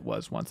explain what it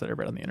was once that I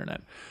read on the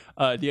internet.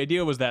 The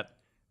idea was that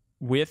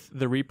with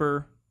the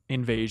Reaper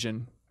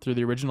invasion through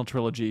the original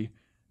trilogy,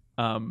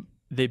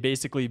 they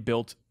basically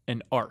built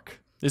an arc.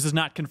 This is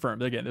not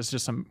confirmed. Again, this is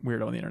just some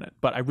weirdo on the internet,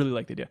 but I really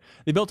like the idea.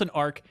 They built an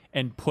arc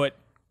and put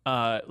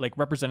like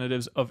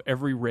representatives of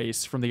every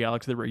race from the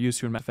galaxy that we're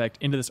used to in Mass Effect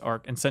into this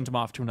arc and sent them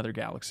off to another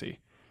galaxy.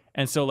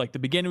 And so like the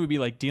beginning would be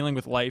like dealing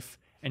with life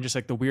and just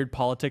like the weird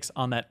politics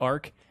on that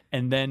arc,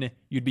 and then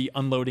you'd be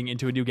unloading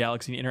into a new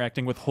galaxy and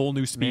interacting with whole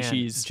new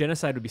species. Man,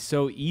 genocide would be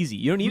so easy.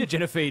 You don't need a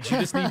genophage. You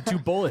just need 2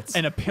 bullets.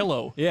 And a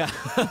pillow. Yeah.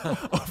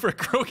 Over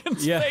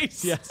Krogan's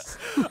face. Yes.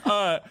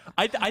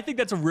 I think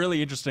that's a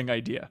really interesting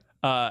idea.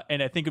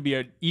 And I think it'd be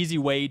an easy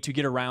way to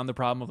get around the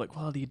problem of like,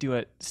 well, do you do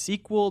a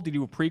sequel? Do you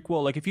do a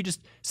prequel? Like if you just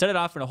set it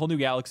off in a whole new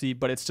galaxy,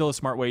 but it's still a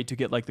smart way to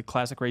get like the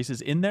classic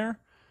races in there.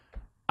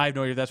 I have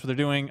no idea if that's what they're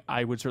doing.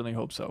 I would certainly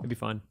hope so. It'd be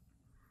fun.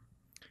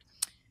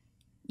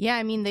 Yeah,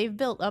 I mean, they've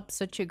built up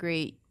such a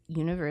great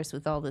universe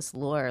with all this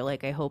lore.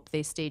 Like, I hope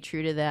they stay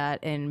true to that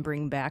and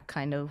bring back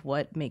kind of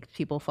what makes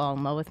people fall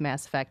in love with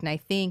Mass Effect. And I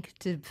think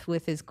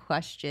with his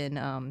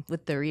question,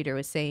 with the reader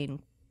was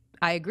saying,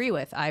 I agree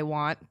with. I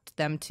want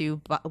them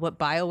to, what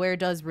BioWare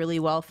does really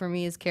well for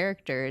me is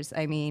characters.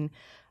 I mean,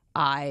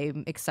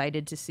 I'm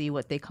excited to see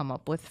what they come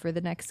up with for the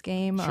next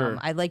game. Sure.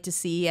 I'd like to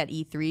see at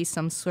E3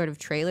 some sort of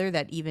trailer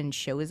that even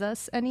shows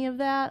us any of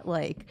that,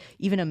 like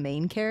even a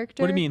main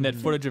character. What do you mean, that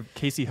footage of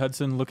Casey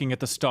Hudson looking at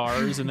the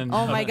stars and then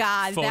Oh my a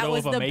God, photo that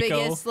was of a the Mako?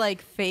 biggest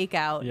like fake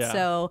out. Yeah.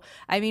 So,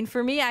 I mean,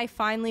 for me, I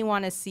finally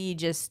want to see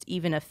just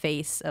even a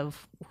face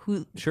of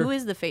who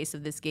is the face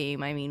of this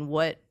game. I mean,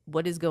 what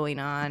is going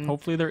on?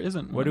 Hopefully there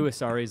isn't. What do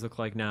Asaris look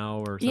like now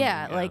or something?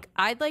 Yeah, like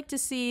I'd like to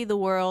see the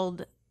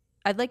world.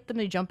 I'd like them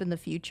to jump in the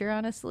future,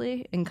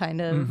 honestly, and kind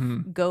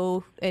of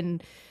go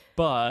and.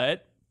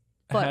 But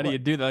how do what- you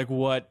do that? Like,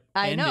 what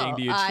ending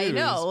do you choose? I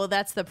know. Well,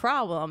 that's the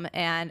problem,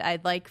 and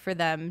I'd like for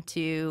them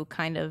to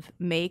kind of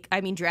make. I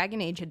mean, Dragon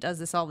Age does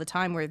this all the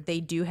time, where they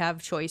do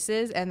have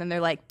choices, and then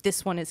they're like,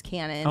 "This one is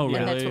canon," Oh, and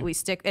that's really? what we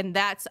stick. And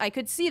I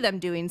could see them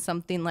doing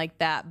something like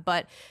that,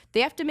 but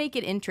they have to make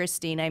it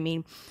interesting. I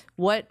mean,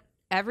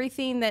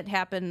 everything that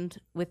happened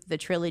with the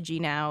trilogy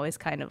now is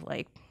kind of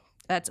like.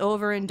 That's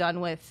over and done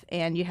with,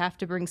 and you have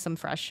to bring some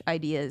fresh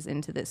ideas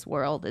into this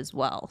world as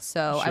well.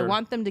 So I Sure.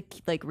 want them to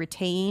like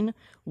retain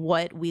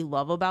what we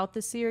love about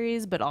the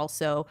series, but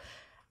also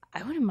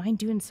I wouldn't mind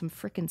doing some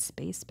freaking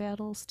space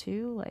battles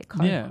too, like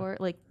Yeah. hardcore.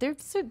 Like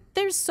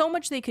there's so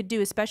much they could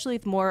do, especially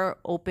with more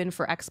open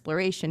for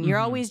exploration. You're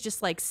always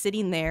just like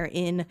sitting there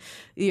in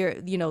your,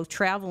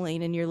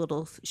 traveling in your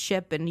little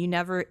ship, and you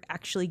never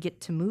actually get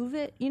to move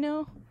it.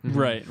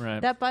 Right.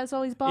 That buzz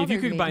always bothered If you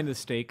me. could combine the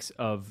stakes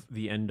of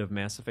the end of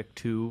Mass Effect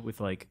 2 with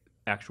like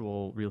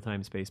actual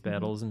real-time space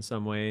battles in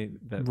some way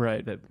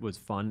that was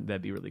fun,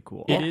 that'd be really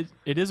cool.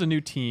 It is a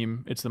new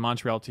team. It's the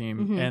Montreal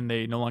team, and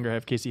they no longer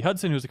have Casey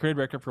Hudson, who's the creative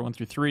director for 1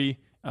 through 3.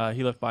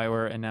 He left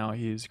BioWare, and now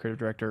he's creative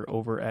director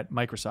over at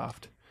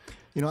Microsoft.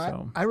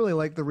 I really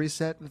like the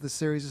reset that the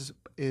series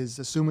is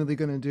assumedly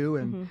going to do,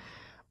 and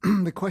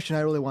the question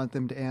I really want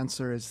them to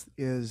answer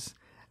is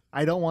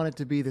I don't want it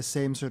to be the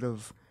same sort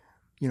of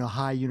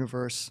high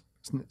universe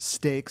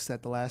stakes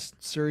that the last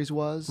series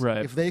was.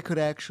 Right. If they could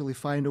actually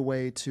find a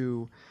way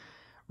to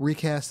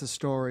recast the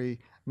story,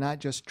 not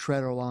just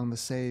tread along the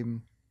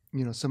same,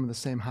 some of the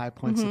same high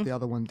points that the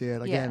other one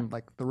did. Again,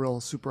 like the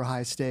real super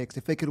high stakes.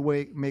 If they could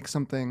make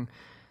something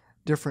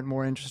different,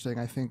 more interesting,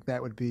 I think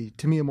that would be,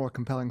 to me, a more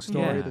compelling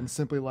story than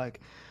simply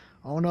like,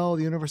 oh no,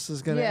 the universe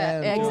is going to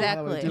end. Yeah, Don't know how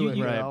to exactly. do it,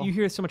 You, you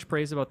hear so much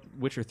praise about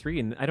Witcher 3,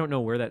 and I don't know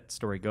where that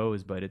story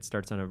goes, but it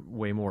starts on a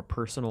way more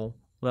personal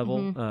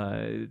level.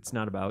 It's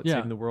not about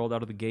saving the world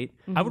out of the gate.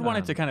 I would want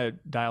it to kind of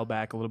dial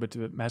back a little bit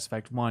to Mass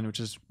Effect 1, which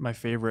is my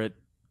favorite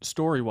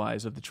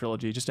story-wise of the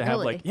trilogy. Just to have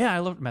Really? I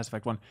love Mass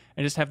Effect 1.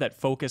 And just have that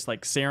focus,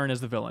 like Saren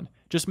as the villain.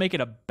 Just make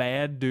it a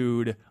bad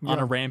dude on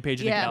a rampage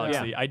in the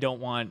galaxy. I don't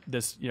want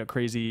this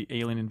crazy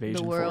alien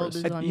invasion the world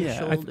force. is on your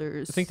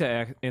shoulders. I think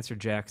to answer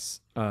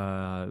Jack's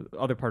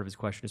other part of his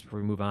question is before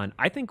we move on,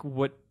 I think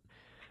what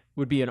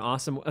would be an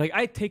awesome, like,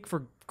 I take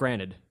for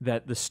granted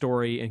that the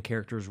story and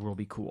characters will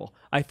be cool.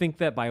 I think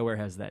that BioWare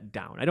has that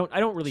down. I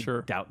don't really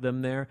doubt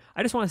them there.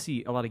 I just want to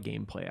see a lot of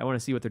gameplay. I want to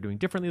see what they're doing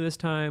differently this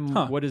time.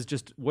 What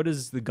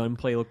does the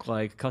gunplay look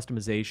like?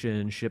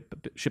 Customization,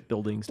 ship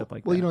building, stuff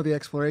like that. Well, the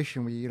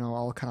exploration, we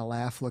all kind of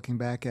laugh looking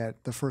back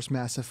at the first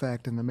Mass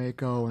Effect and the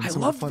Mako. And I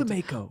some love of the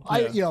Mako.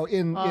 I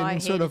I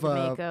sort hated of the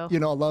a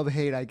Mako. love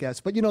hate, I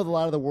guess. But a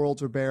lot of the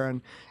worlds are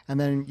barren, and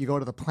then you go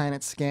to the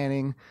planet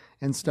scanning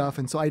and stuff,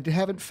 and so I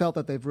haven't felt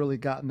that they've really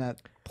gotten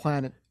that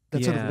planet,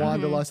 that sort of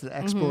wanderlust, that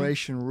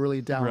exploration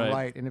really down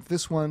right. And if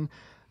this one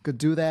could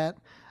do that,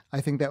 I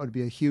think that would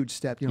be a huge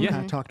step. Kind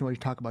of talking when you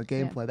talk about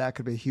gameplay, that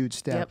could be a huge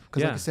step.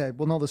 Because like I said,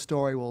 we'll know the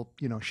story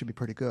should be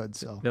pretty good.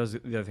 So that was the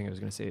other thing I was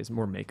going to say is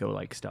more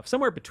Mako-like stuff.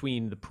 Somewhere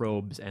between the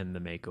probes and the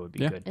Mako would be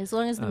good. As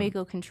long as the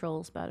Mako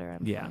controls better,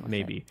 I'm fine with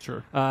maybe. it.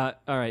 Sure. All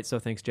right, so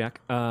thanks,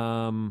 Jack.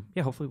 Hopefully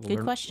we'll Good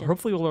learn. question.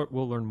 Hopefully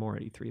we'll learn more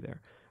at E3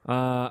 there.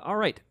 All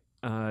right.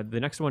 The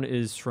next one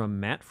is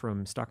from Matt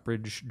from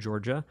Stockbridge,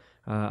 Georgia.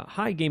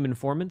 Hi, Game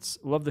Informants.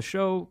 Love the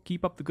show.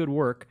 Keep up the good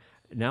work.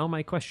 Now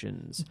my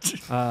questions.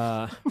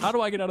 How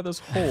do I get out of this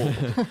hole?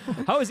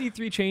 How has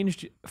E3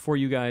 changed for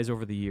you guys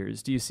over the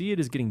years? Do you see it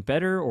as getting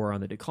better or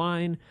on the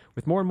decline?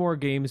 With more and more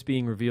games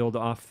being revealed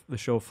off the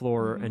show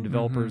floor and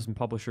developers and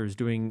publishers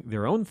doing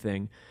their own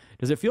thing,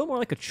 does it feel more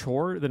like a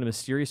chore than a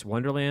mysterious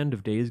wonderland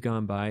of days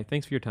gone by?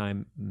 Thanks for your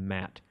time,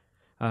 Matt.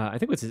 I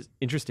think what's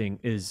interesting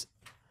is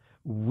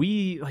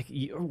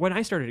when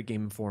I started at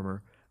Game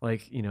Informer,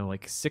 like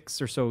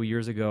 6 or so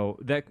years ago,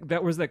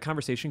 that was that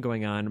conversation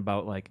going on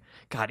about like,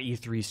 God,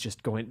 E3's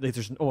just going, like,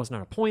 there's it's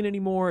not a point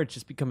anymore. It's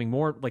just becoming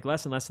more like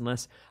less and less and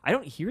less. I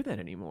don't hear that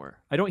anymore.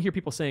 I don't hear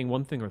people saying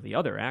one thing or the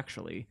other,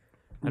 actually.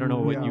 I don't know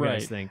what you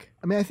guys think.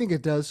 I mean, I think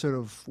it does sort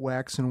of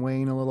wax and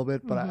wane a little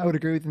bit, but I would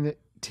agree with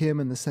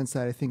Tim in the sense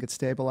that I think it's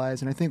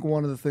stabilized. And I think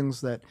one of the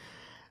things that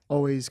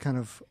always kind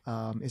of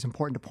is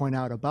important to point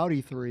out about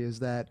E3 is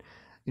that,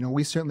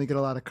 we certainly get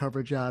a lot of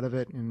coverage out of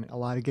it, and a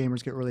lot of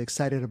gamers get really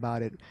excited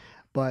about it.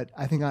 But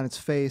I think on its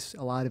face,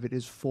 a lot of it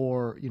is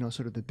for,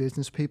 sort of the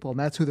business people. And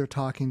that's who they're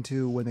talking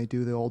to when they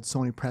do the old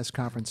Sony press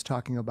conference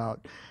talking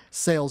about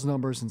sales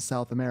numbers in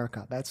South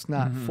America. That's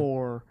not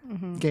for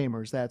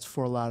gamers. That's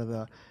for a lot of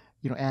the,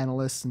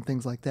 analysts and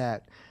things like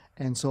that.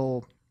 And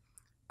so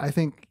I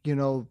think,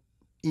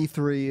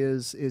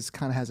 E3 is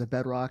kind of has a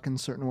bedrock in a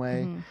certain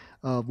way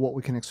of what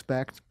we can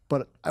expect.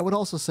 But I would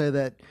also say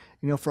that,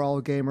 for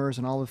all gamers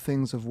and all the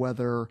things of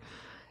whether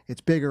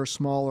it's bigger,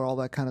 smaller, all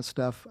that kind of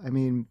stuff, I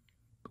mean,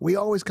 we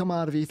always come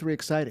out of E3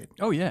 excited.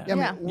 Oh, yeah. I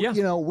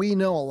mean, we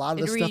know a lot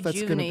of the stuff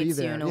that's going to be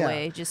there. You in a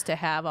way, just to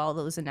have all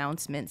those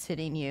announcements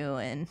hitting you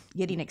and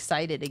getting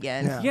excited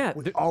again. Yeah,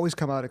 we always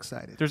come out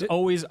excited. There's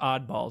always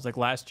oddballs. Like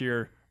last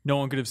year, no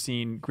one could have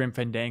seen Grim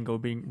Fandango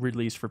being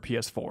released for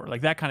PS4.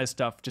 Like that kind of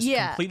stuff just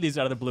completely is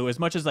out of the blue. As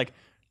much as like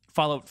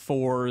Fallout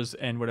 4s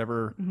and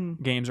whatever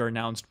games are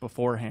announced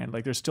beforehand,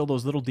 like there's still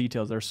those little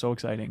details that are so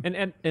exciting.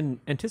 And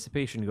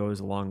anticipation goes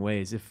a long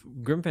ways. If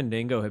Grim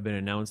Fandango had been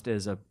announced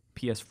as a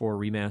PS4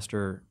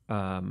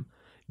 remaster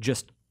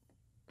just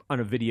on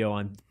a video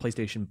on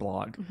PlayStation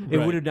blog, it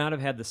would have not have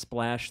had the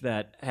splash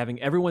that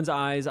having everyone's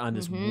eyes on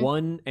this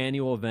one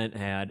annual event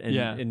had,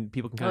 and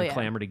people can kind of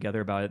clamor together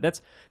about it.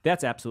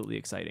 That's absolutely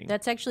exciting.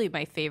 That's actually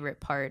my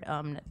favorite part.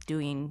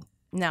 Doing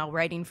now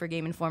writing for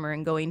Game Informer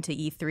and going to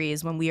E3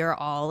 is when we are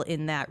all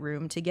in that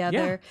room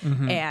together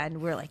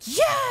and we're like,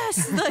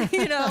 yes,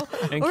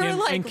 and we're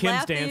like Kim's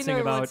laughing dancing or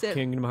about what's it?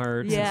 Kingdom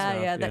Hearts. Yeah,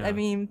 and stuff. I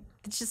mean,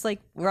 it's just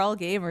like we're all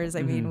gamers.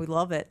 I mean, we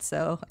love it.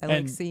 So I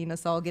like seeing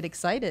us all get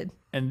excited.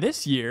 And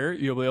this year,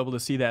 you'll be able to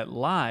see that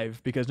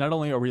live because not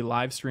only are we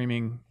live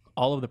streaming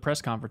all of the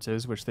press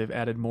conferences, which they've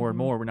added more and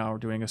more. We're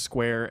doing a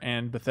Square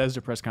and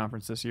Bethesda press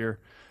conference this year.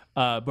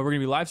 But we're going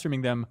to be live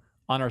streaming them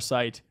on our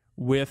site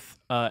with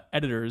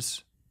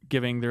editors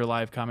giving their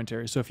live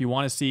commentary. So if you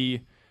want to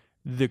see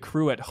the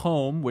crew at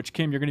home, which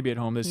Kim, you're going to be at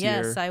home this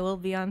year. Yes, I will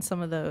be on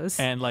some of those.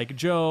 And like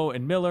Joe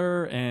and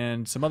Miller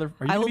and some other.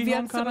 I will be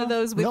on some of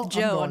those with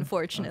Joe,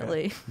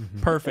 unfortunately.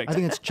 Okay. Perfect. I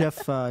think it's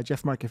Jeff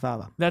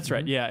Markifala. That's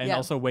right. Yeah, and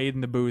also Wade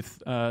in the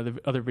booth, the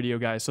other video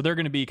guys. So they're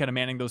going to be kind of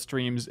manning those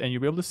streams, and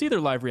you'll be able to see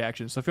their live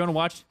reactions. So if you want to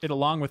watch it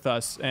along with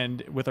us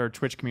and with our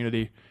Twitch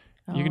community,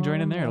 you can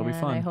join in there. It'll be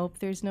fun. I hope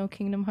there's no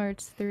Kingdom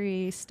Hearts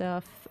 3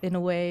 stuff in a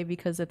way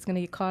because it's going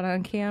to get caught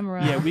on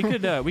camera. Yeah, we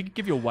could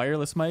give you a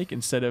wireless mic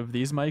instead of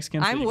these mics,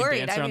 Kim. So I'm you worried.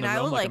 Can dance around I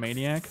the will room like a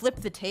maniac. flip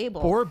the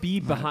table. Or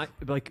be behind,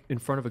 like in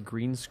front of a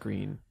green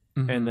screen.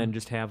 And then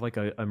just have like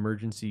a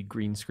emergency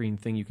green screen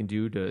thing you can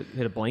do to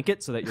hit a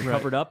blanket so that you're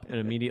covered up and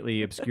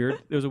immediately obscured.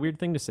 It was a weird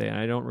thing to say, and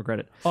I don't regret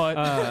it. All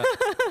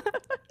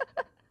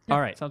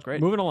right, sounds great.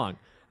 Moving along.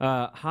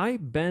 Hi,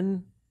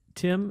 Ben,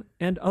 Tim,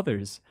 and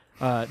others.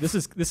 This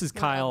is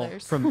Kyle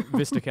from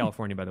Vista,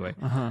 California, by the way.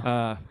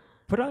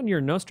 Put on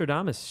your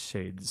Nostradamus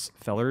shades,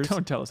 fellers.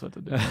 Don't tell us what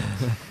to do.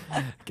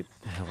 Get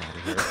the hell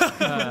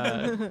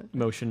out of here.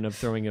 Motion of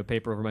throwing a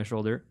paper over my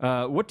shoulder.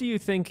 What do you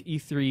think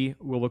E3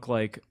 will look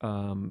like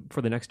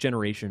for the next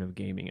generation of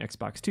gaming?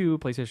 Xbox 2,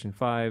 PlayStation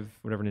 5,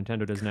 whatever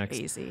Nintendo does next.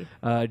 Crazy.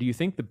 Do you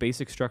think the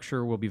basic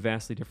structure will be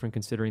vastly different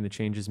considering the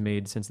changes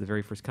made since the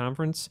very first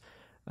conference?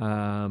 What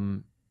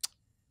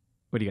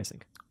do you guys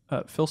think?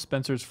 Phil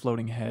Spencer's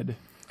floating head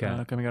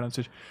coming out on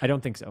stage. I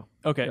don't think so.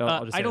 Okay.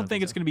 I don't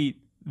think it's going to be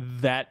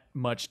that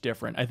much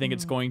different. I think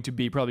it's going to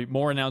be probably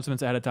more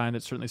announcements ahead of time.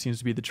 That certainly seems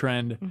to be the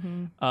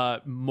trend.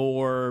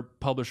 More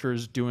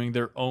publishers doing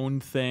their own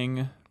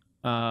thing.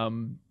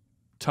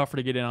 Tougher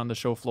to get in on the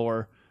show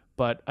floor,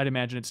 but I'd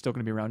imagine it's still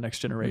going to be around next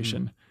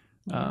generation.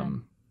 I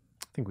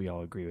think we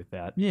all agree with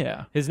that.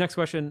 Yeah. His next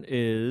question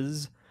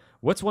is,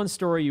 what's one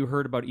story you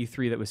heard about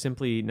E3 that was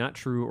simply not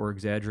true or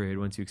exaggerated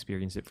once you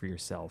experienced it for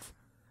yourself?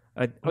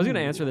 I was going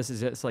to answer this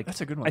as it's like,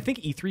 that's a good one. I think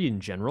E3 in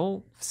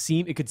general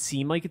it could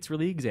seem like it's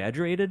really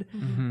exaggerated.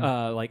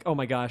 Like, oh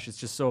my gosh, it's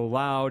just so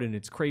loud and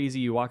it's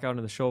crazy. You walk out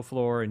on the show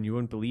floor and you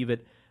wouldn't believe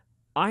it.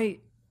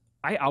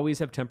 I always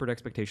have tempered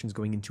expectations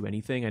going into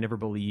anything. I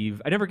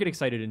never get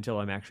excited until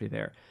I'm actually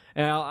there.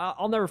 And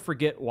I'll never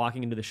forget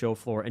walking into the show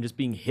floor and just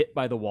being hit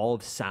by the wall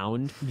of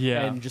sound.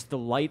 Yeah. And just the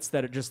lights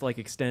that it just like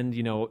extend,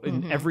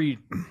 in every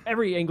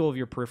angle of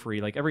your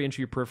periphery, like every inch of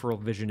your peripheral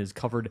vision is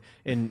covered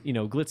in,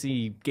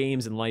 glitzy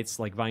games and lights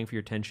like vying for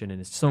your attention. And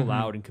it's so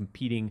loud and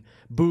competing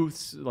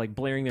booths, like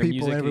blaring their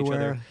People music everywhere,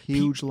 to each other.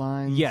 huge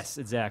lines. Yes,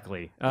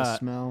 exactly. The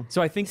smell.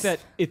 So I think that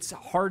it's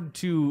hard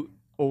to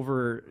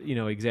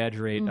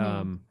exaggerate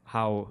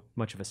how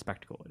much of a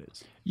spectacle it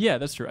is. Yeah,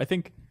 that's true. I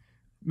think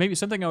maybe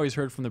something I always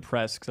heard from the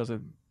press, because I was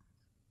a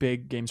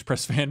big games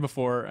press fan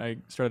before I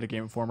started at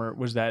Game Informer,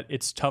 was that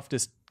it's tough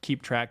to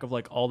keep track of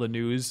like all the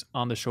news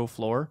on the show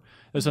floor.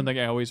 That's something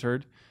I always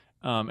heard.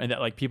 And that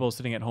like people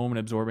sitting at home and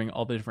absorbing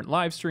all the different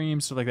live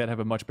streams, stuff like that, have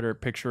a much better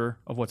picture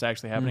of what's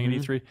actually happening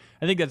in E3.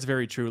 I think that's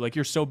very true. Like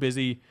you're so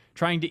busy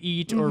trying to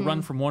eat or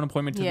run from one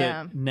appointment to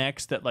the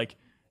next that like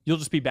you'll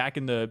just be back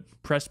in the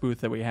press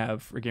booth that we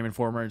have for Game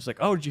Informer. It's like,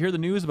 oh, did you hear the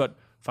news about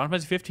Final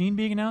Fantasy 15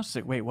 being announced. It's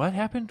like, wait, what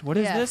happened? What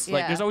is this?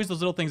 Like, yeah. there's always those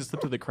little things that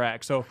slip through the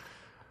cracks. So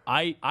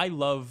I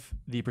love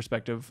the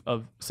perspective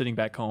of sitting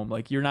back home.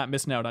 Like, you're not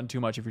missing out on too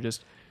much if you're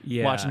just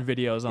watching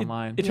videos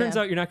online. It turns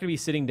out you're not going to be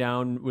sitting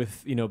down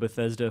with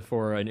Bethesda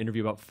for an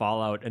interview about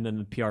Fallout, and then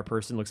the PR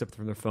person looks up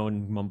from their phone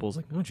and mumbles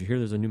like, "Oh, did you hear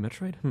there's a new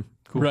Metroid?"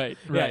 Cool. Right.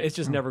 Yeah, it's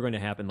just never going to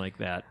happen like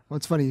that. Well,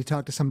 it's funny. You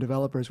talk to some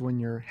developers when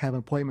you're having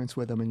appointments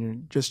with them, and you're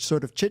just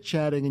sort of chit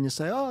chatting, and you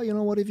say, "Oh,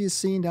 what have you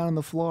seen down on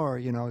the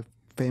floor?"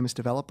 Famous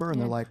developer, and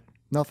they're like,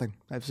 "Nothing.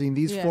 I've seen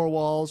these 4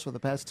 walls for the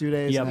past 2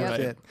 days, and that's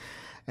it."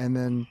 And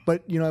then,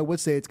 but I would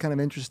say it's kind of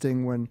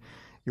interesting when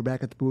you're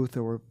back at the booth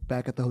or we're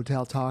back at the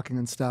hotel talking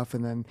and stuff,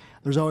 and then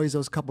there's always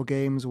those couple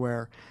games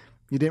where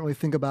you didn't really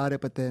think about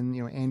it, but then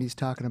Andy's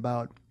talking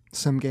about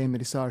some game that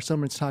he saw, or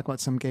someone's talking about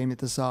some game that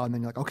they saw, and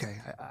then you're like, okay,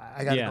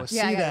 I gotta go see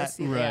that.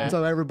 Right.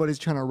 So everybody's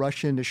trying to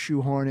rush in to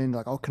shoehorn in,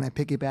 like, oh, can I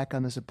piggyback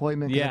on this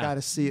appointment? 'Cause I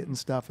gotta see it and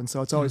stuff. And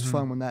so it's always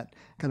fun when that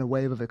kind of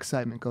wave of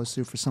excitement goes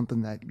through for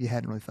something that you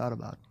hadn't really thought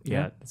about.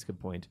 Yeah, that's a good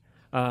point.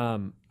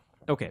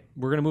 Okay,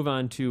 we're going to move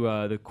on to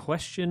the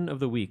question of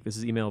the week. This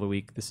is email of the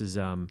week. This is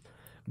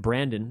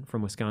Brandon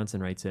from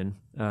Wisconsin writes in,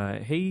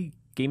 hey,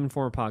 Game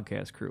Informer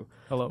podcast crew.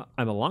 Hello.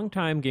 I'm a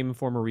longtime Game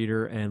Informer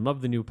reader and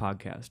love the new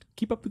podcast.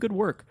 Keep up the good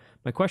work.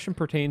 My question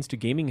pertains to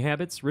gaming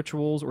habits,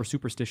 rituals, or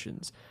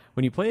superstitions.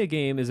 When you play a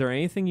game, is there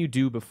anything you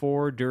do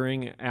before,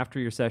 during, after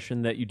your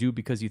session that you do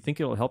because you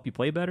think it'll help you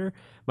play better?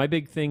 My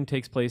big thing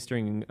takes place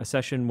during a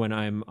session when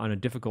I'm on a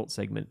difficult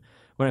segment.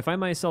 When I find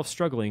myself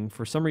struggling,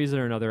 for some reason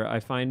or another, I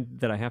find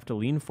that I have to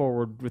lean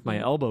forward with my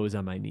elbows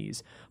on my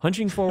knees.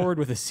 Hunching forward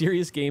with a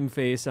serious game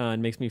face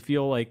on makes me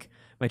feel like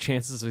my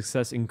chances of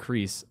success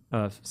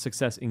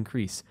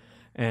increase.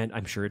 And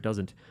I'm sure it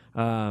doesn't.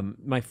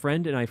 My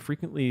friend and I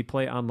frequently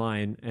play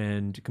online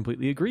and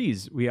completely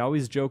agrees. We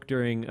always joke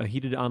during a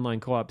heated online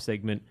co-op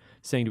segment,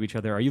 saying to each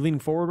other, "Are you leaning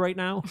forward right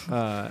now?"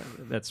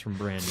 That's from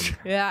Brandon.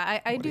 Yeah,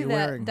 I do that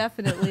wearing?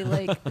 definitely.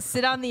 Like,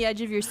 sit on the edge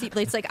of your seat.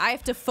 It's like, I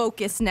have to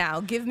focus now.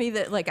 Give me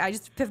the, like, I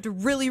just have to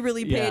really,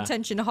 really pay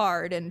attention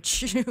hard and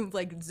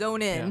like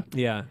zone in.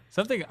 Yeah.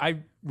 Something I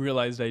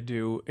realized I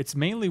do, it's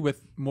mainly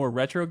with more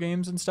retro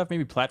games and stuff,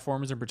 maybe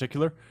platformers in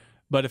particular.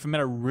 But if I'm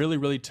at a really,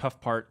 really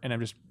tough part and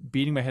I'm just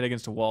beating my head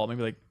against a wall,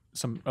 maybe like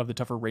some of the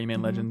tougher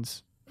Rayman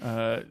Legends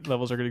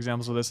levels are good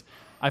examples of this.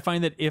 I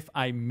find that if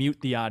I mute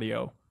the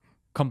audio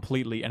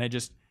completely and I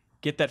just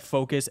get that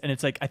focus, and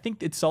it's like, I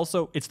think it's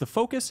the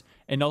focus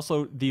and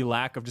also the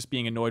lack of just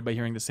being annoyed by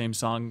hearing the same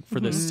song for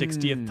the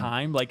 60th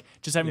time. Like,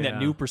 just having that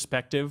new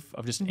perspective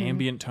of just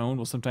ambient tone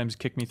will sometimes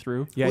kick me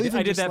through. Yeah, Well, I even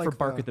did just that for like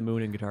Bark the- at the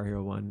Moon and Guitar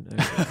Hero 1.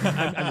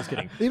 I'm just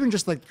kidding. Even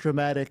just like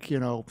dramatic,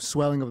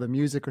 swelling of the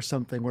music or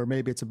something, where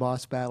maybe it's a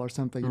boss battle or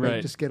something, you might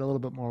Right. just get a little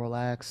bit more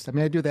relaxed. I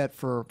mean, I do that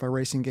for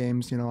racing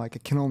games. Like, I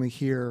can only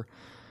hear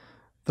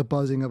the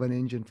buzzing of an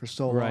engine for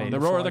so long. Right. The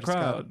before roar I of the just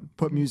gotta crowd.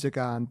 Put music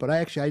on, but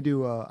I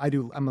do.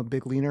 I'm a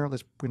big leaner.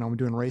 I'm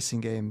doing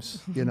racing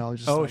games.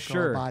 Just Oh, like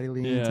sure. body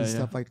leans Yeah, and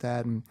stuff like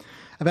that. And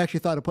I've actually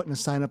thought of putting a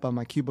sign up on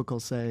my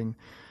cubicle saying,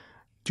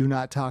 "Do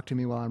not talk to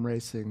me while I'm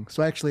racing."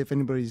 So actually, if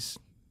any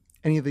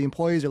of the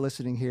employees are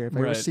listening here, if I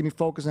ever Right. see me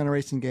focus on a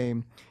racing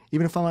game,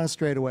 even if I'm on a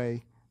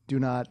straightaway, do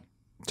not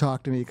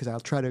talk to me, because I'll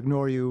try to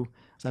ignore you.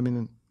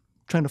 I'm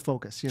trying to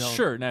focus.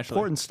 Sure, naturally.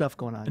 Important stuff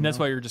going on. And that's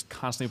why you're just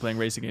constantly playing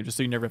racing games, just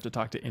so you never have to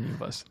talk to any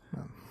of us.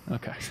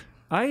 Okay.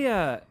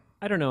 I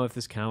don't know if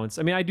this counts.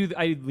 I mean,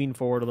 I lean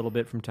forward a little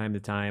bit from time to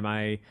time.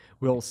 I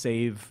will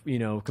save,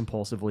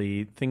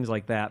 compulsively, things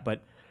like that.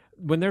 But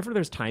whenever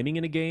there's timing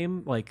in a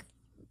game, like,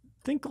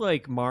 think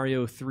like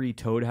Mario 3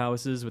 Toad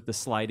Houses with the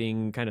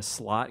sliding kind of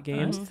slot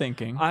games. I'm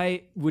thinking.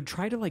 I would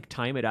try to like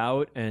time it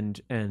out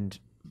and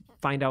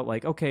find out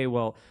like, okay,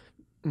 well,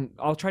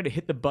 I'll try to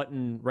hit the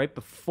button right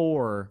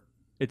before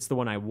it's the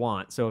one I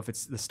want. So if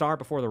it's the star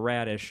before the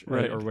radish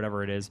or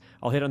whatever it is,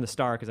 I'll hit on the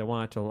star because I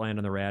want it to land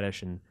on the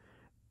radish. And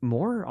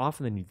more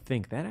often than you'd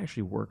think, that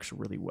actually works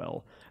really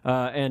well.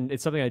 And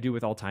it's something I do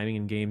with all timing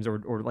in games,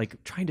 or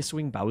like trying to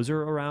swing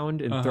Bowser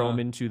around and throw him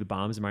into the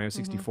bombs in Mario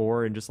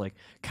 64 and just like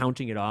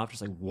counting it off,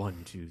 just like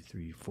 1, 2,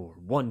 3, 4,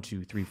 1,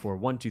 2, 3, 4,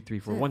 1, 2, 3,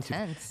 4, 1, 2.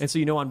 Intense. And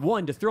so on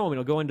one to throw him,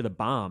 it'll go into the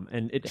bomb,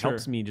 and it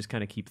helps me just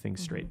kind of keep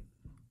things straight.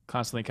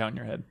 Constantly count in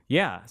your head.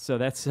 Yeah, so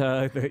that's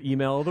the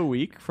email of the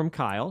week from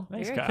Kyle.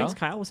 Thanks, Very Kyle. Thanks,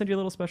 Kyle. We'll send you a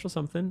little special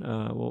something.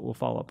 We'll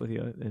follow up with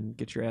you and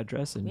get your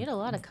address and We had a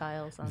lot of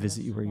Kyles on visit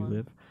this you where you one.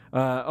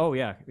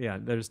 live. Yeah.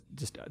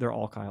 They're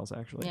all Kyles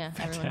actually. Yeah,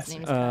 everyone's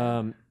name is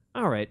Kyle.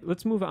 All right,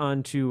 let's move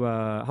on to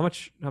how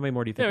many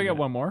more do you think? Yeah, we got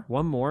one more.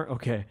 One more.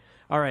 Okay.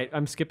 All right,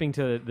 I'm skipping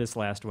to this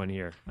last one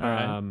here. All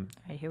right. All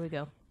right, here we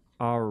go.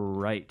 All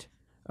right.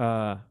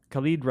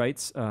 Khalid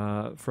writes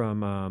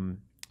from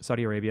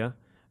Saudi Arabia.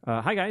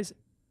 Hi, guys.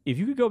 If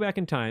you could go back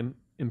in time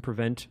and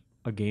prevent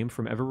a game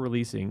from ever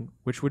releasing,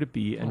 which would it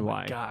be and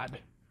why? God.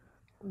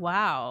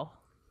 Wow.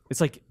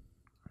 It's like,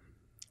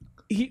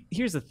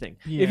 here's the thing.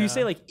 If you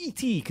say like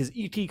E.T., because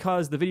E.T.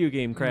 caused the video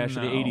game crash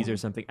of the 80s or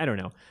something, I don't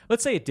know.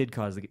 Let's say it did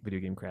cause the video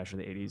game crash of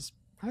the 80s.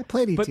 I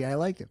played ET. I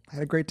liked it. I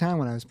had a great time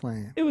when I was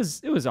playing it. It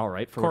was all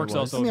right for Cork's what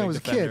it was. also I mean, a I big was a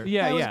defender. kid.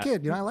 Yeah, I was yeah. a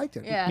kid. I liked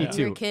it. Yeah, Me when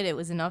you were too. a kid, it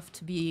was enough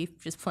to be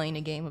just playing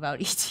a game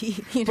about ET.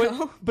 You But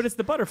know. but it's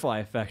the butterfly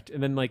effect,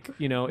 and then if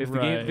the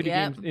Right. video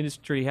Yep. game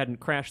industry hadn't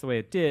crashed the way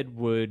it did,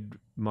 would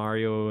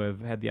Mario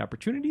have had the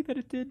opportunity that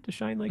it did to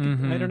shine like it?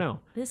 I don't know.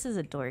 This is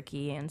a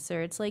dorky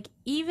answer. It's like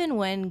even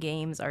when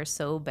games are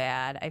so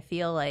bad, I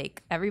feel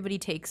like everybody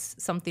takes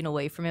something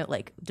away from it.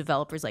 Like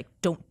developers, like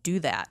don't do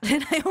that,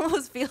 and I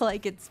almost feel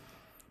like it's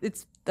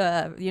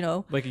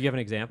Like, you have an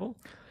example?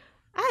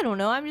 I don't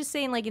know. I'm just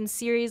saying, like in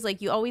series,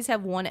 like you always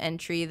have one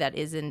entry that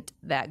isn't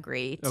that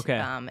great. Okay.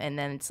 And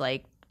then it's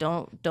like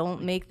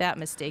don't make that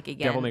mistake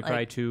again. Devil May Like,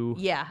 Cry 2.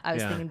 Yeah, I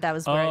was Yeah. thinking that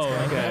was where I was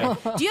going.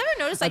 okay. Do you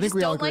ever notice I think just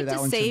we all don't like agree that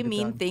to one say shouldn't be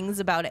mean done. things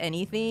about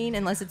anything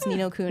unless it's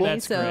Nino Kuni.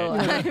 That's so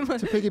great.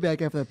 To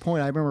piggyback after that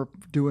point, I remember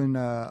doing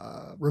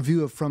a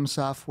review of From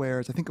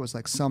Software's. I think it was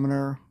like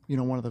Summoner,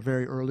 one of the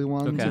very early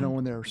ones, Okay.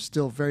 when they're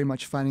still very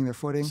much finding their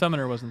footing.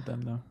 Summoner wasn't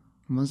them though.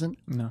 Wasn't?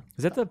 No.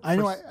 Is that the I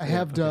know first- I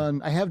have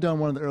done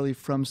one of the early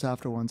From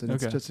Software ones, and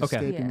Okay. it's just Okay.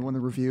 escaping Yeah. one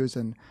of the reviews.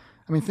 And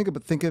I mean,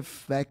 think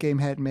if that game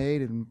had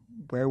made, and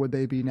where would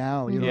they be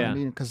now? You know what Yeah. I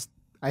mean? Because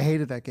I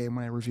hated that game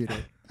when I reviewed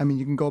it. I mean,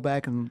 you can go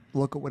back and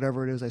look at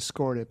whatever it is I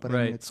scored it, but I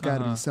Right. mean, it's got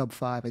to be sub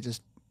 5. I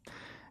just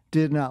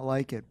did not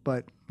like it.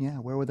 But yeah,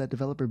 where would that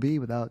developer be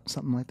without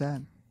something like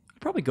that?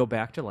 I'd probably go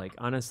back to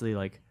honestly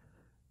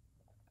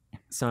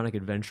Sonic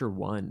Adventure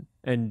 1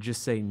 and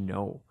just say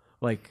no.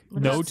 Like,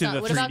 No to the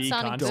what about 3D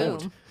Sonic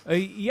concept.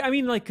 Boom? yeah, I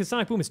mean, because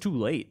Sonic Boom is too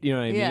late. You know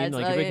what I Yeah, mean? it's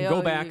Like, like, if they can oh,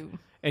 go back you-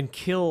 and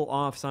kill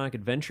off Sonic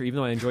Adventure, even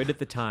though I enjoyed it at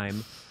the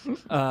time,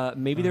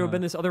 maybe there would have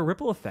been this other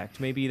ripple effect.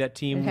 Maybe that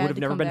team It would had have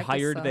to never come been back to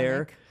hired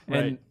there.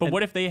 Sonic. Right. But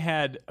what if they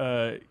had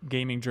a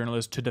gaming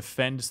journalist to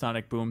defend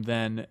Sonic Boom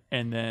then,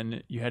 and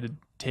then you had to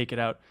take it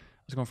out? I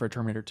was going for a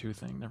Terminator 2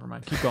 thing. Never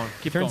mind. Keep going.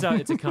 Turns out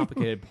it's a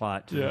complicated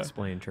plot to Yeah.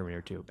 explain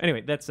Terminator 2.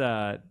 Anyway, that's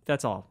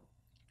all.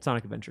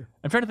 Sonic Adventure.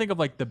 I'm trying to think of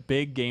like the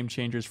big game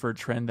changers for a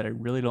trend that I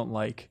really don't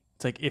like.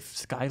 It's like if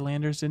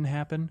Skylanders didn't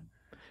happen.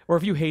 Or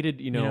if you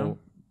hated, know?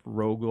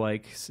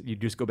 roguelikes, you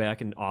just go back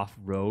and off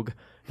rogue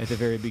at the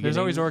very beginning. There's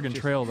always Oregon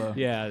Trail though.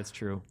 Yeah, that's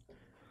true.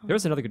 There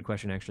was another good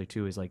question actually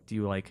too. Is like, do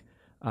you like?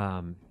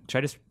 Should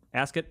I just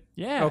ask it?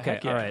 Yeah, Okay.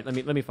 heck yeah. All right.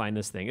 Let me find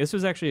this thing. This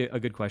was actually a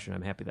good question.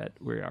 I'm happy that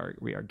we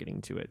are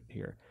getting to it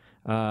here.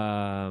 This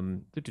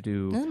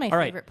is my All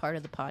right. favorite part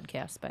of the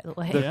podcast, by the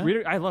way. The Yeah?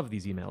 reader, I love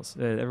these emails.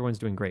 Everyone's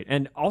doing great,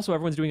 and also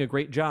everyone's doing a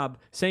great job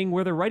saying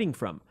where they're writing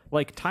from.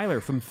 Like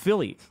Tyler from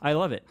Philly. I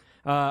love it.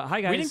 Hi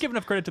guys. We didn't give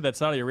enough credit to that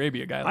Saudi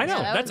Arabia guy. I know.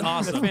 Yeah, that That's was-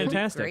 awesome. That's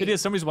fantastic. Great. It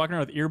is. Somebody's walking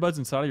around with earbuds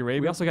in Saudi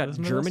Arabia. We also got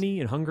Listen to this? Germany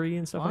and Hungary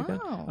and stuff like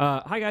that.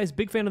 Wow. Hi, guys.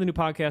 Big fan of the new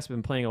podcast. I've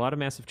been playing a lot of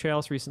Massive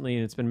Chalice recently,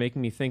 and it's been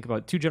making me think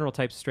about two general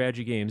types of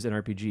strategy games and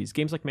RPGs.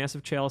 Games like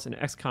Massive Chalice and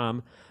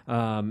XCOM,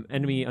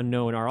 Enemy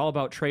Unknown, are all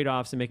about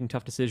trade-offs and making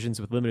tough decisions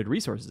with limited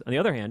resources. On the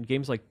other hand,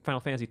 games like Final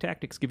Fantasy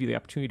Tactics give you the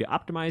opportunity to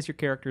optimize your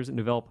characters and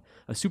develop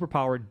a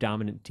superpowered,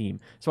 dominant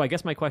team. So I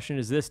guess my question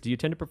is this. Do you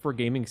tend to prefer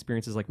gaming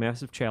experiences like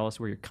Massive Chalice,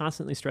 where you're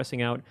constantly stressing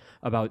out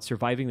about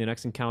surviving the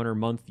next encounter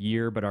month,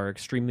 year, but are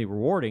extremely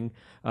rewarding,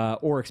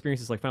 or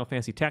experiences like Final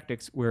Fantasy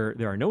Tactics, where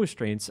there are no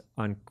restraints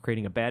on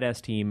creating a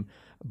badass team,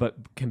 but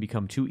can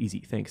become too easy?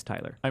 Thanks,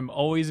 Tyler. I'm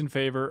always in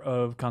favor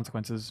of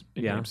consequences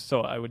in Yeah. games,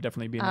 so I would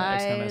definitely be in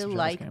that XCOM I Master Chalice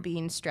like camp.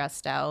 being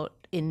stressed out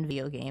in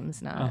video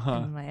games,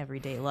 not in my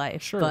everyday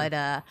life. Sure. But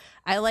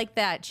I like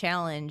that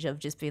challenge of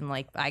just being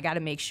like, I got to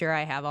make sure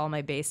I have all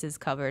my bases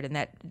covered, and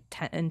that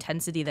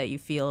intensity that you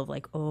feel of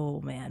like,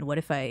 oh man, what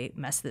if I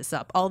mess this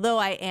up? Although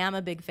I am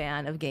a big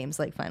fan of games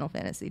like Final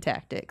Fantasy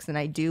Tactics, and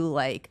I do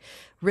like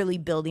really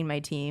building my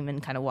team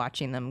and kind of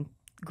watching them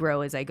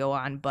grow as I go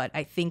on. But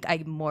I think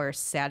I'm more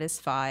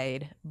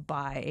satisfied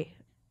by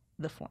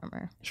the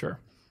former. Sure.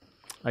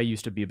 I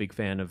used to be a big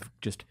fan of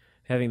just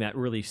having that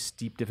really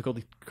steep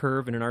difficulty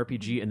curve in an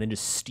RPG and then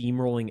just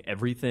steamrolling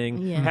everything.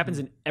 Yeah. It happens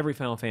in every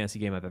Final Fantasy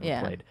game I've ever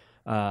Yeah. played.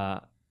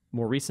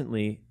 More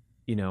recently,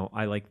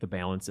 I like the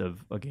balance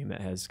of a game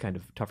that has kind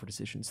of tougher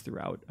decisions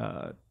throughout.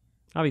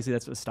 Obviously,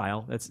 that's a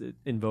style that's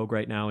in vogue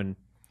right now, and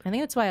I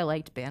think that's why I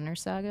liked Banner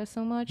Saga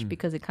so much,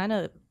 because it kind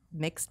of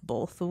mixed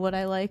both of what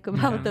I like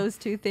about those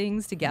two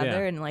things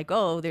together. Yeah. And like,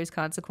 oh, there's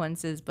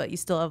consequences, but you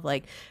still have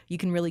like, you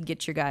can really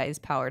get your guys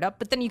powered up,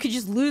 but then you could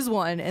just lose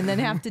one and then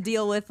have to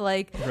deal with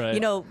like, Right.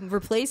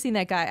 replacing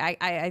that guy.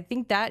 I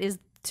think that is,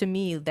 to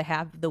me,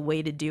 the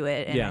way to do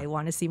it. And Yeah. I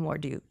want to see more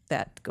do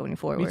that going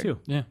forward. me too.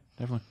 Yeah,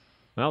 definitely.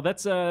 Well,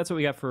 that's what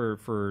we got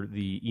for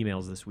the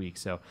emails this week.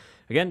 So,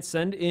 again,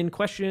 send in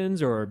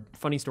questions or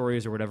funny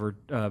stories or whatever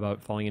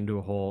about falling into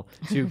a hole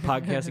to That's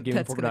gonna come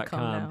podcast@gameinformer.com.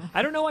 now.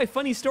 I don't know why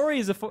funny story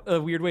is a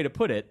weird way to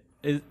put it.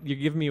 You're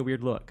giving me a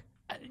weird look.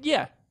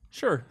 Yeah,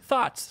 sure.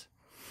 Thoughts.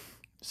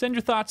 Send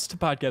your thoughts to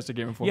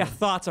podcast@gameinformer. Yeah,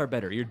 thoughts are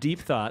better. Your deep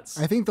thoughts.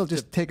 I think they'll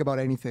just take about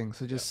anything.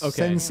 So just Okay.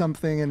 send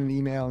something in an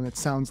email, and it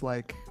sounds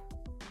like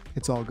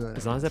it's all good.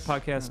 As long as that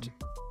podcast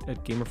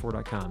at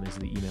gamer4.com is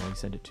the email you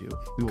send it to,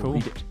 we will Cool.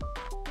 read it.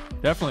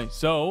 Definitely.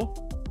 So,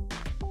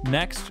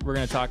 Next, we're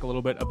going to talk a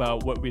little bit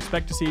about what we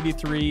expect to see at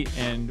E3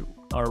 and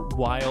our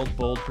wild,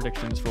 bold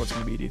predictions for what's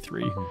going to be at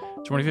E3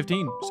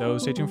 2015. So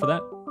stay tuned for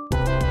that.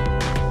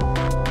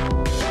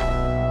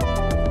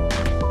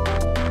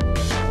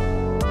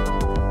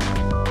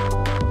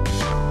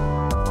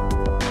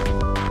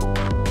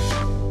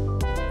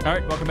 All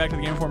right, welcome back to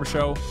the Game Informer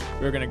Show.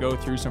 We're going to go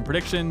through some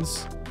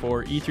predictions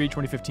for E3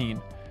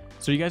 2015.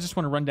 So you guys just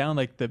want to run down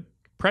like the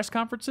press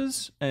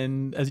conferences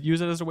and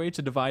use it as a way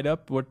to divide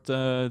up what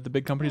the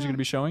big companies are going to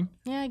be showing?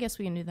 Yeah, I guess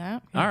we can do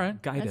that. All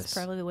right. Guide That's us.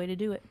 probably the way to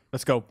do it.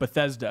 Let's go.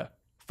 Bethesda,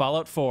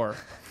 Fallout 4,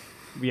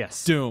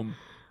 Yes. Doom.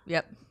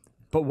 Yep.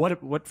 But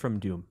what from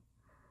Doom?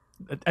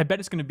 I bet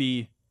it's going to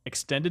be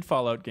extended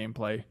Fallout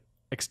gameplay,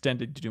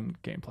 extended Doom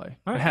gameplay.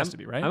 All right, It has to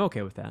be, right? I'm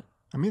okay with that.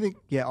 I mean,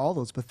 all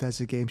those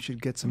Bethesda games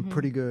should get some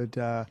pretty good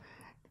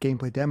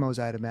gameplay demos,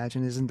 I'd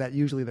imagine. Isn't that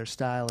usually their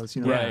style? Is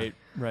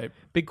Right.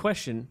 Big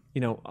question.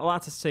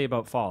 Lots to say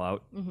about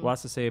Fallout.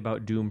 Lots to say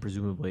about Doom,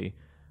 presumably.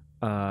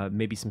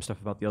 Maybe some stuff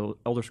about the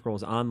Elder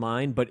Scrolls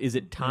Online. But is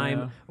it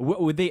time? Yeah.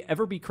 Would they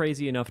ever be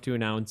crazy enough to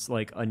announce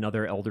like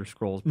another Elder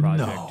Scrolls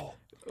project? No.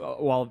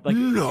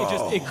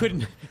 It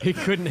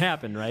couldn't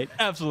happen, right?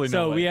 Absolutely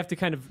no So way. we have to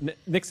kind of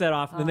nix that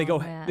off, and then they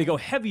go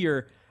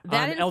heavier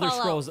That on in Elder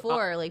Fallout Scrolls.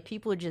 4, like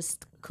people would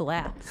just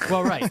collapse.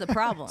 Well, right. That's the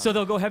problem. So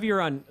they'll go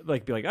heavier on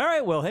be like, all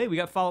right, well, hey, we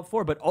got Fallout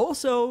 4, but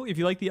also if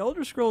you like the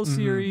Elder Scrolls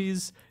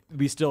series,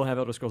 we still have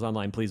Elder Scrolls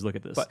Online. Please look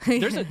at this. But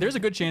there's a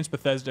good chance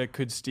Bethesda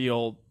could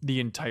steal the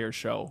entire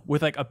show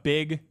with like a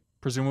big,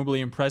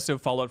 presumably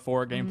impressive Fallout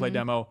 4 gameplay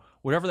demo.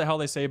 Whatever the hell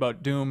they say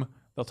about Doom,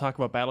 they'll talk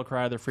about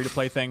Battlecry, their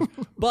free-to-play thing.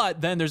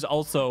 But then there's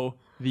also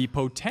the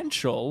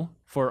potential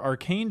for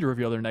Arcane to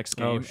reveal their next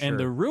game. sure. And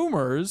the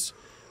rumors,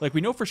 like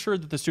we know for sure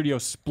that the studio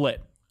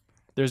split.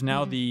 There's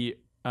now the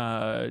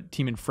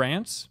team in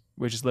France,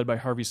 which is led by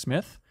Harvey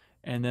Smith,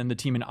 and then the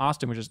team in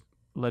Austin, which is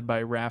led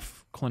by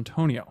Raph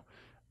Clantonio.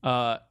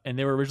 And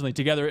they were originally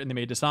together, and they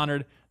made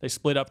Dishonored. They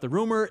split up. The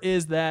rumor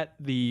is that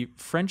the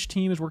French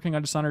team is working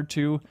on Dishonored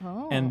 2,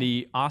 and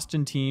the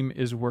Austin team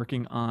is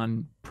working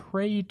on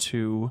Prey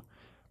 2,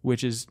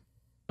 which is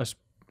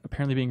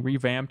apparently being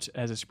revamped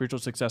as a spiritual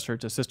successor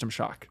to System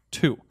Shock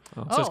 2.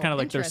 So it's kind of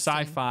like their interesting.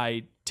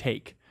 sci-fi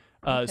take.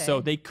 So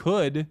Okay. they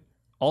could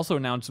also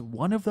announce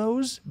one of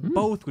those.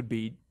 Both would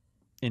be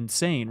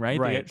insane, right?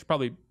 Right. They should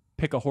probably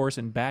pick a horse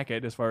and back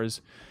it as far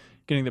as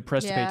getting the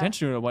press to pay Yeah.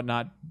 attention to it and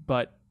whatnot.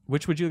 But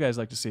which would you guys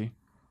like to see?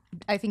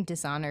 I think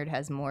Dishonored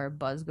has more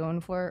buzz going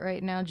for it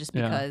right now, just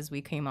Yeah. because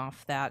we came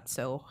off that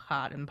so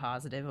hot and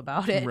positive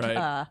about it.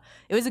 Right.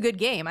 It was a good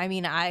game. I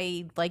mean,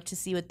 I like to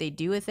see what they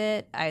do with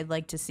it. I'd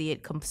like to see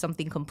it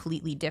something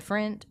completely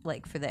different,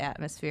 like for the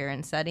atmosphere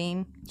and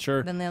setting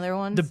Sure. than the other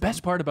ones. The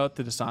best part about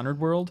the Dishonored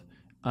world,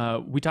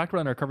 we talked about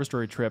it on our cover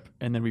story trip,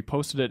 and then we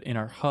posted it in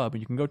our hub,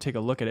 and you can go take a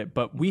look at it.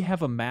 But we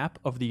have a map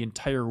of the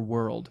entire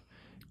world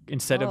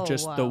instead of Oh,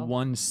 just the wow.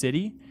 one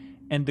city.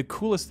 And the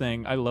coolest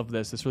thing, I love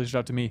this really stood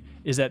out to me,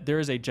 is that there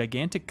is a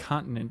gigantic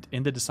continent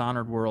in the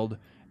Dishonored world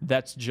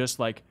that's just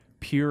like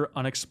pure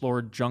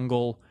unexplored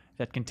jungle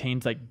that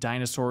contains like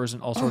dinosaurs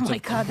and all sorts my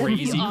of God, that'd be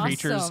crazy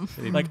creatures.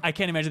 awesome. Like I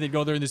can't imagine they'd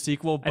go there in the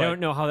sequel. But I don't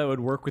know how that would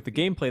work with the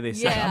gameplay they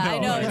set yeah, up. I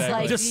know. It's exactly.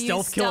 like Just do you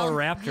stealth kill a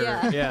raptor.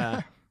 Yeah.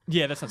 Yeah.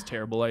 Yeah, that sounds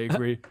terrible. I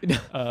agree.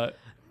 No,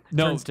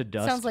 Turns to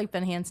dust. Sounds like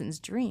Ben Hanson's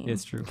dream.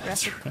 It's true.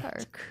 Jurassic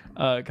Park.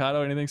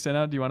 Kato, anything stand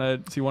out? Do you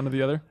want to see one or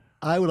the other?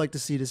 I would like to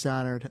see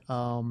Dishonored.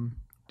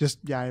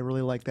 I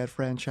really like that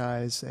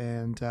franchise,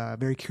 and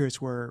very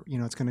curious where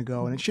it's going to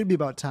go. And it should be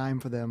about time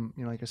for them,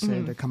 like I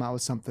said, to come out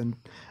with something.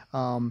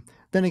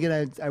 Then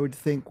again, I would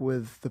think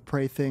with the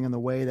Prey thing and the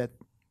way that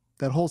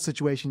whole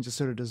situation just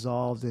sort of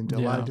dissolved into a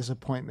lot Yeah. of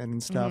disappointment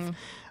and stuff.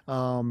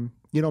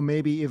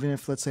 Maybe even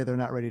if, let's say, they're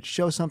not ready to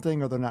show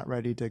something or they're not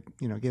ready to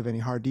give any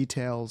hard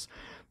details,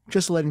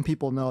 just letting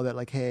people know that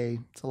like, hey,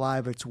 it's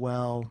alive, it's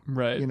well.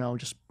 Right.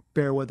 Just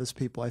bear with us,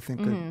 people. I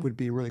think would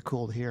be really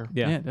cool to hear.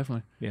 Yeah.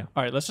 Definitely. Yeah.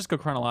 All right, let's just go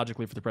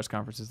chronologically for the press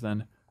conferences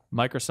then.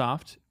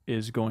 Microsoft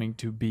is going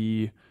to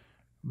be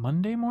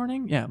Monday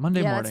morning? Yeah,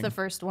 Monday Yeah, morning. that's the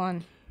first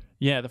one.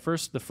 Yeah, the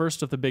first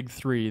of the big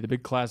three, the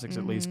big classics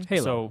at least.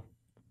 Halo. So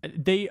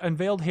they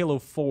unveiled Halo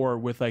 4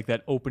 with like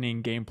that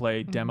opening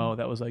gameplay demo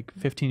that was like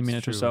 15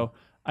 minutes or true. so.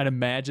 I'd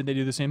imagine they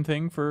do the same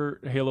thing for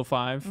Halo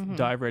 5.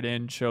 Dive right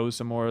in, show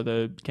some more of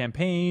the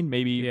campaign,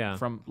 maybe Yeah.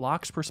 from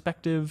Locke's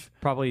perspective.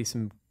 Probably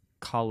some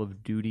Call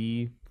of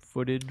Duty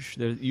footage.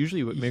 There's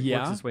usually what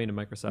works its way into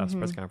Microsoft's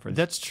press conference.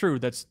 That's true.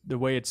 That's the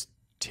way it's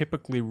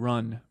typically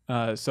run.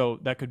 So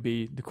that could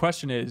be the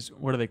question is,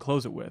 what do they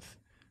close it with?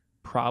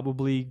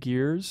 Probably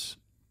Gears.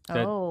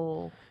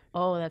 Oh,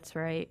 that's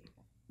right.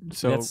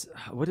 So That's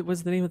what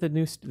was the name of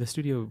the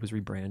studio was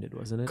rebranded,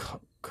 wasn't it?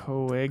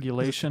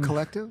 coagulation,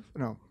 Collective?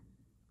 No,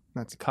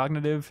 that's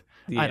cognitive.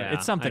 Yeah,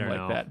 it's something I don't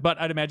like know. that.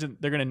 But I'd imagine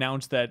they're going to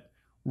announce that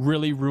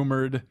really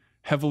rumored,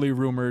 heavily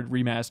rumored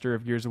remaster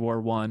of Gears of War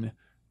 1,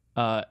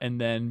 and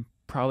then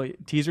probably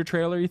teaser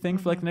trailer. You think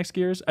for like the next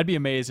Gears? I'd be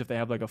amazed if they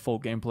have like a full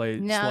gameplay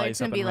No, slice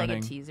it's up gonna be and like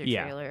running. a teaser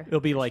Yeah, trailer. it'll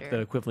be for like sure. the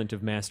equivalent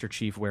of Master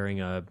Chief wearing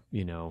a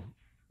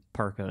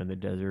parka in the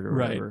desert or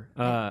Right.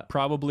 whatever.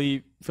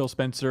 Probably Phil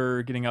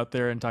Spencer getting out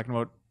there and talking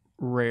about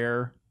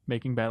Rare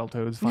making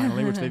Battletoads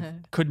finally, which they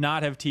could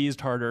not have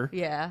teased harder.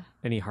 Yeah.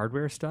 Any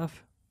hardware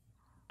stuff?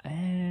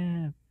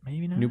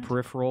 Maybe not. New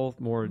peripheral?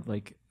 More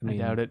like I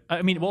doubt it.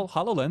 I mean, well,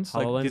 HoloLens.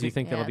 HoloLens. Like, You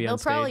think that'll be They'll on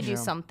probably stage?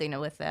 do something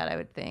with that, I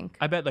would think.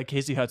 I bet like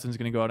Casey Hudson's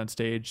going to go out on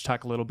stage,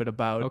 talk a little bit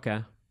about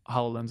Okay.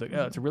 HoloLens. Like,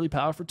 oh, it's a really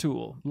powerful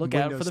tool. Look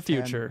out for Windows the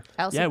 10. future.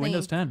 I also Yeah, think-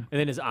 Windows 10. And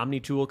then his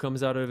Omni tool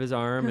comes out of his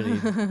arm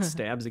and he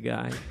stabs a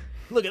guy.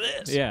 Look at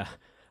this. Yeah.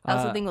 I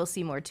also think we'll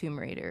see more Tomb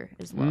Raider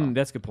as well.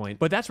 That's a good point.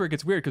 But that's where it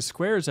gets weird because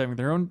Square is having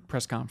their own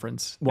press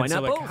conference. Why And so,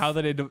 not like, both?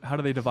 how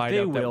do they divide They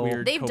out that will.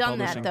 weird They've done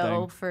that co-publishing though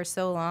thing? for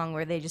so long,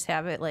 where they just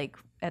have it like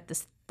at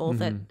this both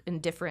in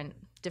different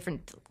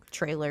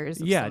trailers.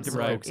 of Yeah, some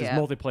different sort. folks. It's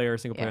multiplayer,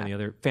 single player on the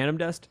other. Phantom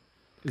Dust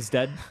is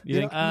dead. You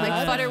think?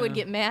 Like Futter would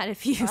get mad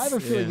if you. I have a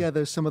feeling,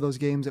 there's some of those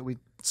games that we've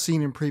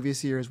seen in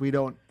previous years we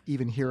don't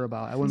even hear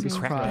about. I wouldn't be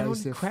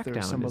surprised if Crackdown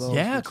there's some of is- those.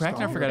 Yeah, with Crackdown. I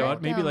Star forgot Wars.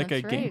 about maybe Crackdown, like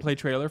a that's right. gameplay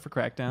trailer for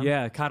Crackdown.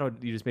 Yeah, Kato,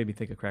 you just made me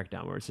think of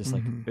Crackdown, where it's just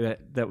like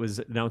that was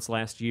announced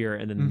last year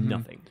and then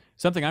nothing.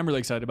 Something I'm really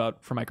excited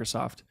about for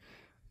Microsoft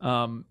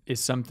is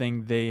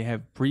something they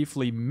have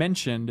briefly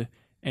mentioned,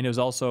 and it was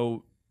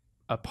also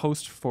a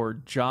post for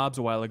Jobs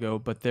a while ago,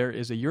 but there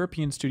is a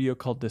European studio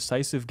called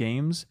Decisive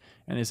Games,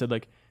 and they said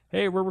like,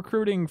 hey, we're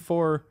recruiting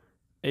for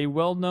a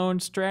well-known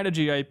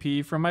strategy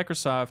IP from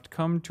Microsoft.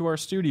 Come to our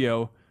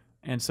studio.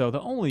 And so the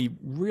only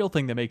real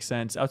thing that makes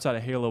sense outside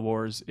of Halo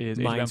Wars is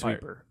Age of Empires.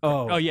 Minesweeper.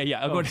 Oh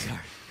yeah. I'll go to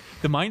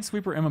the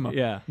Minesweeper MMO.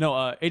 Yeah.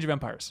 No, Age of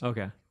Empires.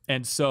 Okay.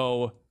 And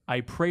so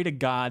I pray to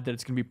God that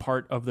it's going to be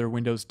part of their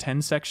Windows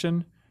 10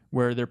 section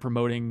where they're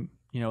promoting,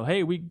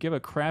 hey, we give a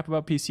crap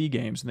about PC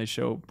games, and they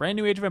show brand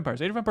new Age of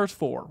Empires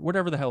 4,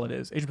 whatever the hell it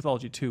is. Age of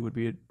Mythology 2 would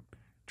be a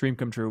dream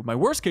come true. My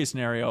worst case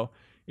scenario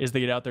is they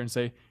get out there and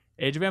say,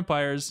 Age of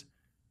Empires,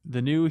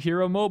 the new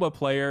Hero MOBA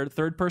player,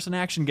 third-person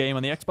action game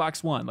on the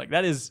Xbox One. Like,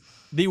 that is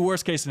the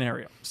worst case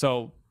scenario.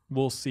 So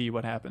we'll see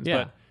what happens.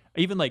 Yeah. But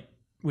even like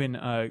when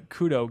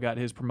Kato got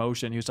his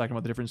promotion, he was talking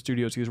about the different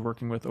studios he was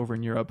working with over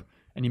in Europe,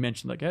 and he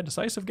mentioned like, yeah,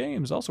 Decisive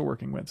Games also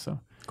working with. So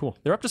Cool.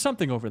 they're up to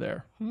something over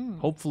there.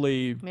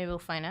 Hopefully, Maybe we'll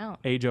find out.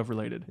 Age of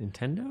related.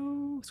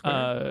 Nintendo?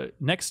 Square?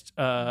 Next,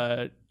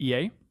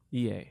 EA.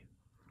 EA.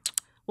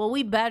 Well,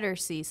 we better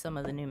see some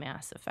of the new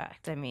Mass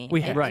Effect. I mean,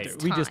 We- it's right.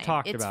 We just time.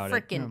 talked It's about it.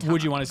 frickin' time.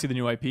 Would you want to see the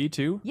new IP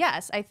too?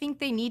 Yes, I think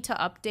they need to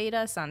update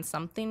us on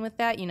something with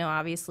that.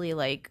 Obviously,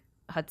 like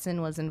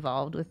Hudson was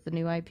involved with the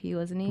new IP,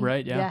 wasn't he?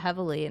 Right, yeah. Yeah,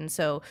 heavily. And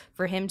so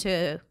for him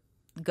to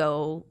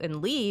go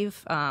and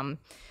leave,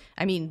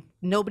 I mean,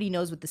 nobody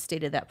knows what the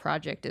state of that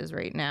project is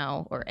right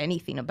now or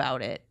anything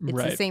about it. It's the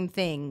Right. same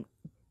thing.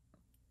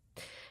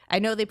 I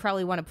know they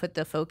probably want to put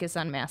the focus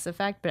on Mass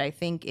Effect, but I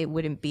think it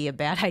wouldn't be a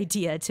bad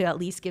idea to at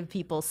least give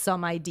people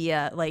some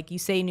idea. Like you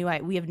say,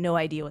 we have no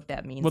idea what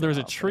that means. Well, there was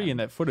a at all for tree them. in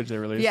that footage they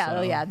released. Yeah, so.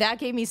 oh yeah, that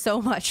gave me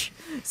so much,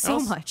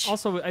 much.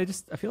 Also, I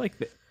feel like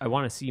I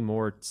want to see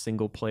more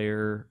single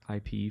player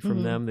IP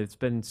from them. It's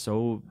been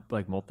so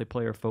like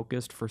multiplayer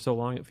focused for so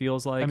long. It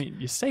feels like. I mean,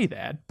 you say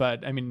that,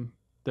 but I mean,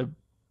 the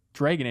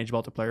Dragon Age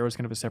multiplayer was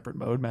kind of a separate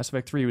mode. Mass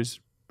Effect 3 was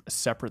a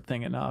separate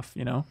thing enough,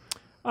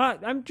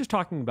 I'm just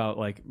talking about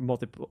like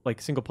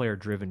single player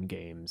driven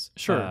games.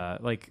 Sure.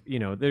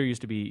 There used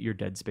to be your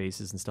Dead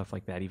Spaces and stuff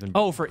like that. Even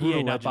Oh, for Brutal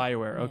EA, not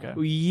Legend. BioWare.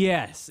 Okay.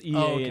 Yes, EA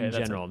okay, in that's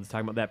general. Just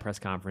talking about that press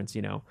conference.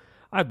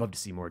 I'd love to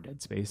see more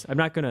Dead Space. I'm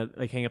not gonna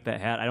hang up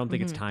that hat. I don't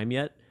think it's time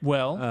yet.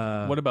 Well,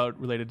 what about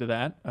related to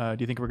that? Do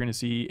you think we're going to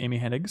see Amy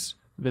Hennig's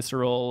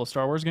visceral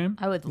Star Wars game?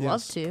 I would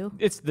love to.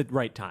 It's the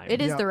right time.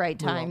 It is Yeah, the right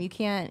we will. time. You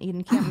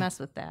can't mess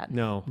with that.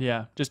 No.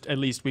 Yeah, just at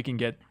least we can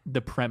get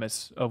the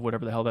premise of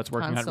whatever the hell that's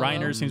working Han on. Solo.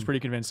 Reiner seems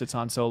pretty convinced it's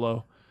Han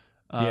Solo.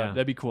 Yeah.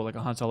 That'd be cool, like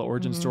a Han Solo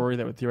origin story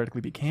that would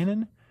theoretically be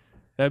canon.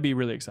 That'd be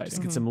really exciting.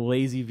 Get some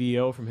lazy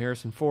VO from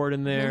Harrison Ford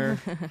in there.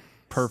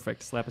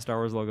 Perfect. Slap a Star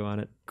Wars logo on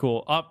it.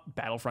 Cool.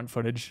 Battlefront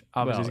footage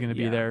obviously is going to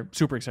be yeah. there.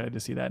 Super excited to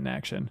see that in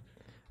action.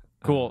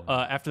 Cool.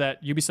 After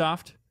that,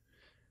 Ubisoft.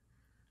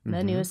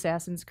 The new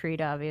Assassin's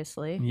Creed,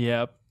 obviously.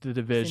 Yep. The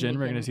Division. We're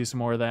going to Anything. see some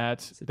more of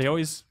that. They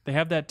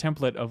have that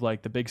template of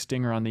like the big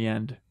stinger on the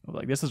end. Of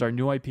like, this is our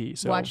new IP.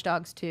 So. Watch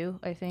Dogs 2,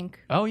 I think.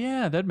 Oh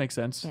yeah, that makes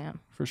sense. Yeah.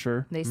 For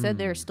sure. They said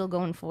they're still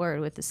going forward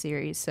with the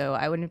series, so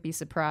I wouldn't be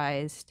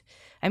surprised.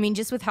 I mean,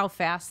 just with how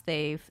fast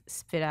they've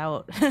spit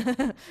out,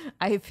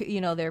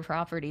 their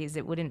properties,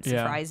 it wouldn't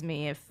Yeah. surprise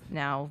me if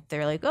now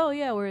they're like, oh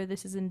yeah,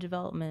 this is in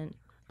development.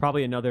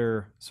 Probably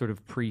another sort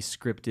of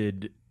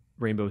pre-scripted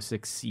Rainbow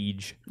Six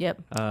Siege.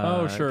 Yep.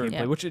 Oh, sure. Gameplay,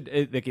 Yeah. which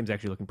that game's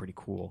actually looking pretty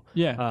cool.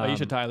 Yeah.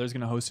 Aisha Tyler's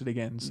going to host it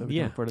again. So we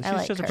yeah. can look forward to I She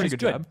like does a her. pretty She's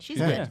good job. She's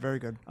Yeah, good. it's very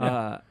good.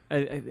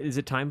 Is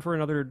it time for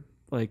another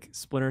like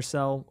Splinter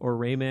Cell or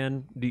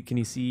Rayman? Can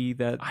you see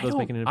that those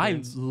making an I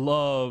appearance?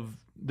 love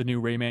the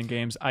new Rayman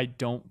games. I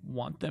don't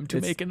want them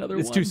to make another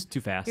it's one. too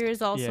fast.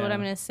 Here's also what Yeah.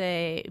 I'm going to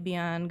say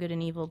Beyond Good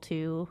and Evil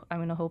 2. I'm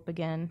going to hope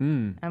again.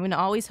 Hmm. I'm going to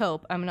always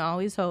hope.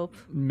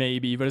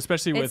 Maybe, but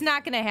especially with It's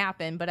not going to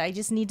happen, but I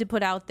just need to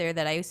put out there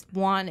that I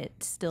want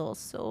it still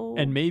so.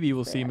 and maybe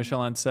we'll see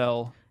Michelle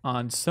Ancel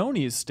on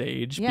Sony's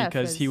stage Yeah,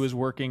 because he 'cause- was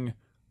working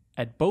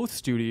at both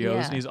studios,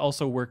 Yeah. and he's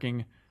also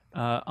working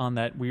on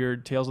that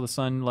weird Tales of the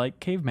Sun like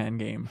caveman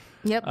game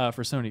Yep.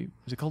 for Sony.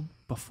 Is it called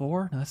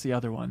Before? No, that's the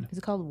other one. Is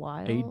it called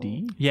Wild?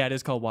 AD? Yeah, it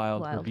is called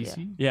Wild. Wild, yeah.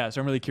 DC? Yeah,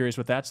 so I'm really curious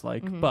what that's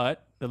like.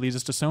 But that leads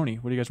us to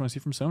Sony. What do you guys want to see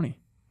from Sony?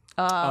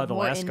 The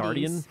more Last indies.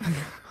 Guardian?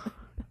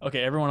 Okay,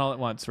 everyone all at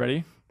once.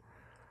 Ready?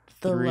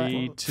 The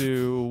 3,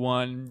 2,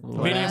 1.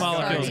 Media Last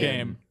Molecules Guardian.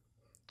 game.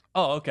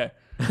 Oh, okay.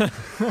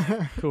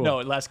 Cool. No,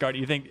 Last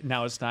Guardian. You think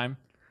now it's time?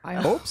 I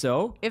hope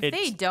so. If It's-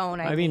 they don't,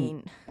 I, I mean,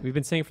 mean, we've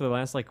been saying for the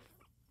last like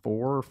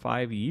 4 or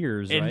 5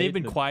 years, And right? they've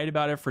been quiet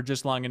about it for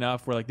just long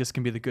enough where like this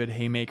can be the good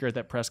haymaker at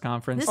that press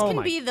conference. this Oh can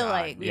my be the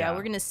God, yeah.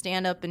 we're gonna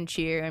stand up and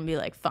cheer and be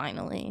like,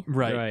 finally,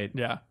 Right. Right.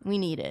 Yeah. we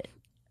need it.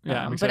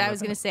 Yeah. I'm But excited I about was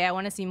that. gonna say I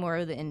want to see more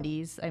of the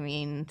indies. I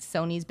mean,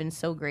 Sony's been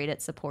so great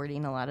at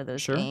supporting a lot of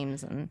those Sure.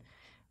 games and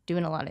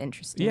doing a lot of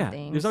interesting Yeah,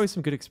 things. there's always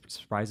some good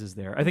surprises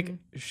there. I think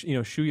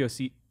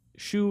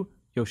Shu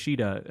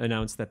Yoshida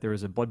announced that there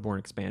was a Bloodborne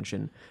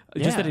expansion,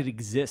 just that Yeah. it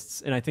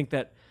exists, and I think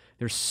that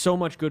there's so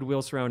much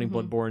goodwill surrounding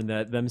Bloodborne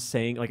that them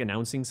saying like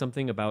announcing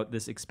something about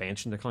this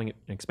expansion, they're calling it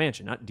an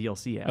expansion, not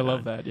DLC. I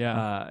love that.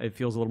 Yeah. it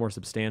feels a little more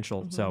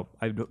substantial. So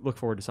I look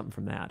forward to something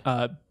from that.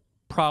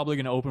 Probably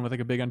going to open with like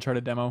a big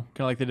Uncharted demo,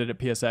 kind of like they did at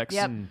PSX.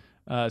 Yep.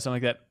 Something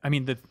like that. I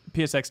mean, the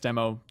PSX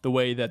demo, the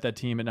way that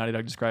team at Naughty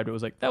Dog described it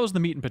was like, that was the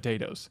meat and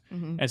potatoes.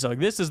 And so like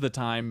this is the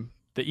time,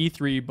 the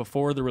E3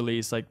 before the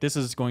release, like this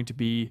is going to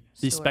be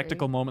the Story.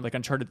 spectacle moment. Like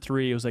Uncharted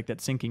 3, it was like that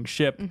sinking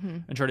ship.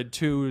 Uncharted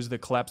 2 is the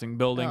collapsing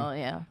building. Oh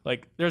yeah,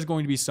 Like there's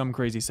going to be some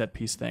crazy set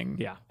piece thing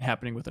Yeah.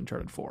 happening with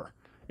Uncharted 4.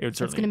 It would it's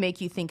certainly gonna make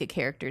you think a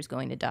character is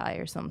going to die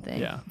or something.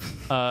 Yeah.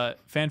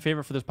 Fan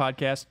favorite for this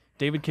podcast,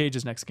 David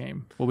Cage's next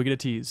game. Will we get a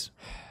tease?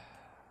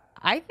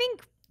 I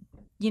think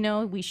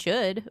we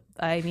should.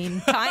 I mean,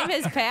 time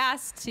has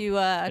passed to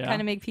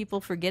kind of make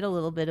people forget a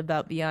little bit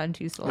about Beyond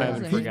Two Souls. I I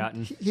haven't mean,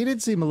 forgotten. He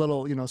did seem a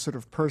little, sort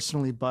of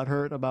personally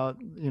butthurt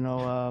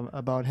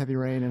about Heavy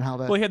Rain and how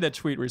that. Well, he had that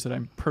tweet where he said,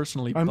 I'm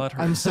personally butthurt.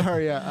 I'm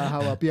sorry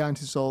how Beyond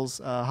Two Souls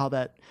how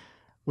that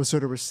was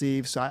sort of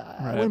received. So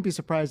I wouldn't be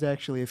surprised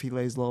actually if he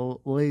lays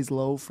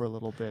low for a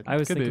little bit. I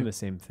was Could thinking be. the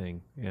same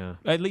thing. Yeah.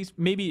 At least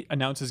maybe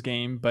announce his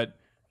game, but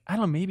I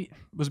don't know, maybe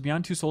was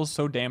Beyond Two Souls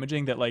so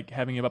damaging that like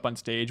having him up on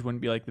stage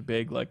wouldn't be like the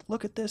big like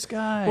look at this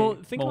guy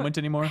Think moment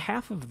about anymore.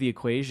 Half of the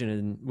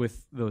equation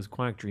with those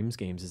Quantic Dreams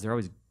games is they're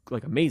always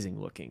like amazing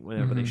looking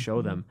whenever they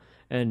show them,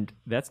 and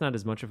that's not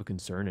as much of a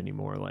concern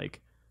anymore.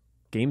 Like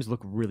games look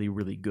really,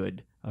 really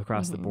good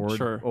across the board,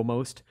 Sure.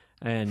 almost,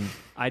 and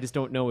I just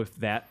don't know if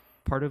that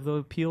part of the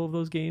appeal of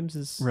those games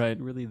is Right.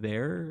 really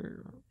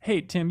there.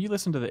 Hey Tim, you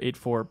listen to the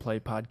 8-4 Play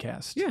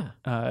podcast. Yeah.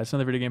 It's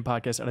another video game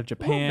podcast out of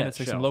Japan. that It's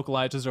like some show.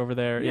 localizers over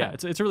there. Yeah,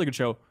 Yeah. it's a really good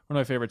show. One of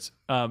my favorites.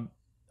 On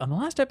the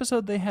last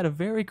episode, they had a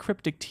very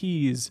cryptic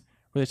tease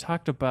where they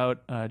talked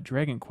about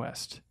Dragon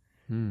Quest.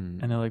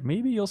 And they're like,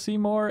 maybe you'll see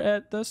more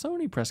at the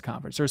Sony press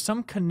conference. There's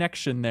some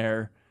connection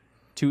there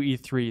to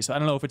E3. So I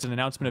don't know if it's an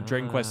announcement of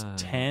Dragon Quest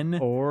 10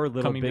 Or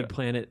Little coming Big to-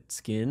 Planet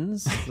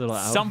skins, little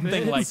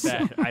Something like outfits.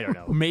 that. I don't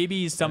know.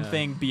 Maybe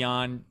something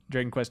beyond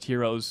Dragon Quest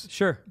Heroes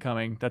Sure.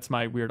 coming. That's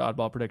my weird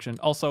oddball prediction.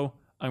 Also,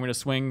 I'm going to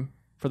swing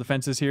for the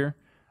fences here.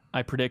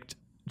 I predict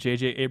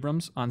J.J.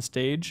 Abrams on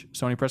stage,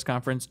 Sony press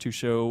conference to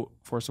show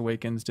Force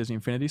Awakens, Disney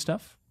Infinity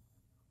stuff,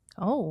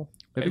 Oh,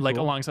 That'd be like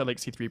cool. alongside like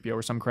C-3PO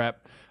or some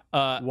crap,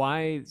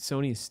 Why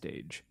Sony's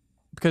stage?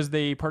 because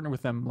they partnered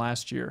with them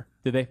last year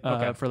Did they?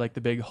 Okay. for like the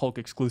big Hulk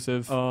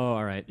exclusive. Oh,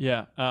 all right.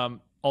 Yeah.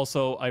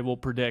 Also, I will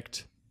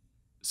predict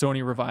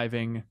Sony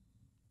reviving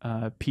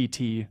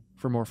PT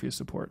for Morpheus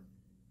support.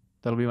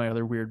 That'll be my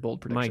other weird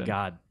bold My prediction.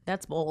 God,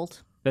 that's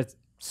bold. that's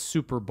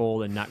super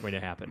bold and not going to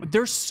happen.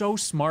 They're so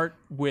smart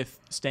with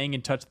staying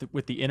in touch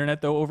with the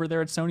internet, though, over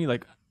there at Sony.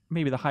 Like,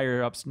 maybe the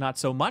higher ups, not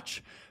so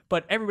much.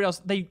 But everybody else,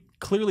 they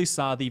clearly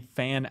saw the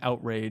fan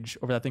outrage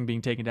over that thing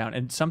being taken down.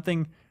 And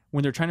something,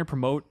 when they're trying to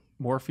promote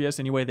Morpheus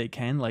any way they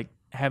can, like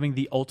having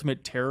the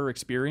ultimate terror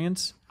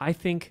experience. I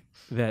think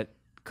that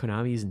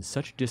Konami's in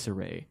such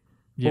disarray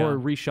Yeah. or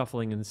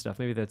reshuffling and stuff.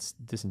 Maybe that's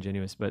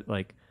disingenuous, but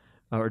like,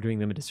 or doing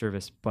them a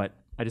disservice. But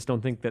I just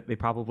don't think that they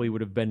probably would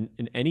have been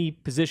in any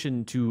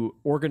position to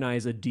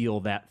organize a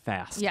deal that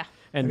fast. Yeah.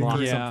 And lock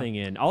Yeah. something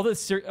in. All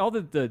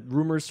the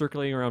rumors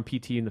circulating around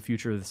PT in the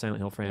future of the Silent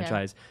Hill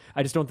franchise.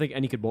 I just don't think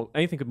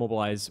anything could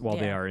mobilize while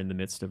they Yeah. are in the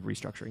midst of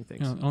restructuring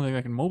things. The only thing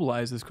I can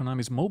mobilize is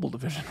Konami's mobile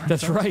division.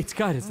 That's right.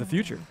 God, it's the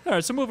future. All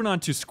right, so moving on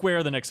to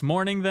Square the next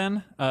morning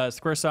then.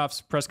 Squaresoft's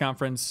press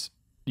conference.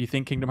 Do you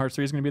think Kingdom Hearts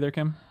 3 is going to be there,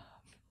 Kim?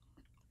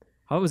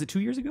 How was it 2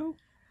 years ago?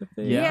 that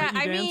they Yeah,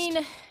 I advanced?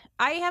 mean,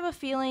 I have a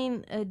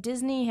feeling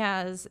Disney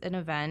has an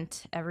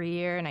event every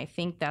year, and I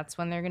think that's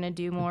when they're going to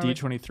do more. with-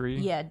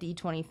 D23? Yeah,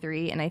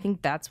 D23, and I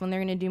think that's when they're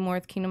going to do more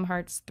with Kingdom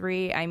Hearts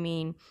 3. I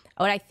mean,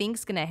 what I think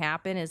is going to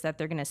happen is that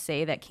they're going to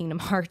say that Kingdom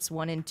Hearts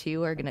 1 and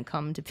 2 are going to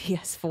come to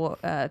PS4,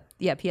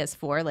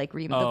 PS4, like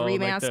the Oh, like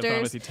the Final remasters.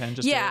 Fantasy X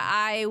just Yeah,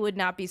 did. I would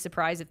not be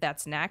surprised if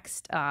that's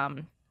next.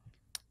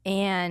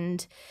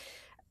 And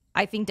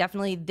I think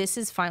definitely this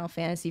is Final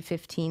Fantasy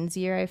 15's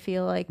year. I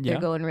feel like they're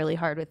going really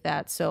hard with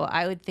that. So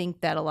I would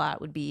think that a lot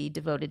would be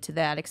devoted to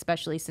that,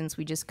 especially since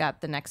we just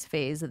got the next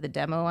phase of the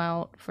demo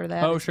out for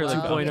that. Oh, as sure, well.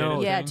 like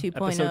 2.0. Yeah, thing.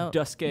 2.0. Episode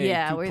Duske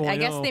Yeah, 2.0. I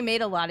guess they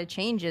made a lot of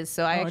changes.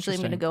 So I actually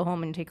am going to go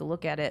home and take a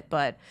look at it.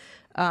 But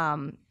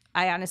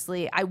I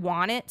honestly, I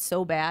want it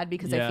so bad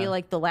because I feel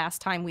like the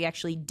last time we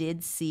actually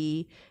did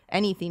see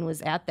anything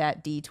was at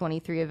that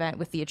D23 event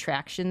with the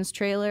attractions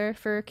trailer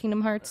for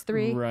Kingdom Hearts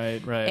 3.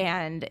 Right.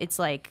 And it's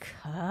like,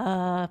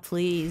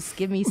 please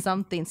give me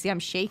something. See, I'm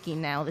shaking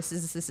now. This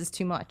is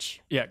too much.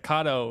 Yeah,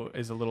 Kato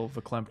is a little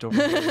verklempt over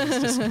here.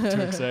 He's just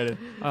too excited.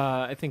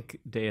 I think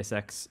Deus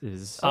Ex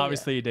is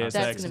Obviously, Deus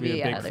That's Ex gonna will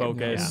be be, a big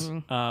focus.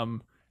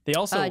 They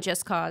also...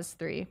 Just Cause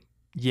 3.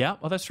 Yeah,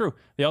 well, that's true.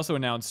 They also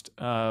announced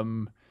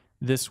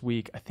this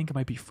week, I think it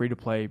might be free to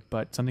play,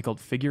 but something called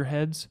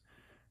Figureheads,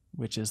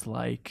 which is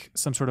like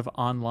some sort of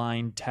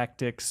online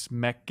tactics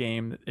mech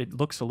game. It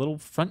looks a little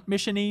front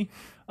mission-y.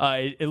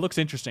 It looks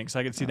interesting, so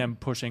I could see them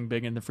pushing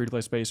big in the free to play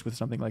space with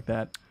something like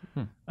that.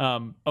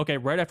 Okay,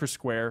 right after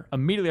Square,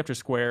 immediately after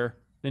Square,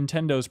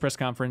 Nintendo's press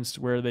conference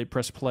where they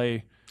press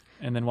play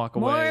and then walk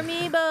More away.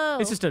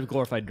 amiibo. It's just a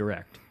glorified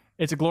direct.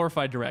 It's a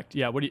glorified direct.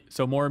 Yeah.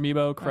 So more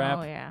amiibo crap.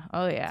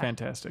 Oh yeah.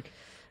 Fantastic.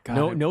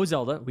 God, No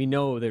Zelda. We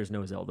know there's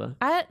no Zelda.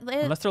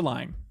 unless they're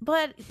lying.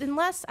 But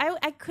unless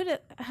I could,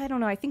 I don't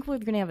know. I think we're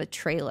gonna have a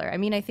trailer. I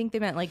mean, I think they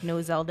meant like no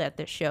Zelda at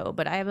the show,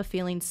 but I have a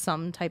feeling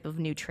some type of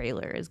new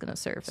trailer is gonna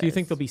surface. So you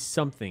think there'll be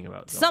something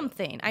about Zelda?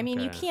 something? I mean,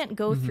 you can't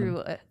go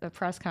through a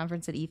press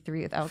conference at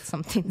E3 without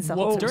something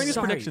Zelda. Whoa, During this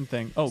sorry. prediction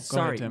thing. Oh, go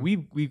Sorry, ahead,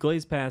 Tim. we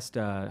glazed past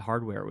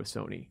hardware with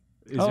Sony.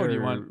 Is Oh, do there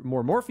you want-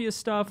 more Morpheus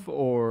stuff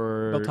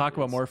or? They'll talk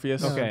about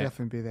Morpheus. Okay. It'll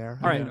definitely be there.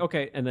 All right,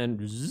 okay, and then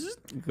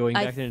going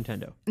back to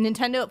Nintendo.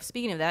 Nintendo.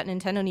 Speaking of that,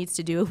 Nintendo needs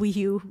to do a Wii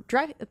U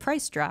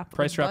price drop.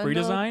 Price drop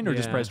Bundle. redesign or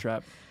just Yeah. price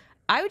drop?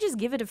 I would just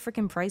give it a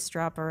freaking price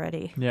drop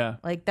already. Yeah,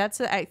 Like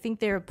I think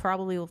they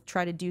probably will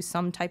try to do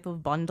some type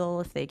of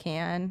bundle if they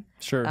can.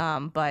 sure.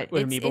 But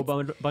What, it's,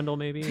 amiibo bundle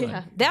maybe?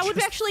 yeah, that would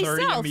actually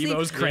 30 sell. See,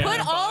 amiibos crammed in put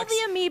a all box.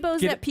 the amiibos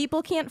that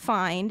people can't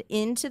find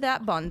into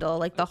that bundle,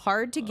 like the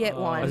hard to get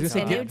ones, gonna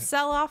say, and it would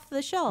sell off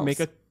the shelves.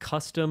 Make a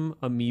custom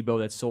amiibo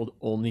that's sold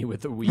only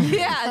with the Wii.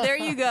 yeah, there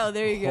you go.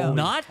 There you go.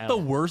 Not the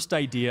worst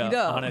idea,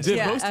 No. honestly. The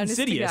Yeah, most honest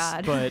to insidious,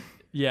 God. but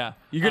Yeah,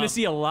 you're gonna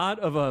see a lot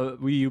of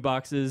Wii U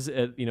boxes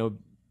at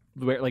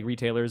like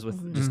retailers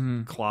with just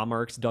claw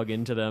marks dug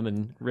into them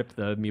and ripped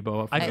the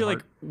amiibo. I feel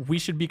like we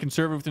should be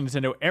conservative with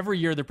Nintendo. Every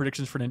year, the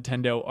predictions for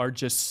Nintendo are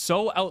just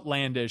so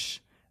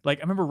outlandish. Like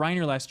I remember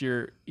Reiner last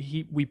year.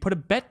 We put a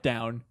bet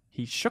down.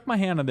 He shook my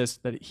hand on this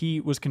that he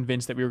was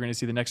convinced that we were going to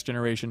see the next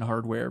generation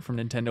hardware from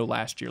Nintendo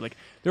last year. Like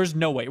there's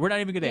no way. We're not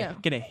even going to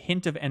get a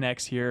hint of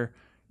NX here.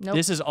 Nope.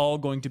 This is all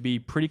going to be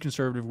pretty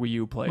conservative Wii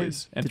U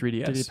plays and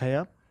 3DS. Did he pay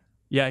up?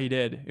 Yeah, he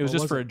did. It was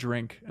just was for it? a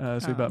drink. So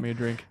he bought me a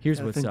drink. here's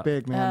I what's think up.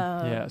 big,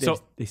 man. Yeah. They, So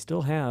they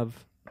still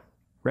have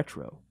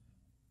retro,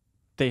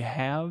 they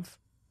have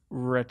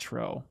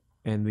retro.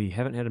 and we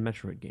haven't had a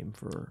Metroid game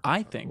for.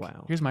 I think.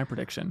 Wow. Here's my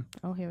prediction.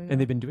 Oh, here we go.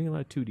 And they've been doing a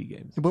lot of 2D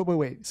games. But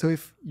wait. So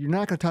if you're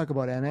not going to talk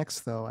about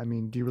NX, though, I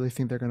mean, do you really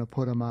think they're going to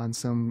put them on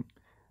some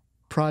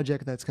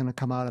project that's going to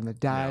come out on the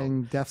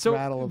dying death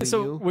rattle of the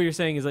So U? what you're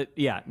saying is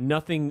that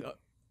nothing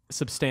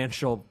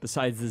substantial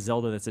besides the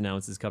Zelda that's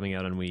announced is coming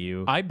out on Wii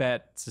U. I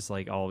bet. It's just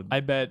like all I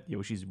bet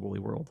Yoshi's Woolly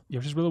World.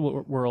 Yoshi's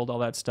Woolly World, all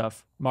that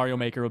stuff. Mario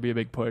Maker will be a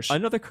big push.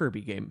 Another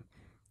Kirby game.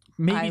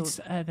 Maybe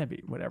that'd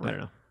be whatever. I don't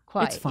know.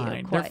 Quiet It's you, fine.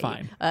 They're quiet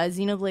fine. you.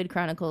 Xenoblade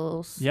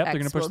Chronicles. Yep, they're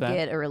gonna X push will that.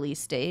 get a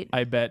release date.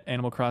 I bet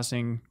Animal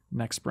Crossing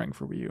next spring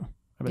for Wii U.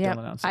 I bet Yeah,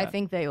 they'll announce that. I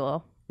think they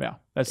will. Yeah,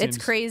 that It's seems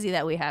crazy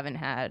that we haven't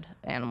had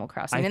Animal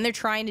Crossing, and they're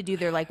trying to do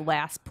their like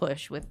last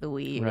push with the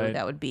Wii U. Right.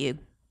 That would be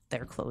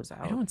their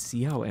closeout. I don't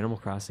see how Animal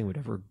Crossing would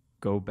ever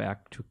go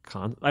back to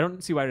I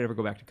don't see why it'd ever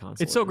go back to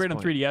console. It's so at this great on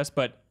point. 3DS,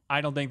 but I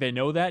don't think they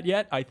know that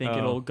yet. I think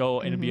it'll go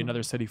and it'll be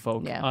another city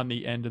folk Yeah. on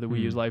the end of the Wii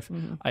U's life.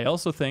 I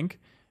also think,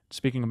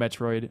 speaking of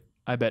Metroid,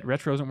 I bet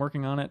Retro isn't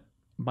working on it.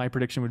 My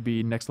prediction would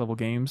be Next Level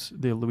Games,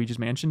 the Luigi's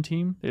Mansion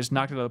team. They just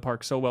knocked it out of the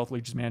park so well with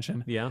Luigi's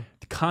Mansion. Yeah.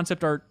 The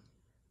concept art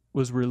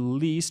was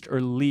released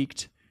or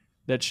leaked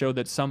that showed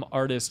that some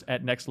artists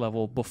at Next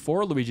Level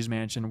before Luigi's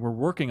Mansion were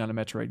working on a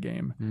Metroid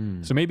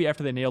game. So maybe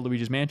after they nailed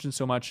Luigi's Mansion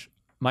so much,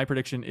 my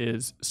prediction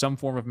is some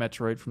form of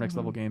Metroid from Next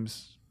Level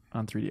Games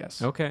on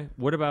 3DS. Okay.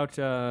 What about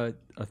a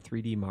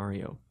 3D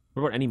Mario?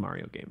 What about any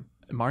Mario game?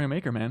 Mario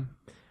Maker, man.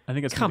 I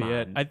think it's going to be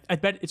Come it. I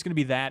bet it's going to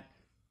be that.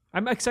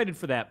 I'm excited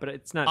for that, but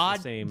it's not Odd.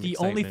 the same. The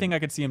only excitement. thing I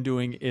could see him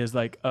doing is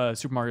like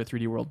Super Mario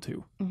 3D World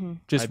 2.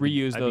 Just I'd be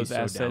reuse those so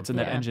down assets for and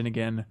that that. engine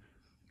again.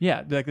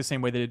 Yeah, like the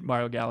same way they did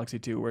Mario Galaxy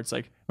 2, where it's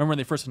like, remember when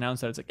they first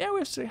announced that? It's like, yeah,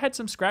 we had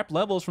some scrapped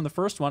levels from the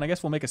first one. I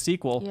guess we'll make a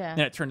sequel. Yeah.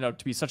 And it turned out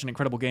to be such an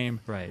incredible game.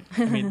 Right.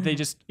 I mean, they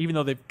just, even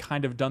though they've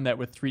kind of done that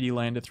with 3D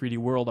Land to 3D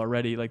World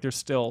already, like there's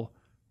still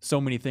so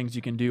many things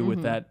you can do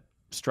with that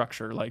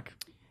structure. Like,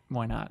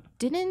 why not?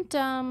 Didn't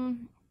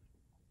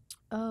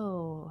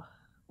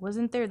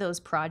Wasn't there those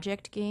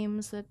project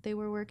games that they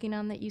were working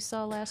on that you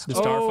saw last The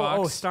year? Star Oh,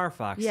 Fox? Star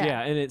Fox. Yeah.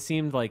 Yeah. And it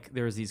seemed like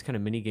there was these kind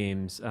of mini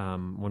games,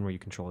 one where you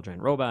control a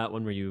giant robot,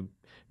 one where you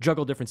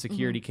juggle different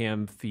security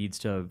cam feeds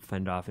to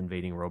fend off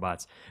invading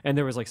robots. And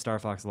there was like Star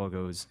Fox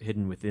logos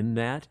hidden within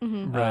that.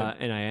 Right.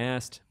 And I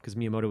asked, because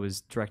Miyamoto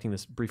was directing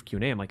this brief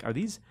Q&A, I'm like, are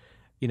these,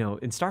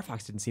 and Star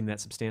Fox didn't seem that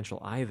substantial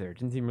either. It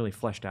didn't seem really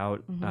fleshed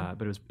out,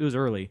 but it was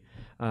early.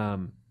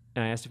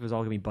 And I asked if it was all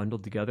going to be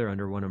bundled together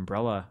under one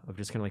umbrella of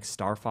just kind of like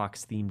Star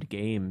Fox themed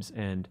games.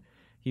 And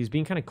he was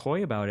being kind of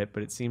coy about it,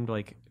 but it seemed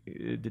like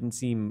it didn't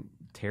seem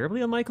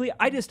terribly unlikely.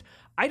 I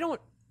don't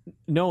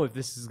know if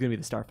this is going to be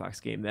the Star Fox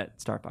game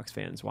that Star Fox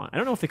fans want. I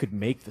don't know if they could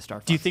make the Star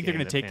Fox Do you think they're game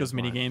going to take that those fans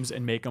mini want. games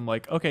and make them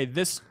like, okay,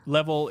 this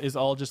level is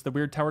all just the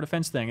weird tower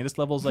defense thing, and this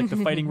level is like the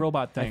fighting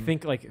robot thing? I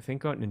think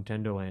about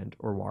Nintendo Land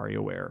or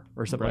WarioWare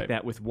or something Right. like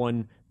that with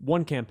one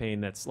campaign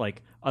that's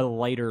like a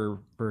lighter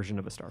version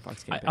of a Star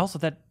Fox campaign. Also,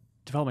 that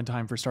development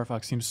time for Star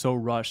Fox seems so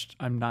rushed.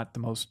 I'm not the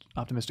most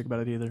optimistic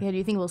about it either. Yeah, do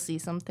you think we'll see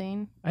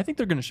something? I think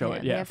they're going to show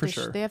it. they Yeah, have for to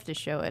sure. They have to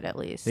show it at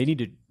least. They need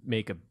to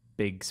make a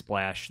big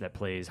splash that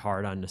plays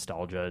hard on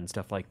nostalgia and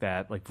stuff like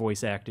that, like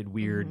voice acted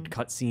weird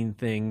cutscene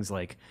things,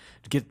 like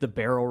get the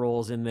barrel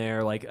rolls in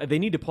there. Like they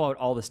need to pull out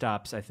all the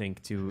stops, I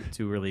think, to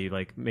really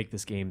like make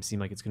this game seem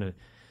like it's going to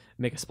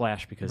make a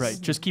splash because Right,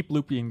 just keep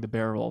looping the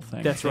barrel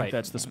thing. That's I think right.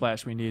 That's the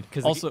splash we need.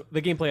 Because Also,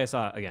 the gameplay I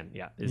saw again,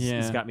 it's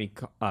Yeah. got me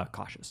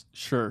cautious.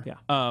 sure.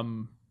 Yeah.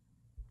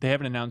 They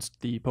haven't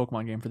announced the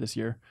Pokemon game for this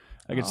year.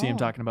 I could see him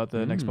talking about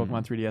the next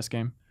Pokemon 3DS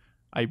game.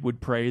 I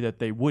would pray that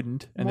they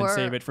wouldn't and then More-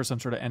 save it for some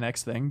sort of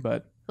NX thing,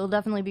 but There'll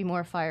definitely be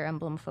more Fire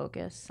Emblem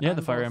focus. Yeah, on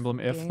the Fire both Emblem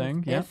If games.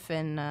 thing, yeah. If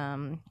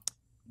and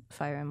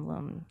Fire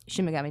Emblem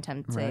Shin Megami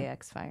Tensei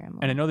X Fire Emblem.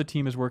 and I know the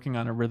team is working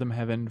on a Rhythm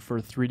Heaven for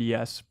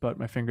 3DS, but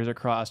my fingers are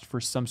crossed for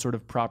some sort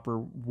of proper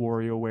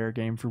WarioWare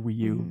game for Wii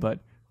U, but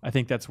I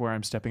think that's where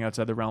I'm stepping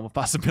outside the realm of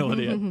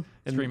possibility. I'm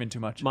streaming too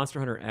much. Monster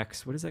Hunter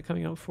X, what is that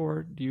coming out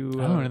for? Do you I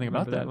don't know anything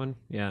about remember that. one?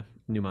 Yeah,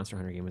 new Monster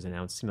Hunter game was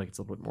announced. Seemed like it's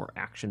a little bit more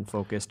action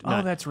focused.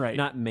 Oh, that's right.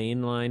 Not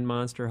mainline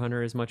Monster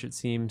Hunter as much, it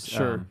seems.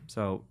 Sure.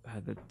 So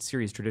the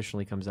series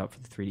traditionally comes out for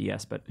the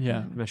 3DS, but Yeah.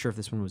 I'm not sure if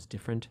this one was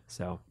different.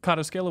 So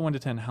Kato, scale of 1 to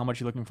 10, how much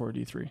are you looking forward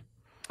to E3?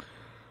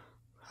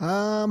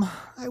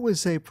 I would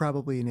say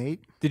probably an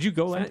 8. did you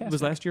go? Fantastic.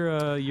 Was last year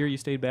a year you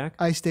stayed back?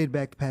 I stayed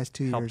back the past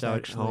 2 Helped years out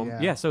actually. at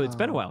home. Yeah. So it's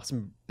been a while.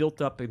 Some built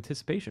up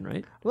anticipation,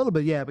 right? A little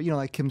bit, yeah. But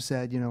like Kim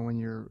said, when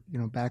you're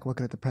back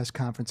looking at the press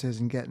conferences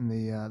and getting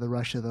the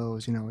rush of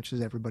those, which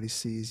is everybody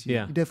sees.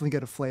 You definitely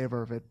get a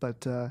flavor of it.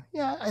 But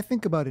yeah, I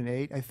think about an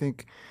 8. I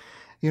think,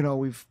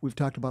 we've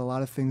talked about a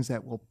lot of things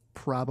that will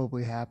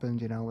probably happen.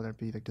 Whether it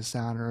be like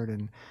Dishonored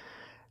and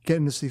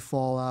getting to see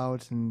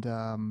Fallout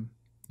and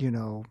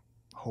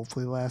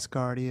hopefully Last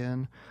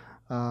Guardian.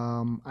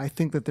 I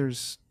think that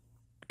there's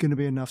going to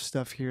be enough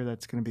stuff here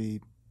that's going to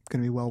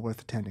be well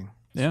worth attending.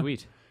 Yeah.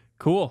 Sweet.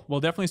 Cool. Well,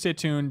 definitely stay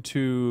tuned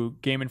to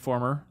Game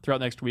Informer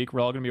throughout next week.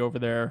 We're all going to be over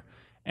there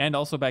and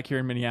also back here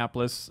in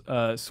Minneapolis,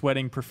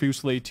 sweating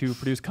profusely to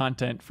produce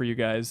content for you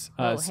guys.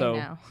 Hey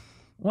now.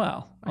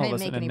 Well, I all didn't of us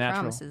make in a any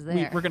natural. promises We're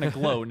there. going to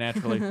glow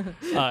naturally.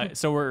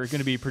 So we're going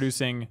to be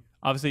producing,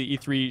 obviously,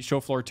 E3 show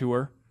floor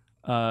tour,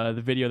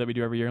 the video that we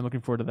do every year. I'm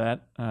looking forward to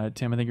that.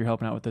 Tim, I think you're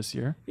helping out with this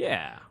year.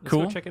 Yeah. Let's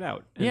Cool. go check it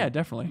out. Yeah, And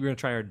definitely. We're going to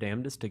try our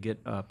damnedest to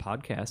get a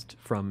podcast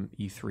from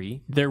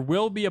E3. There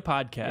will be a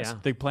podcast. Yeah.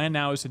 The plan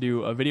now is to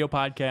do a video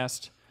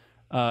podcast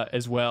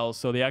as well.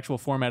 So the actual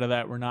format of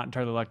that, we're not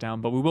entirely locked down,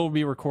 but we will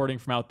be recording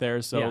from out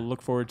there. So Yeah.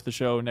 look forward to the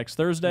show next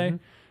Thursday.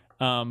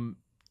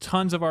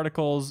 Tons of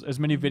articles, as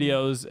many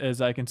videos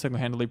as I can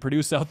single-handedly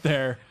produce out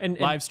there. And-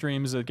 live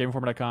streams at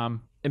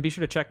GameInformer.com. And be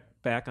sure to check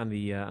back on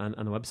the on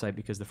the website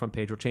because the front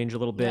page will change a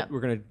little bit. Yep. We're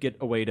going to get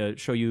a way to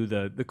show you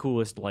the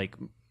coolest, like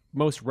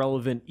most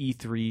relevant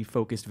E3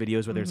 focused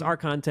videos, whether it's our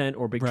content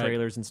or big Right.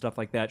 trailers and stuff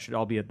like that, should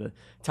all be at the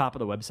top of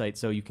the website.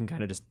 So you can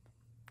kind of just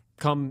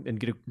come and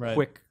get a Right.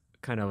 quick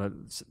kind of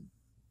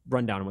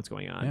rundown on what's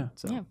going on. Yeah.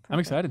 So Yeah, I'm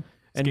excited.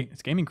 And-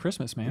 It's gaming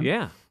Christmas, man.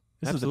 yeah,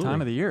 This is the time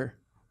of the year.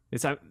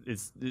 It's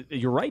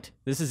you're right.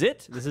 This is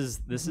it. This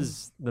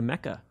is the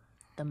Mecca.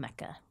 The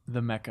Mecca.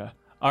 The Mecca.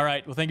 All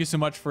right. Well, thank you so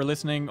much for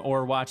listening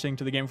or watching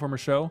to the Game Informer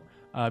show.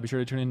 Be sure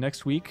to tune in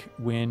next week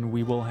when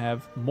we will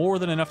have more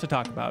than enough to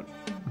talk about.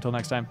 Until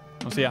next time,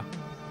 we'll see ya.